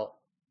like, well,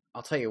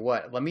 I'll tell you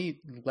what, let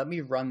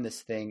me run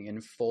this thing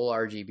in full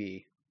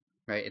RGB,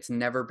 right? It's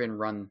never been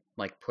run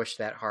like push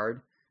that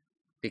hard,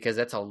 because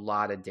that's a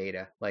lot of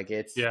data. Like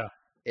it's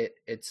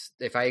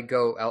if I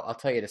go, I'll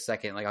tell you in a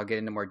second, like I'll get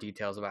into more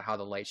details about how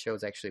the light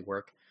shows actually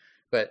work,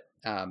 but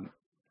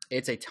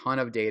it's a ton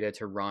of data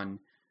to run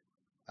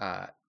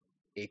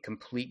a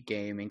complete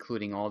game,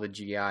 including all the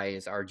GI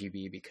is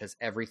RGB, because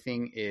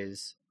everything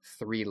is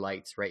 3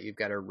 lights, right? You've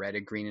got a red, a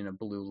green, and a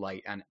blue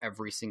light on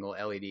every single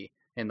LED.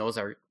 And those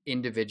are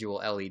individual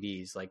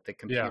LEDs. Like the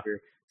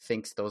computer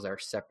thinks those are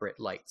separate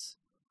lights,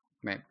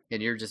 right?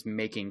 And you're just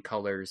making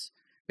colors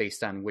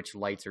based on which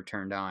lights are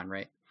turned on,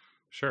 right?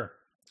 Sure.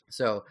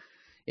 So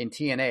in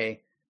TNA,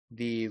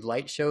 the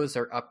light shows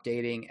are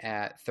updating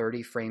at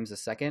 30 frames a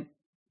second.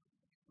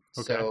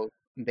 Okay. So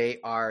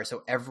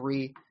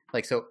every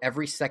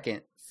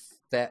second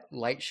that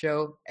light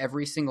show,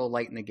 every single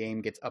light in the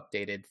game gets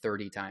updated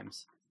 30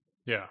 times.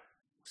 Yeah.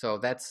 So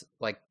that's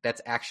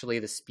actually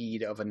the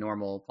speed of a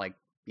normal, like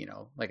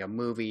a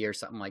movie or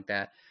something like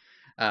that.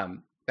 But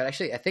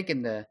actually I think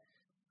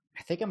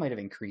I might have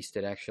increased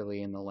it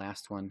actually in the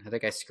last one. I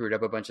think I screwed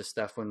up a bunch of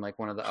stuff when like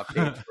one of the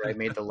updates where I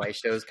made the light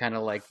shows kind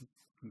of like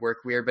work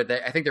weird, but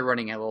I think they're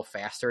running a little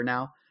faster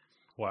now.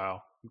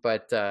 Wow.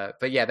 But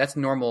yeah, that's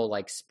normal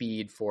like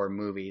speed for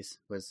movies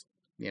was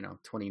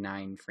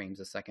 29 frames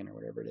a second or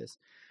whatever it is.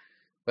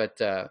 But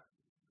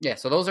yeah,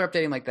 so those are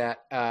updating like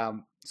that.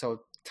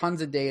 So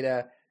tons of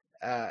data,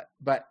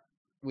 but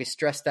we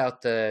stressed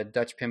out the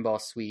Dutch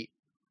Pinball suite,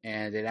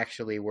 and it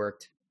actually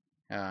worked,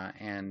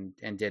 and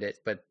did it.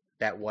 But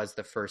that was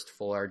the first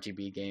full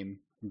RGB game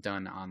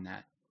done on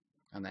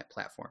that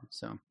platform.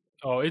 So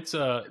Oh, it's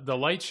the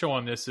light show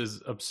on this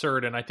is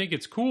absurd, and I think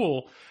it's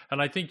cool,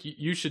 and I think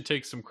you should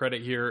take some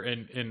credit here.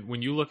 And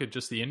when you look at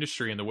just the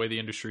industry and the way the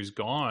industry's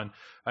gone,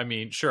 I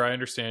mean, sure, I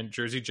understand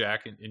Jersey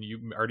Jack, and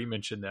you already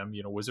mentioned them.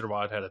 You know, Wizard of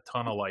Oz had a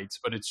ton of lights,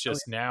 but it's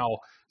just now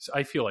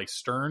I feel like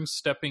Stern's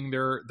stepping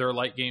their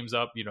light games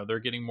up. You know, they're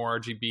getting more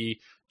RGB.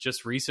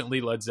 Just recently,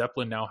 Led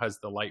Zeppelin now has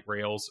the light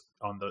rails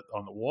on the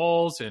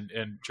walls, and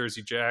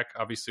Jersey Jack,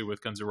 obviously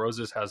with Guns N'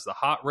 Roses, has the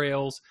hot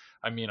rails.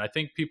 I mean, I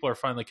think people are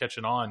finally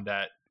catching on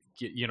that,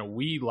 you know,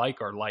 we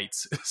like our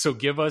lights, so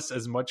give us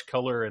as much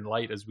color and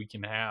light as we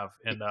can have.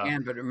 And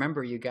but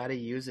remember, you got to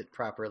use it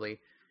properly.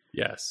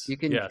 Yes, you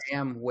can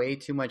jam way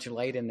too much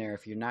light in there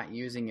if you're not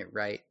using it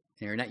right,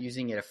 and you're not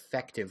using it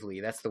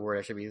effectively. That's the word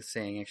I should be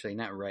saying, actually,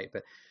 not right,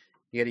 but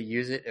you got to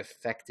use it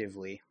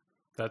effectively.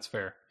 That's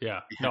fair.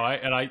 Yeah. No,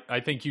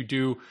 I think you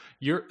do.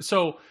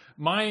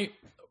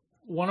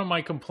 One of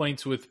my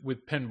complaints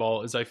with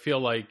pinball is I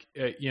feel like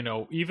you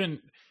know, even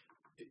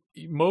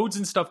modes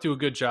and stuff do a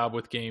good job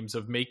with games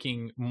of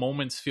making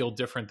moments feel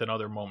different than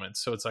other moments.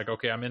 So it's like,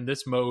 okay, I'm in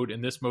this mode,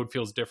 and this mode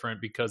feels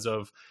different because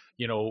of,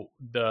 you know,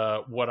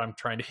 what I'm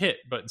trying to hit,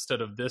 but instead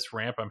of this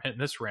ramp, I'm hitting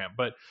this ramp.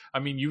 But I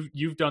mean,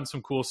 you've done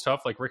some cool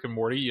stuff like Rick and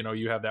Morty. You know,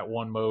 you have that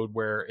one mode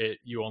where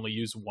you only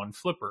use one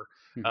flipper.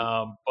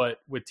 Mm-hmm. But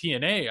with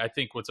TNA, I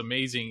think what's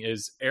amazing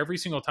is every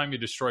single time you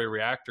destroy a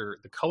reactor,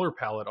 the color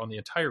palette on the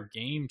entire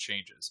game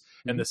changes,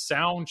 mm-hmm. and the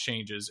sound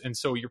changes, and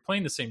so you're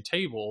playing the same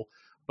table,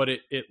 but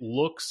it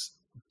looks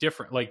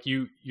different. Like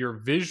you're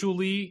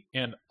visually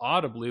and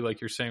audibly,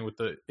 like you're saying with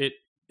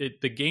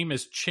the game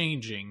is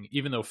changing,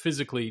 even though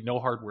physically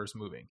no hardware is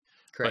moving.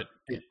 Correct.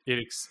 But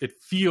it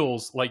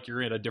feels like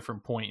you're in a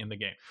different point in the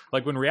game.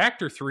 Like when the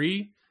Reactor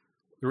 3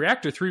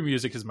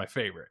 music is my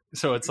favorite.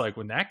 So it's like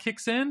when that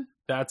kicks in,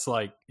 that's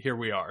like, here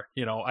we are.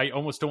 You know, I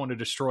almost don't want to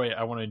destroy it.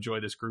 I want to enjoy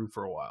this groove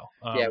for a while.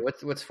 Yeah,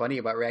 what's funny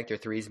about Reactor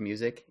 3's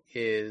music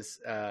is,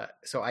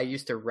 so I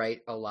used to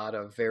write a lot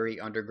of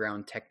very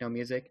underground techno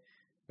music,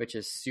 which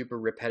is super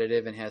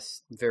repetitive and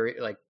has very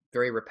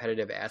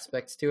repetitive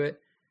aspects to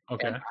it.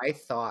 Okay. And I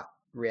thought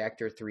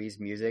Reactor 3's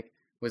music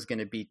was going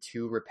to be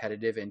too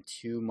repetitive and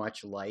too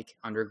much like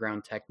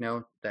underground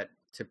techno that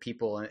to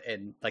people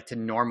and like to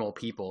normal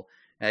people.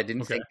 And I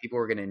didn't think people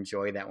were going to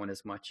enjoy that one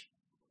as much.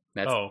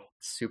 That's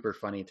super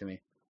funny to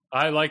me.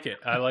 I like it.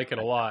 I like it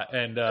a lot.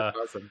 And that's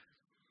awesome.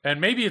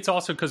 And maybe it's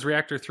also because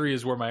Reactor 3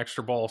 is where my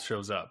extra ball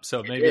shows up.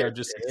 So maybe I'm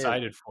just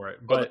excited for it.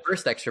 But the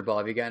first extra ball,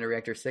 have you gotten to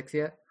Reactor 6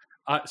 yet?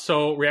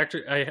 So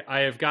Reactor, I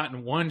have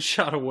gotten one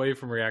shot away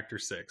from Reactor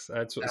 6.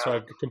 So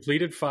I've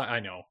completed 5. I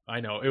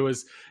know. It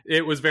was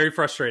very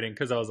frustrating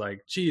because I was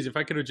like, geez, if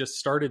I could have just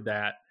started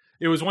that.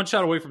 It was one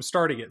shot away from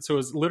starting it. So it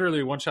was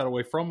literally one shot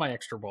away from my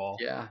extra ball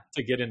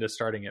to get into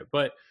starting it.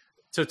 But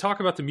to talk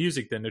about the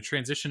music then, the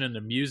transition in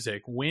the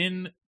music,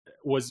 when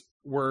was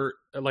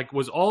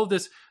all of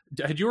this,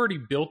 had you already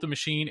built the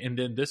machine and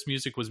then this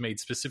music was made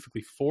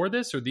specifically for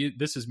this, or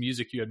this is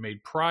music you had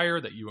made prior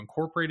that you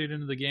incorporated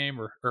into the game,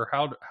 or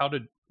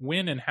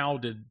when and how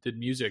did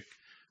music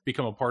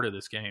become a part of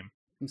this game?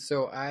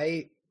 So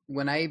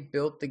when I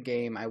built the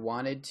game, I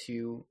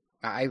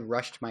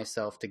rushed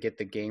myself to get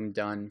the game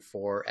done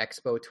for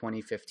Expo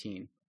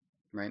 2015,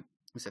 right?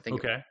 I think it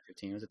was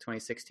 2015. Was it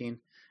 2016?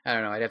 I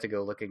don't know. I'd have to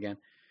go look again.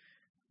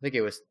 I think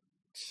it was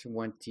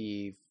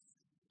 2016.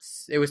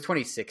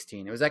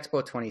 It was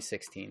Expo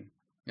 2016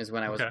 is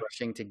when I was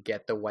rushing to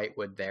get the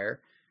whitewood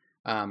there.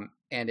 And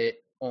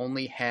it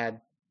only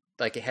had,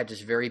 it had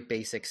just very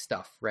basic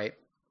stuff, right?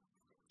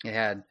 It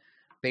had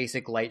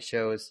basic light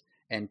shows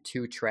and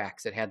 2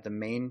 tracks. It had the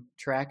main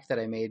track that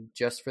I made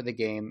just for the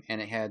game,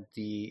 and it had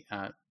the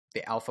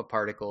Alpha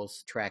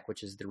Particles track,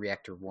 which is the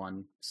Reactor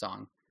 1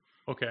 song.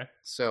 Okay.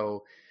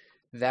 So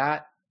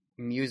that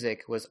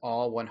music was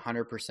all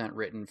 100%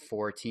 written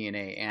for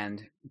TNA,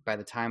 and by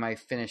the time I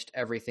finished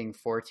everything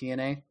for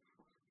TNA,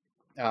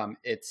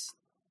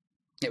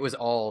 it was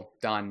all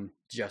done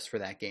just for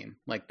that game.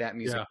 Like that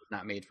music was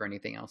not made for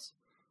anything else.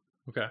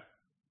 Okay.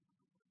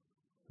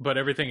 But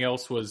everything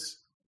else was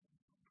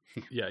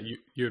you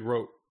had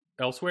wrote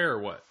elsewhere or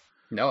what?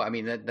 No, I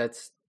mean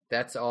that's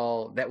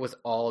all. That was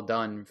all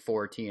done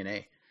for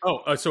TNA.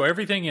 Oh, so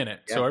everything in it.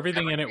 Yeah, so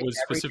everything in it was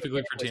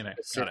specifically for TNA.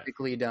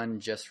 Specifically done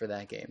just for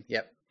that game.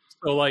 Yep.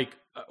 So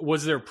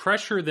was there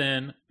pressure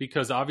then?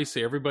 Because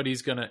obviously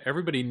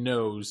everybody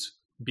knows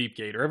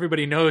Beepgate, or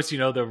everybody knows,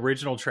 the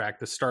original track,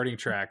 the starting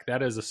track.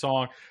 That is a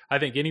song. I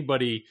think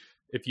anybody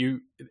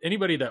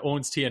that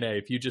owns TNA,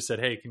 if you just said,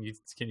 "Hey, can you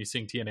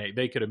sing TNA?"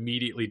 they could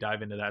immediately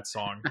dive into that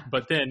song.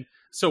 But then,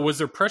 so was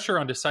there pressure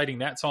on deciding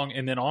that song,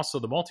 and then also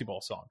the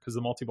multi-ball song, because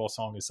the multi-ball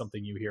song is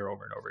something you hear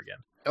over and over again?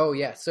 Oh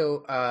yeah.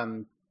 So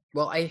the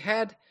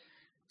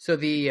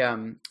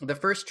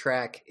first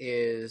track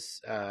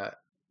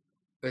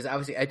was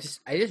obviously I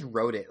just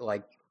wrote it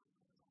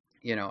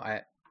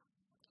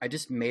I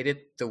just made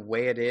it the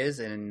way it is,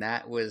 and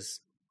that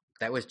was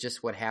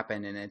just what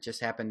happened, and it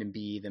just happened to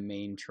be the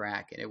main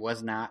track, and it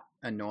was not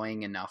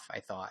annoying enough, I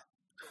thought,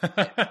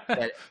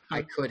 that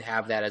I could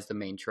have that as the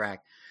main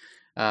track.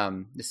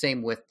 The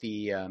same with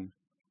the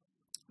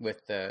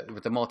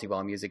the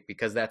multi-ball music,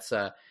 because it's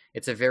a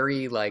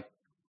very like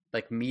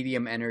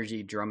medium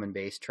energy drum and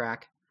bass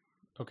track.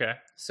 Okay.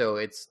 So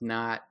it's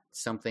not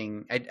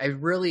something I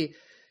really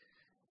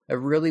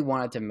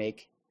wanted to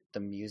make the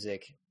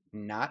music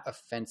not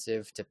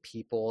offensive to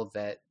people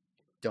that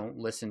don't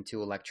listen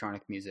to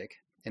electronic music.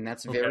 And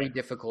that's very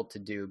difficult to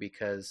do,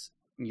 because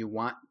you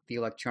want the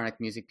electronic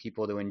music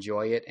people to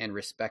enjoy it and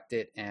respect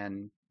it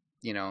and,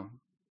 you know,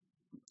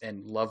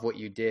 and love what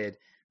you did,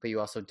 but you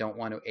also don't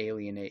want to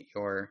alienate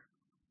your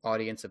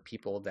audience of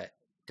people that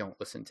don't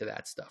listen to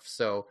that stuff.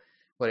 So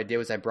what I did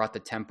was I brought the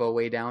tempo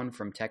way down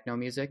from techno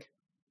music.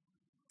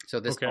 So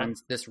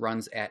this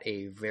runs at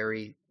a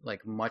very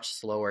like much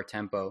slower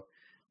tempo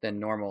than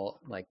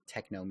normal like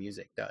techno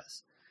music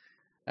does,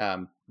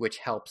 which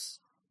helps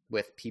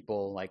with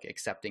people like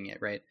accepting it,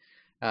 right?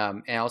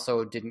 And I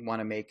also didn't want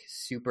to make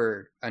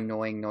super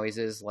annoying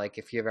noises. Like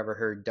if you've ever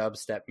heard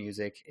dubstep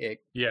music,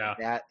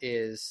 that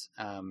is,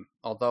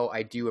 although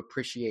I do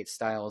appreciate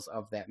styles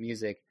of that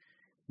music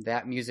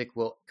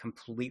will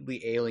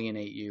completely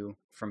alienate you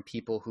from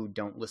people who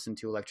don't listen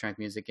to electronic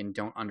music and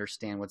don't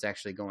understand what's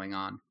actually going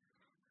on.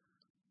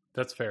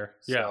 That's fair.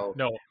 So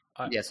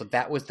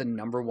that was the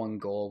number one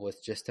goal, was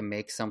just to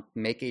make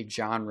a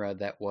genre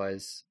that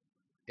was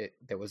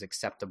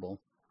acceptable.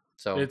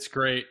 So it's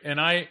great.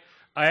 And I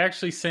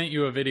actually sent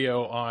you a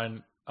video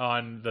on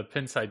the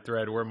Pinside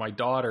thread where my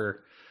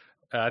daughter,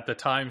 at the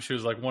time she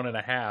was like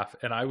 1.5,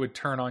 and I would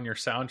turn on your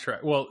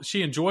soundtrack. Well,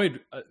 she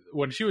enjoyed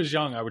when she was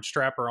young, I would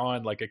strap her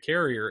on like a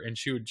carrier and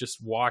she would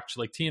just watch.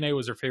 Like TNA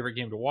was her favorite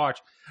game to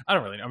watch. I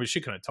don't really know. I mean, she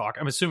couldn't talk.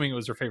 I'm assuming it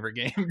was her favorite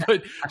game,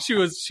 but she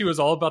was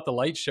all about the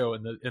light show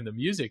and the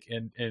music.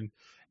 And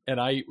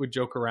I would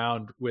joke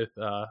around with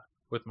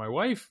my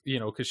wife, you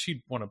know, because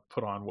she'd want to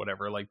put on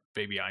whatever, like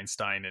Baby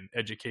Einstein and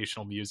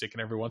educational music.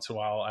 And every once in a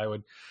while I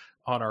would,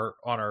 on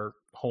our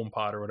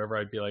HomePod or whatever,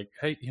 I'd be like,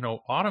 hey, you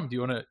know, Autumn, do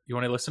you want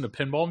to listen to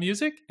pinball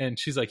music? And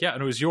she's like, yeah.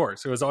 And it was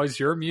yours. It was always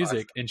your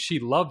music. Awesome. And she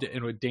loved it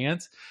and would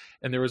dance.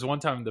 And there was one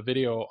time in the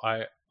video,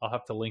 I'll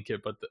have to link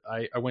it, but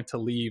I went to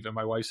leave and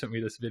my wife sent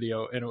me this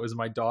video, and it was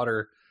my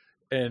daughter,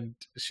 and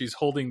she's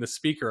holding the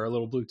speaker, a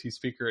little Bluetooth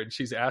speaker, and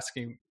she's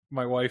asking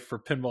my wife for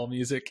pinball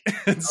music.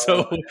 And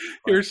so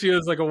here she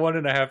is, like a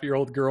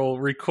 1.5-year-old girl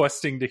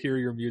requesting to hear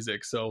your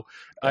music. So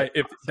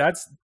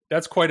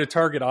that's quite a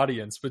target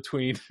audience,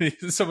 between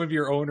some of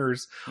your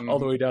owners all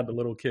the way down to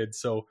little kids.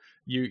 So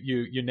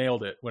you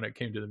nailed it when it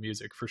came to the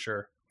music, for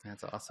sure.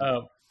 That's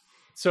awesome.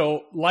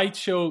 So light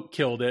show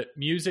killed it.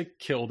 Music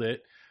killed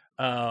it.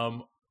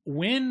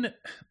 When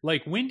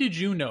did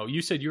you know?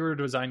 You said you were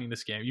designing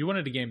this game. You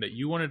wanted a game that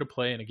you wanted to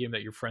play and a game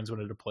that your friends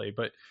wanted to play.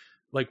 But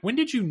like, when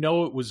did you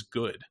know it was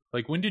good?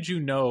 Like, when did you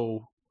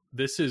know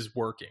this is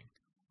working?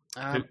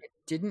 It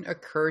didn't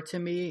occur to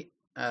me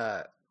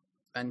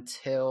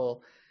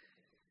until,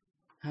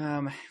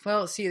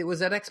 it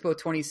was at Expo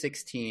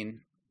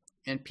 2016,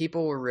 and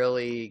people were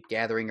really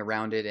gathering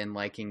around it and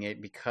liking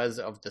it because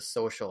of the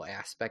social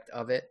aspect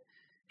of it.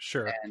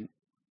 Sure. And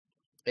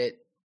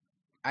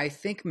I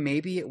think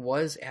maybe it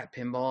was at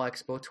Pinball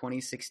Expo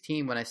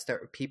 2016 when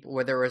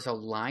where there was a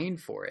line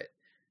for it.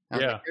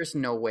 Like, there's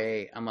no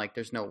way. I'm like,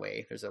 there's no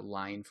way there's a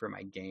line for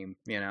my game,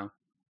 you know?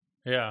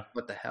 Yeah.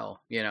 What the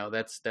hell? You know,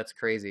 that's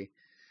crazy.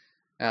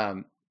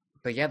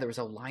 But yeah, there was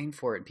a line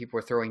for it, and people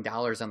were throwing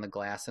dollars on the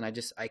glass, and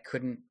I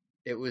couldn't,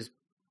 it was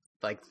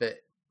like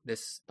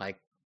this like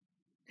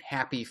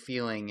happy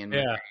feeling, and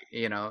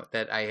you know,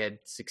 that I had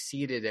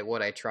succeeded at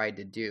what I tried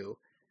to do.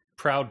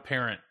 Proud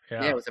parent.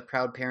 Yeah. It was a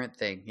proud parent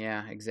thing.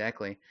 Yeah,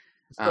 exactly.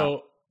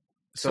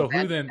 So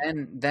who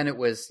then it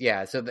was,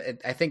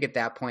 I think at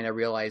that point I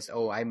realized,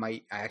 I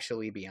might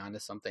actually be onto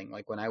something.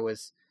 Like when I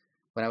was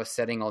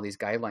setting all these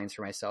guidelines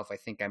for myself, I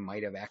think I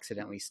might have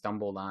accidentally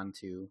stumbled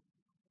onto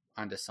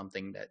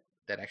something that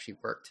actually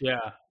worked.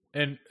 Yeah.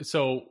 And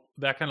so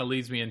that kind of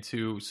leads me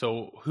into,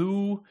 so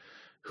who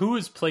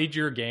has played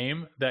your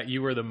game that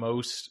you were the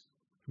most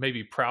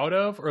maybe proud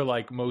of, or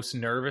like most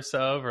nervous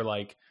of, or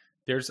like,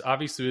 there's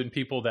obviously been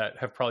people that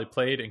have probably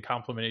played and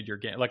complimented your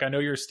game. Like, I know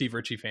you're a Steve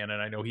Ritchie fan,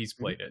 and I know he's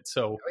played it.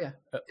 So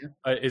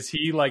is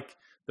he like,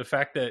 the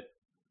fact that,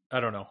 I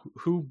don't know,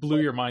 who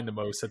blew your mind the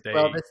most that they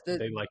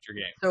liked your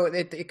game? So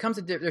it comes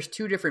to, there's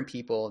two different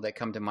people that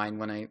come to mind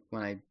when I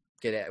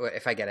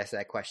if I get asked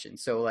that question.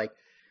 So like,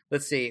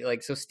 let's see,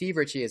 like, so Steve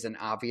Ritchie is an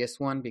obvious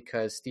one,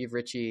 because Steve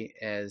Ritchie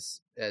is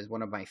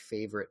one of my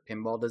favorite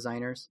pinball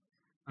designers.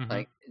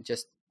 Like,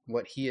 just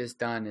what he has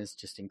done is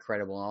just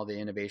incredible. All the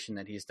innovation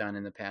that he's done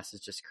in the past is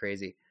just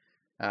crazy.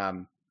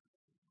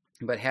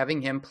 But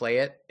having him play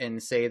it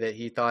and say that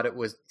he thought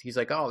he's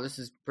like, oh, this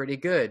is pretty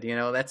good. You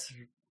know,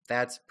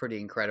 that's pretty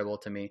incredible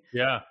to me.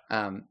 Yeah.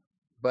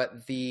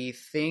 But the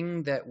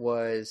thing that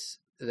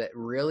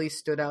really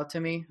stood out to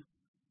me,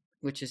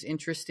 which is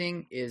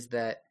interesting, is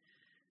that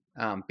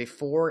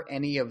before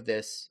any of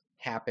this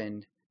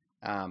happened,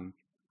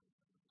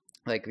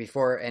 like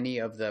before any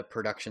of the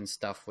production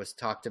stuff was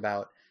talked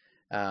about,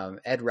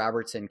 Ed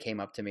Robertson came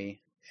up to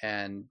me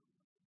and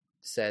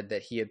said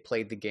that he had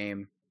played the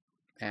game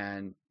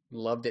and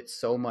loved it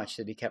so much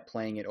that he kept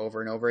playing it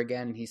over and over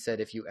again. And he said,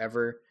 if you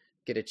ever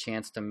get a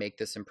chance to make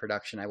this in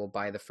production, I will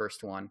buy the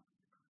first one.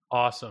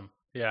 Awesome.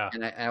 Yeah.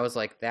 And I was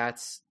like,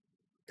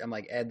 I'm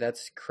like, Ed,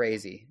 that's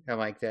crazy. I'm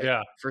like, that.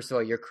 Yeah. First of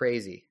all, you're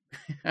crazy.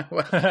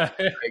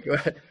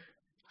 Like,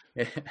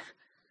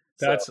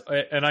 That's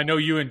and I know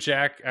you and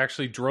Jack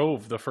actually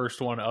drove the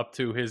first one up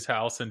to his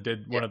house and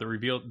did one of the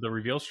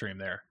reveal stream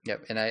there.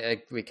 Yep,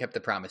 and we kept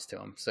the promise to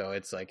him. So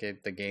it's like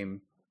the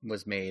game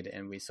was made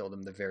and we sold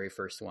him the very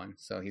first one.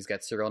 So he's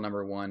got serial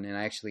number 1, and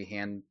I actually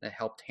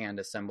helped hand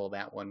assemble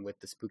that one with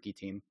the Spooky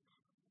team.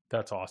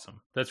 That's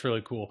awesome. That's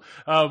really cool.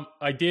 I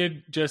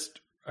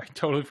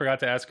totally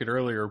forgot to ask it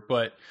earlier,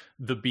 but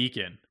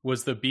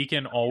was the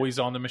beacon always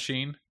on the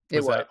machine?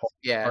 Was that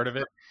part of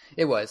it?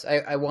 It was.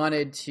 I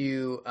wanted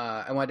to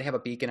have a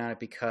beacon on it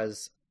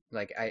because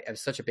like I was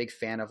such a big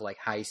fan of like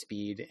high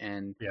speed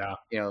and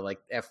like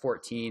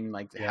F-14,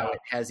 like how it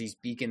has these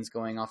beacons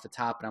going off the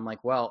top, and I'm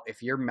like, well,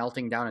 if you're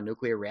melting down a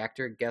nuclear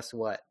reactor, guess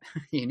what?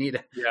 you need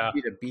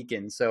a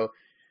beacon. So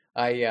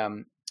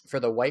I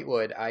for the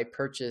Whitewood, I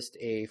purchased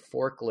a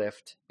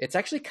forklift. It's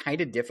actually kind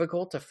of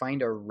difficult to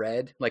find a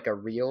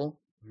real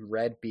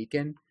red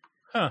beacon.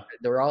 Huh.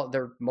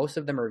 Most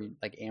of them are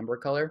like amber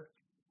color.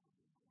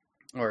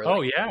 Or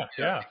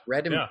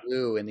red and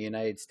blue in the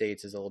United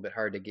States is a little bit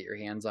hard to get your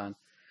hands on.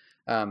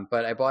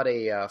 But I bought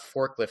a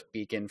forklift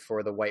beacon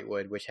for the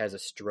Whitewood, which has a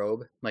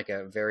strobe, like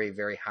a very,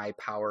 very high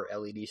power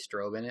LED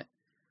strobe in it.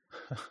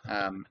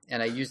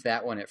 And I used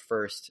that one at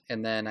first.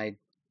 And then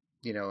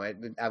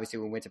obviously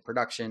when we went to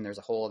production, there's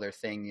a whole other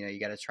thing, you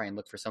got to try and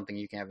look for something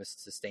you can have a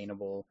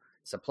sustainable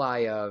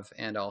supply of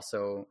and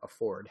also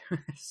afford.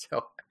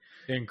 So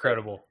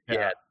incredible.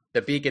 Yeah.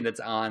 The beacon that's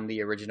on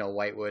the original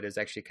Whitewood is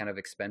actually kind of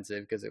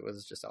expensive because it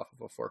was just off of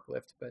a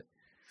forklift, but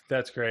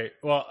that's great.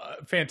 Well,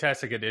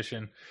 fantastic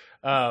addition.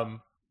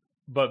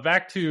 But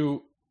back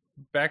to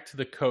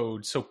the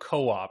code. So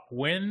co-op,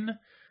 when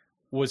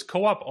was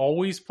co-op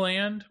always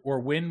planned, or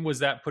when was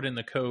that put in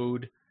the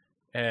code?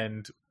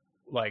 And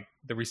like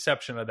the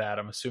reception of that,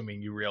 I'm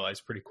assuming you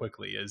realized pretty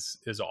quickly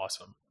is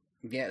awesome.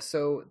 Yeah.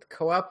 So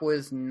co-op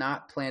was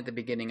not planned at the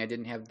beginning. I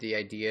didn't have the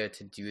idea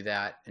to do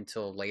that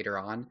until later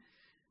on.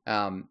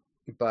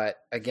 But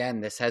again,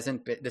 this has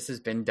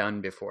been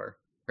done before,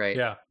 right?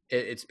 Yeah.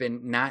 It's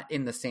been not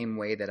in the same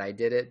way that I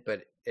did it,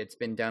 but it's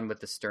been done with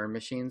the Stern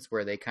machines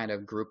where they kind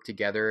of group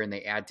together and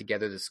they add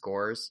together the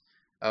scores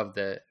of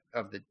the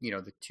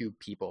the two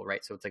people,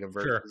 right? So it's like a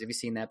version. Sure. Have you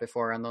seen that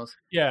before on those?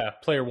 Yeah.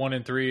 Player 1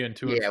 and 3 and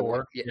 2 and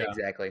 4. Yeah,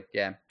 exactly.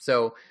 Yeah.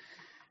 So,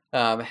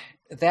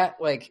 that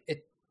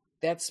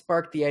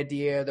sparked the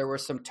idea. There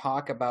was some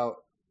talk about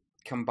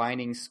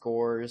combining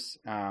scores,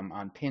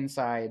 on pin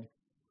side.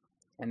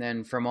 And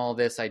then from all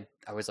this, I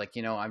was like,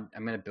 I'm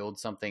going to build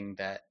something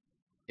that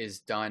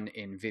is done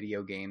in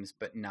video games,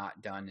 but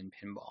not done in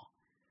pinball.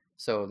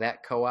 So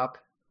that co-op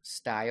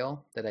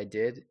style that I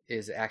did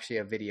is actually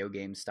a video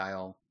game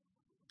style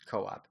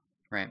co-op,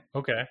 right?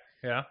 Okay.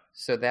 Yeah.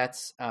 So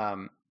that's,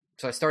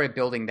 so I started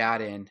building that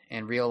in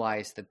and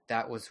realized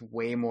that was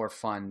way more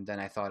fun than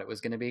I thought it was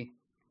going to be.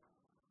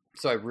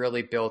 So I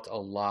really built a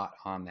lot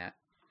on that.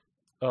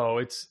 Oh,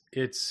 it's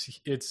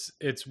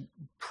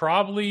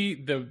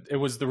probably it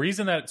was the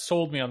reason that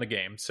sold me on the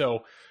game.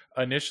 So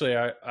initially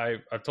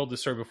I've told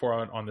this story before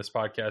on this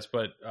podcast,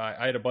 but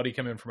I had a buddy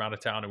come in from out of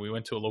town and we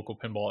went to a local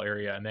pinball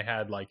area and they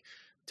had like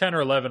 10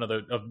 or 11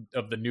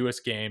 of the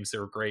newest games. They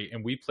were great.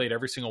 And we played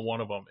every single one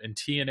of them. And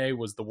TNA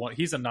was the one,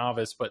 he's a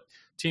novice, but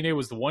TNA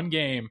was the one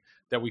game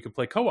that we could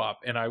play co-op.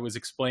 And I was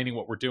explaining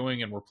what we're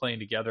doing and we're playing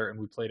together and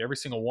we played every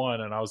single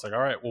one. And I was like, all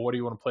right, well, what do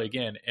you want to play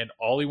again? And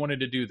all he wanted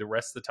to do the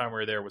rest of the time we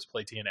were there was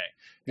play TNA.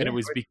 And it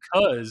was,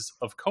 because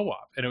of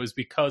co-op. And it was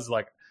because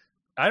like,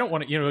 I don't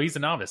want to, he's a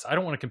novice. I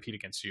don't want to compete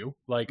against you.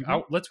 Like,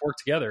 let's work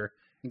together.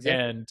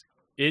 Exactly. And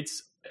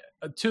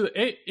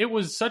it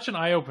was such an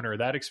eye opener,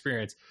 that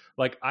experience.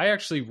 Like I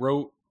actually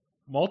wrote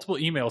multiple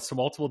emails to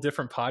multiple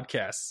different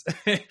podcasts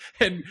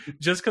and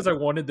just because I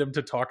wanted them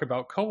to talk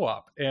about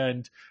co-op.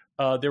 And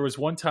there was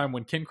one time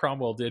when Ken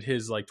Cromwell did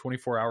his like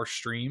 24-hour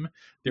stream,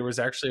 there was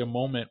actually a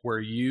moment where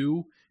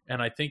you,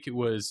 and I think it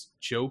was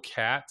Joe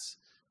Katz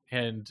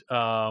and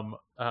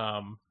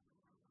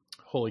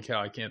holy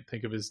cow, I can't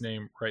think of his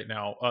name right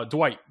now.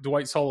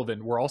 Dwight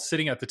Sullivan, we're all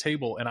sitting at the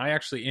table and I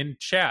actually in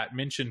chat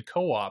mentioned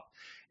co-op.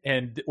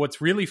 And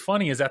what's really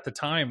funny is at the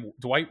time,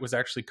 Dwight was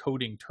actually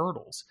coding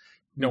Turtles.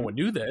 No one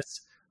knew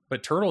this,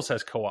 but Turtles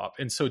has co-op.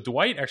 And so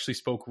Dwight actually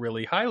spoke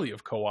really highly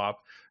of co-op.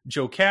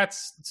 Joe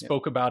Katz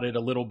spoke about it a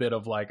little bit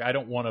of like, I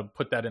don't want to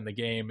put that in the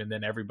game and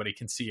then everybody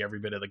can see every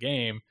bit of the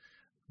game.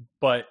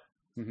 But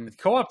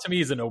co-op to me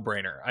is a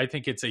no-brainer. I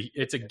think it's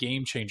a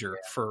game changer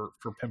for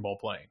pinball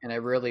playing. And I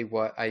really,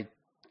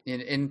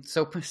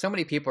 so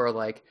many people are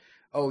like,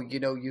 oh,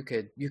 you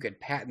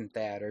could patent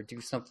that or do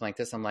something like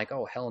this. I'm like,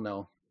 oh, hell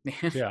no.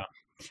 Yeah.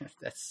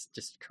 That's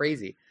just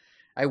crazy.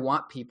 I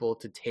want people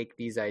to take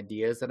these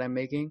ideas that I'm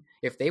making.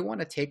 If they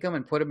want to take them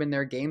and put them in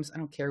their games, I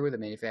don't care who the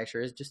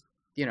manufacturer is. Just,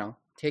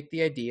 take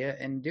the idea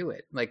and do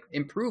it. Like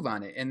improve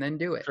on it and then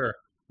do it. Sure.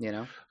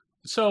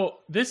 So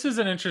this is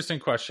an interesting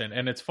question,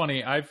 and it's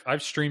funny.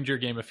 I've streamed your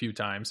game a few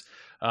times,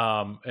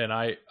 and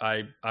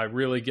I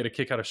really get a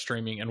kick out of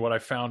streaming. And what I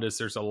found is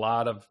there's a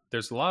lot of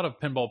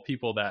pinball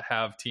people that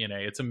have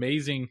TNA. It's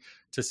amazing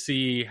to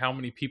see how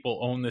many people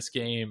own this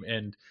game,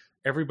 and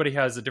everybody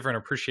has a different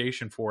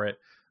appreciation for it.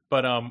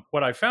 But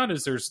what I found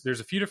is there's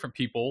a few different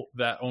people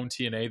that own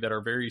TNA that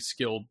are very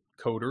skilled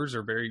coders,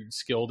 or very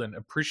skilled and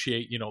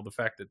appreciate the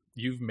fact that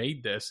you've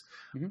made this,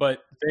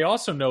 but they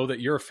also know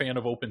that you're a fan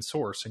of open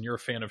source and you're a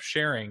fan of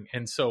sharing.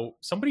 And so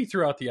somebody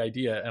threw out the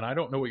idea, and I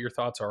don't know what your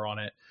thoughts are on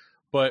it,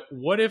 but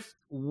what if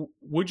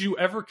would you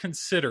ever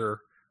consider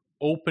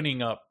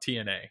opening up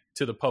TNA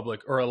to the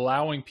public, or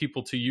allowing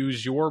people to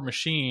use your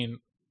machine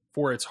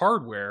for its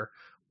hardware,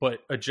 but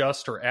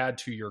adjust or add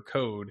to your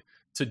code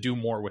to do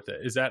more with it?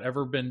 Is that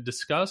ever been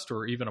discussed,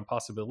 or even a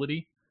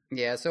possibility?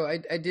 Yeah, so I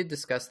did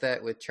discuss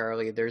that with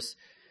Charlie. There's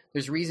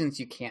reasons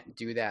you can't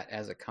do that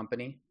as a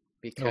company,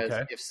 because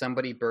Okay. if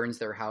somebody burns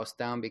their house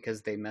down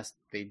because they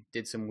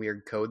did some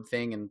weird code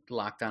thing and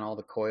locked on all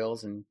the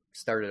coils and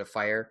started a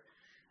fire,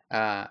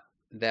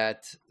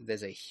 that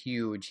there's a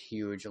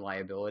huge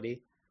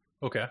liability.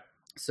 Okay.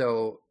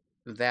 So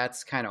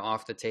that's kind of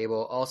off the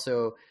table.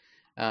 Also,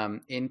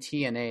 in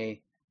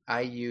TNA,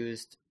 I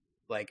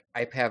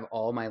have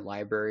all my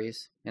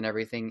libraries and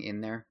everything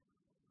in there.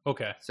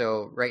 Okay.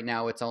 So right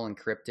now it's all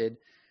encrypted.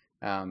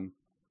 Can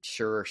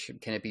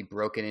it be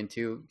broken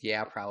into?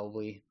 Yeah,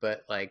 probably.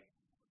 But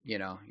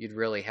you'd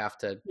really have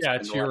to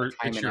Yeah, spend a lot of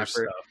time it's and your effort.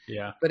 stuff.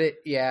 Yeah. But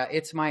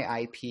it's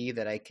my IP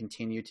that I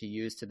continue to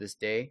use to this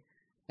day,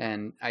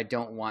 and I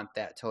don't want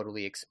that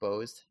totally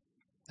exposed.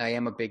 I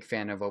am a big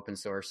fan of open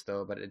source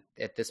though, but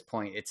at this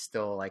point it's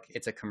still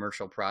it's a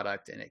commercial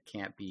product, and it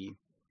can't be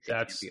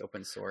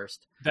open sourced.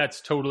 That's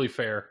totally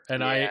fair.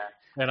 And Yeah.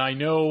 I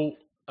know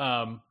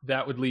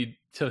that would lead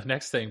to the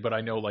next thing, but I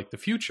know the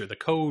future, the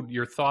code,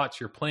 your thoughts,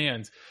 your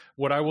plans.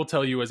 What I will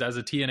tell you is, as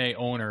a TNA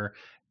owner,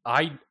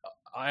 I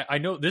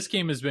know this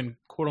game has been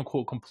quote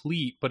unquote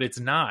complete, but it's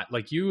not.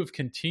 You have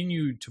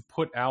continued to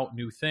put out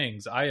new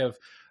things.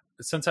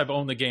 Since I've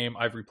owned the game,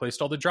 I've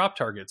replaced all the drop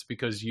targets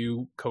because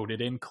you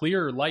coded in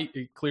clear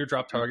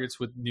drop targets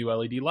with new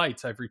LED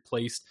lights. I've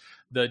replaced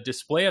the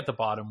display at the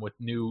bottom with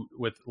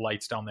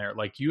lights down there.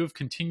 You have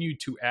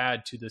continued to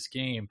add to this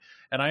game.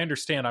 And I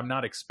understand I'm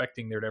not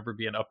expecting there to ever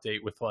be an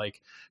update with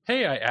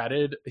hey, I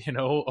added,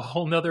 a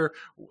whole nother,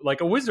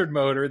 a wizard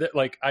mode, or that,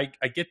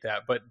 I get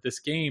that, but this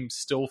game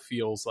still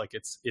feels like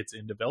it's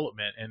in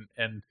development.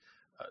 And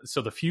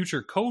so the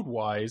future code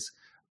wise,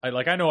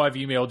 I know I've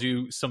emailed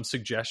you some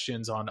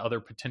suggestions on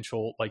other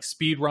potential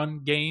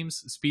speedrun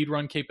games,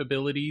 speedrun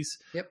capabilities.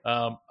 Yep.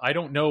 I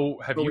don't know.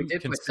 We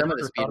did put some of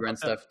the speedrun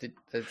stuff.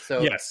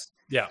 So yes,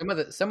 yeah.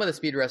 Some of the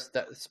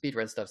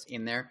speedrun stuff's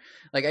in there.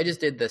 I just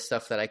did the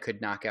stuff that I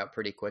could knock out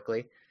pretty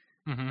quickly.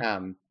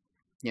 Mm-hmm.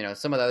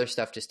 Some of the other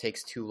stuff just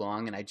takes too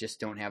long, and I just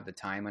don't have the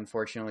time,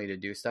 unfortunately, to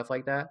do stuff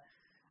like that.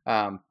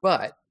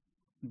 But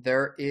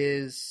there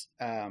is,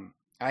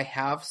 I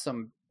have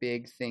some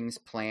big things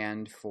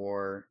planned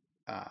for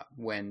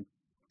when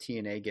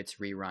TNA gets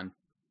rerun.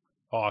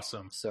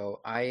 Awesome.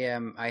 So I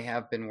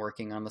have been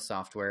working on the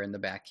software in the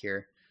back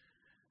here.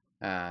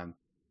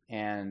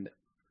 And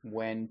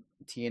when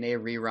TNA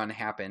rerun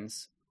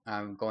happens,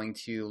 I'm going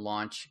to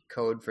launch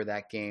code for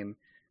that game,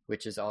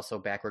 which is also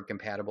backward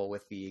compatible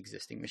with the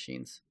existing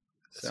machines.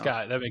 So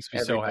Scott, that makes me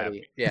so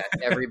happy. Yeah,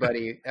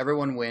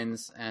 everyone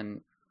wins.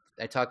 And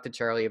I talked to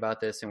Charlie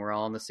about this, and we're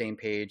all on the same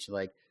page.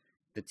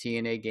 The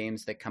TNA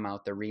games that come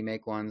out, the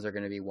remake ones, are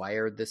going to be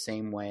wired the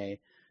same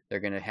way. They're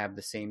going to have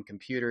the same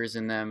computers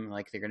in them.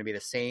 They're going to be the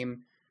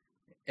same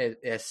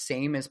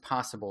as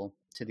possible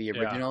to the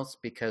originals,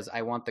 because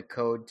I want the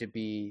code to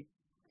be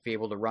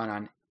able to run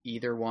on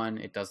either one.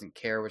 It doesn't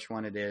care which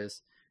one it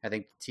is. I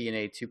think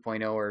TNA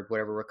 2.0, or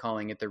whatever we're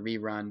calling it, the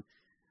rerun,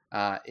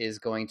 is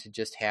going to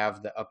just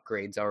have the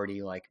upgrades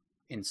already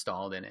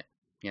installed in it.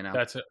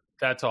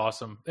 That's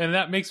awesome. And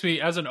that makes me,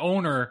 as an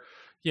owner,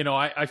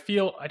 I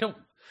feel I don't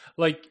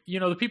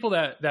the people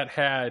that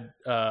had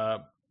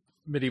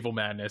Medieval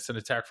Madness and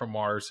Attack from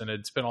Mars and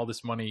had spent all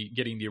this money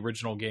getting the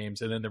original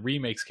games, and then the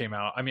remakes came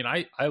out. I mean,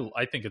 I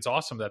think it's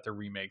awesome that they're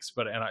remakes,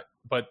 but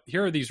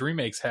here are these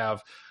remakes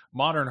have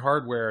modern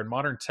hardware and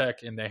modern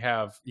tech, and they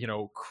have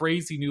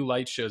crazy new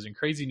light shows and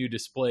crazy new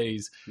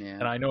displays. Yeah.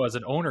 And I know as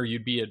an owner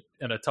you'd be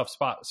in a tough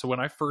spot. So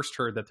when I first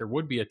heard that there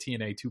would be a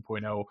TNA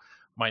 2.0,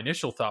 my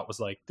initial thought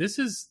was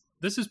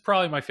this is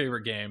probably my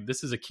favorite game.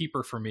 This is a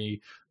keeper for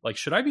me.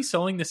 Should I be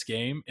selling this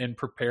game and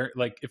prepare?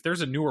 If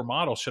there's a newer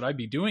model, should I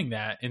be doing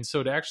that? And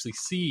so to actually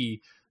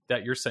see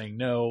that you're saying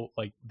no,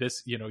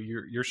 this,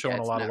 you're showing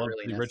a lot of love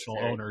to the original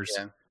owners.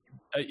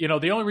 Yeah.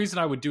 The only reason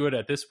I would do it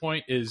at this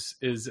point is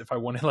if I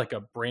wanted a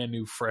brand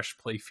new, fresh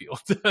playfield.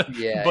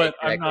 Yeah, but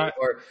exactly. I'm not.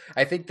 Or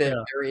I think that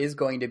there is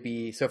going to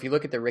be. So if you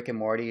look at the Rick and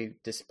Morty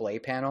display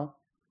panel,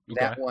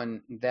 that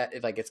one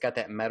it's got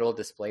that metal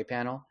display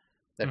panel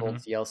that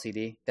holds the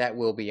LCD, that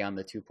will be on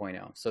the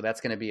 2.0. So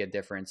that's going to be a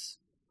difference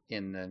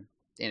in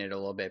it a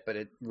little bit, but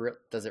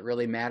does it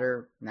really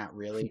matter? Not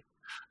really.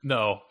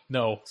 No.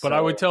 But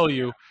I would So tell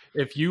you,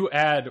 if you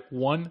add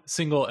one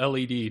single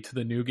LED to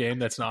the new game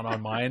that's not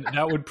on mine,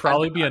 that would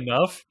probably be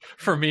enough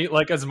for me.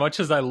 Like, as much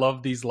as I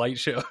love these light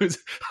shows,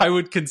 I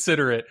would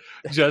consider it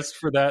just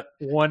for that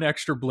one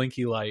extra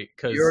blinky light.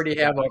 Because you already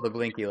have all the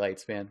blinky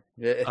lights, man.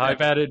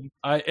 I've added,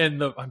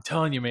 I'm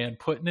telling you, man,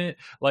 putting it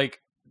like,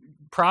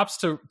 props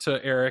to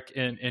Eric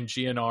and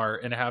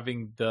GNR and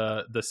having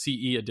the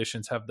CE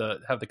editions have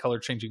the color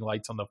changing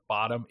lights on the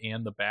bottom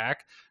and the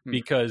back,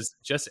 because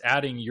just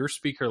adding your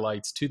speaker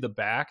lights to the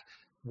back,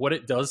 what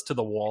it does to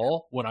the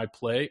wall when I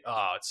play,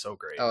 it's so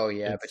great. Oh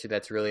yeah, I bet you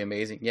that's really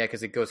amazing. Yeah,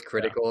 because it goes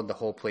critical and the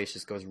whole place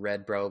just goes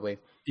red probably.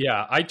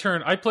 Yeah, I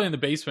play in the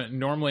basement, and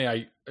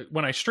normally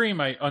when I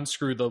stream, I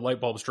unscrew the light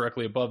bulbs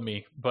directly above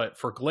me, but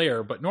for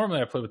glare, but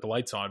normally I play with the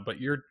lights on. But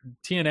your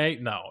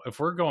TNA, no. If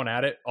we're going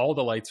at it, all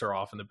the lights are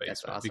off in the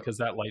basement, because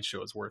that light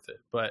show is worth it.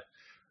 But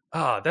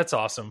that's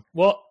awesome.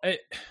 Well,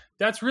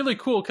 that's really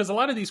cool, because a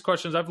lot of these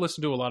questions, I've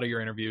listened to a lot of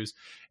your interviews,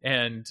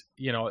 and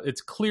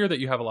it's clear that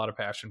you have a lot of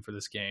passion for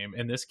this game.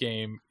 And this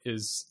game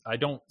is, I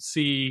don't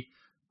see,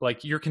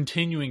 like, you're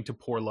continuing to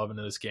pour love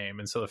into this game.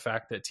 And so the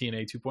fact that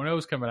TNA 2.0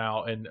 is coming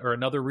out, or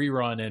another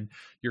rerun, and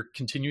you're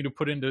continuing to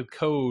put into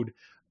code,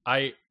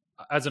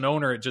 as an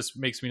owner, it just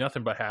makes me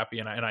nothing but happy.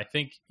 And I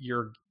think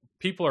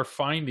people are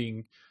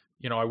finding,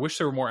 I wish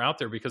there were more out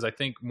there, because I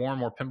think more and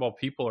more pinball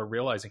people are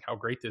realizing how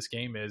great this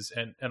game is.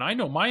 And I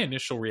know my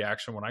initial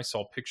reaction when I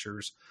saw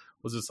pictures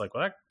was just like,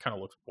 well, that kind of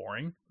looks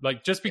boring.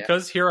 Like, just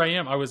because here I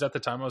am, I was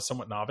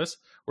somewhat novice.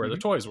 Where are the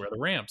toys? Where are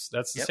the ramps?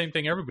 That's the same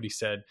thing everybody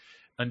said,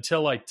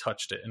 until I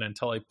touched it, and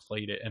until I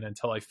played it, and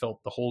until I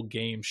felt the whole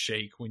game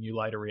shake when you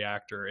light a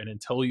reactor, and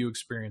until you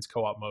experience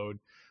co-op mode.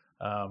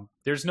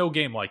 There's no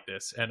game like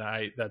this. And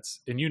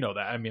you know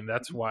that. I mean,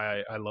 that's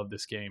why I love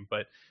this game.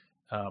 But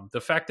the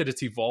fact that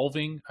it's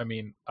evolving, I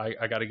mean,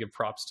 I got to give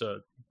props to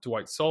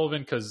Dwight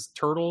Sullivan, because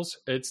Turtles,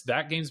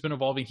 that game's been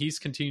evolving. He's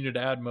continued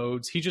to add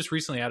modes. He just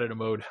recently added a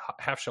mode,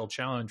 Half Shell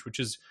Challenge, which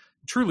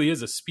truly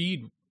is a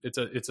speed. It's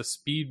a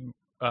speed.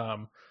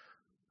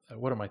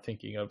 What am I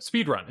thinking of?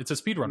 Speed run. It's a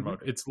speed run mode.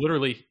 It's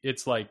literally,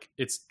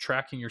 it's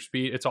tracking your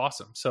speed. It's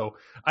awesome. So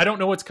I don't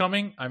know what's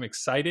coming. I'm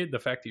excited. The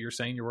fact that you're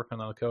saying you're working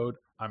on the code,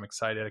 I'm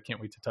excited. I can't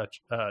wait to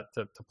touch,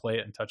 to play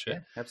it and touch it. Yeah,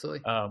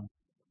 absolutely.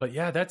 But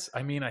yeah,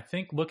 I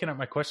think looking at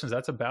my questions,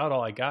 that's about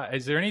all I got.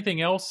 Is there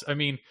anything else? I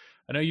mean,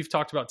 I know you've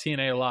talked about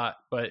TNA a lot,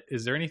 but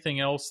is there anything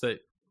else that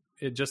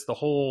just the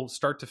whole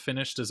start to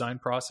finish design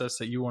process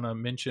that you want to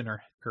mention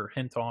or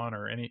hint on,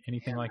 or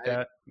anything like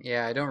that?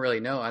 Yeah, I don't really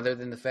know, other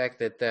than the fact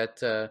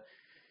that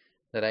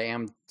I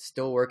am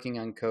still working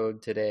on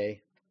code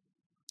today.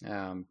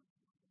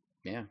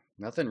 Yeah,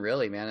 nothing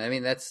really, man. I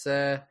mean, that's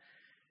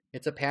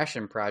it's a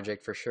passion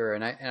project for sure.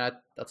 And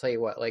I'll tell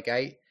you what, like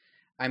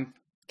I'm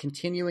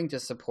continuing to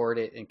support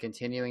it and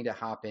continuing to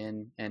hop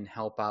in and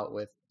help out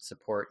with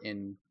support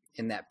in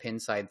that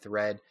Pinside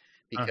thread,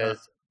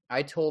 because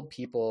I told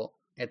people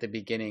at the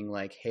beginning,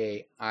 like,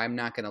 hey, I'm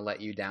not going to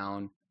let you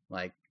down.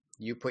 Like,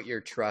 you put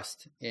your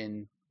trust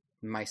in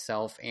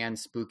myself and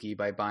Spooky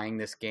by buying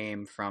this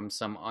game from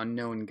some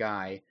unknown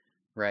guy,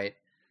 right?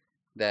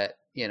 That,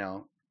 you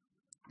don't,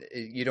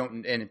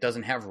 and it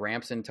doesn't have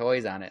ramps and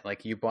toys on it.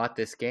 Like, you bought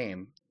this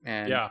game,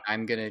 and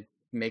I'm going to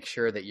make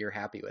sure that you're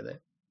happy with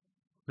it.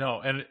 No,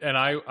 and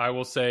I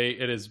will say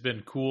it has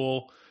been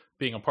cool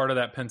being a part of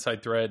that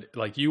Pinside thread.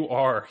 Like, you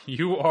are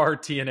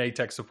TNA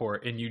tech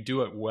support, and you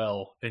do it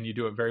well, and you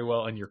do it very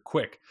well, and you're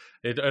quick.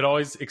 It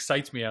always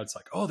excites me out. It's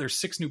like, oh, there's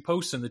 6 new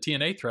posts in the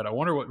TNA thread. I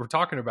wonder what we're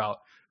talking about.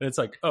 And it's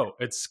like, oh,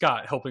 it's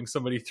Scott helping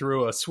somebody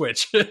through a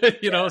switch,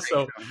 know?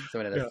 So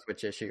someone had a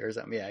switch issue or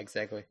something. Yeah,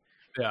 exactly.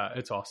 Yeah,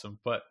 it's awesome.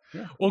 But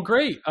well,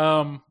 great.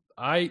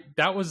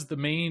 That was the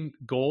main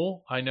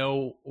goal, I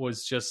know,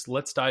 was just,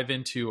 let's dive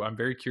into, I'm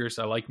very curious.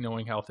 I like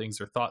knowing how things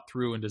are thought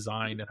through and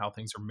designed and how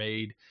things are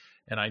made.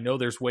 And I know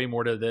there's way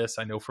more to this.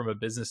 I know from a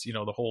business,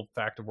 the whole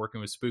fact of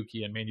working with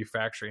Spooky and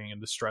manufacturing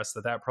and the stress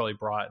that probably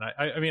brought.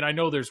 And I mean, I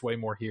know there's way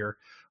more here,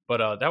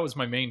 but that was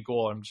my main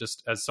goal. I'm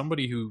just, as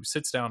somebody who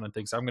sits down and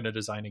thinks I'm going to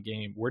design a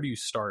game, where do you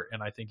start?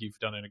 And I think you've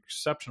done an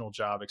exceptional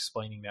job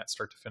explaining that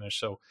start to finish.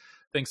 So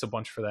thanks a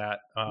bunch for that.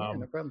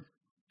 No problem.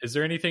 Is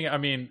there anything, I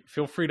mean,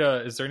 feel free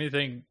to, is there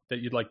anything that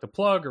you'd like to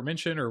plug or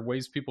mention, or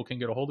ways people can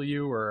get a hold of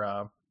you,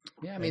 or?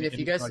 Yeah, I mean, if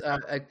you guys,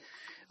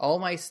 all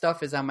my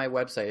stuff is on my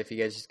website. If you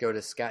guys just go to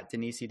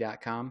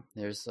scottdanesi.com,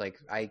 there's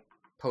I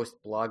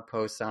post blog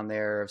posts on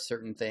there of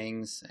certain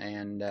things,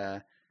 and,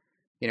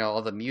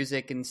 all the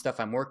music and stuff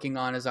I'm working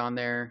on is on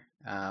there.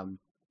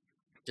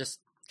 Just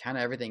kind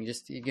of everything.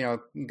 Just,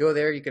 go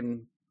there. You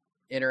can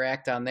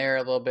interact on there a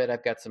little bit.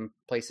 I've got some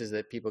places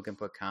that people can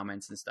put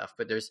comments and stuff,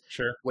 but there's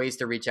ways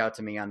to reach out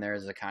to me on there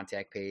as a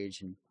contact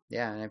page. And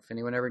and if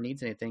anyone ever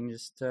needs anything,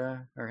 just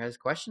or has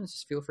questions,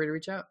 just feel free to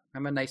reach out.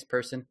 I'm a nice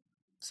person.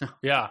 So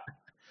yeah.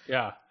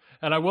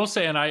 And I will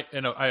say, and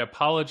I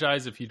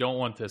apologize if you don't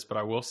want this, but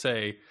I will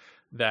say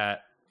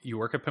that you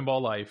work at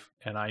Pinball Life,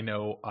 and I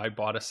know I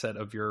bought a set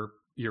of your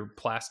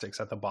plastics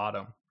at the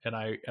bottom, and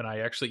I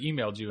actually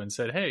emailed you and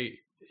said, hey,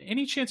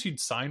 any chance you'd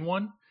sign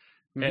one?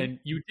 And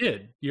you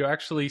did. You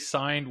actually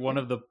signed one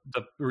of the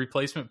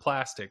replacement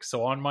plastics.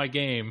 So on my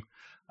game,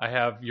 I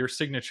have your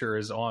signature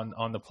is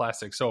on the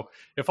plastic. So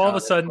if all of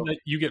a sudden cool.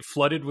 you get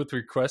flooded with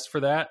requests for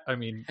that, I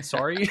mean,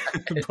 sorry,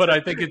 but I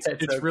think it's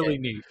okay. really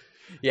neat.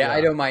 Yeah,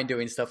 I don't mind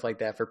doing stuff like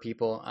that for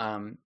people.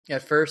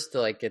 At first,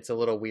 like it's a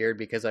little weird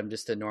because I'm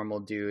just a normal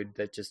dude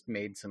that just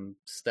made some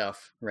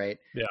stuff, right?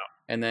 Yeah.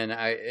 And then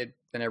I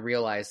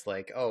realized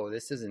like, oh,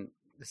 this isn't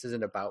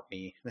about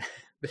me.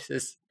 this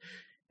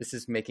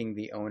is making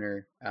the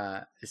owner.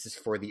 This is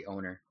for the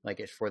owner, like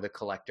it's for the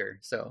collector.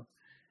 So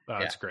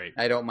that's great.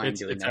 I don't mind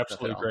doing it's that.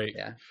 Absolutely great.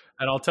 Yeah.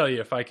 And I'll tell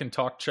you, if I can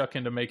talk Chuck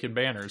into making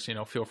banners,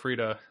 feel free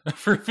to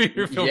feel free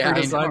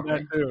to sign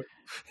that too.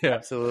 Yeah,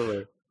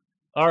 absolutely.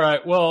 All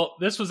right. Well,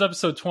 this was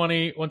episode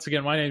 20. Once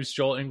again, my name is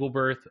Joel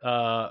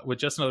Engelberth with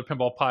Just Another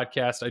Pinball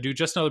Podcast. I do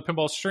Just Another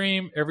Pinball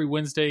stream every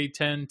Wednesday,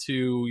 10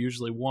 to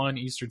usually 1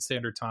 Eastern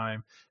Standard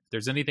Time. If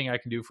there's anything I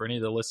can do for any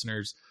of the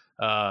listeners,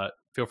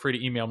 feel free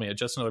to email me at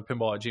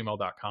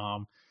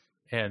justanotherpinball@gmail.com.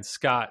 And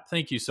Scott,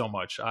 thank you so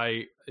much.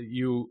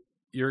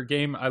 Your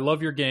game, I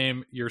love your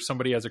game. You're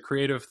somebody as a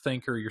creative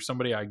thinker. You're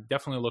somebody I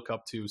definitely look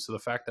up to. So the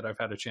fact that I've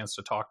had a chance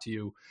to talk to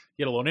you,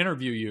 yet alone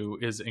interview you,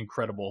 is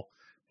incredible.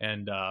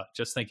 And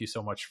just thank you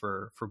so much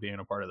for being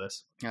a part of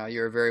this.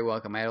 You're very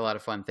welcome. I had a lot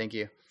of fun. Thank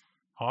you.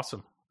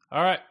 Awesome.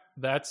 All right.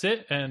 That's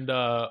it. And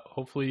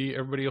hopefully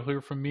everybody will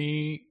hear from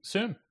me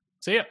soon.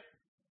 See ya.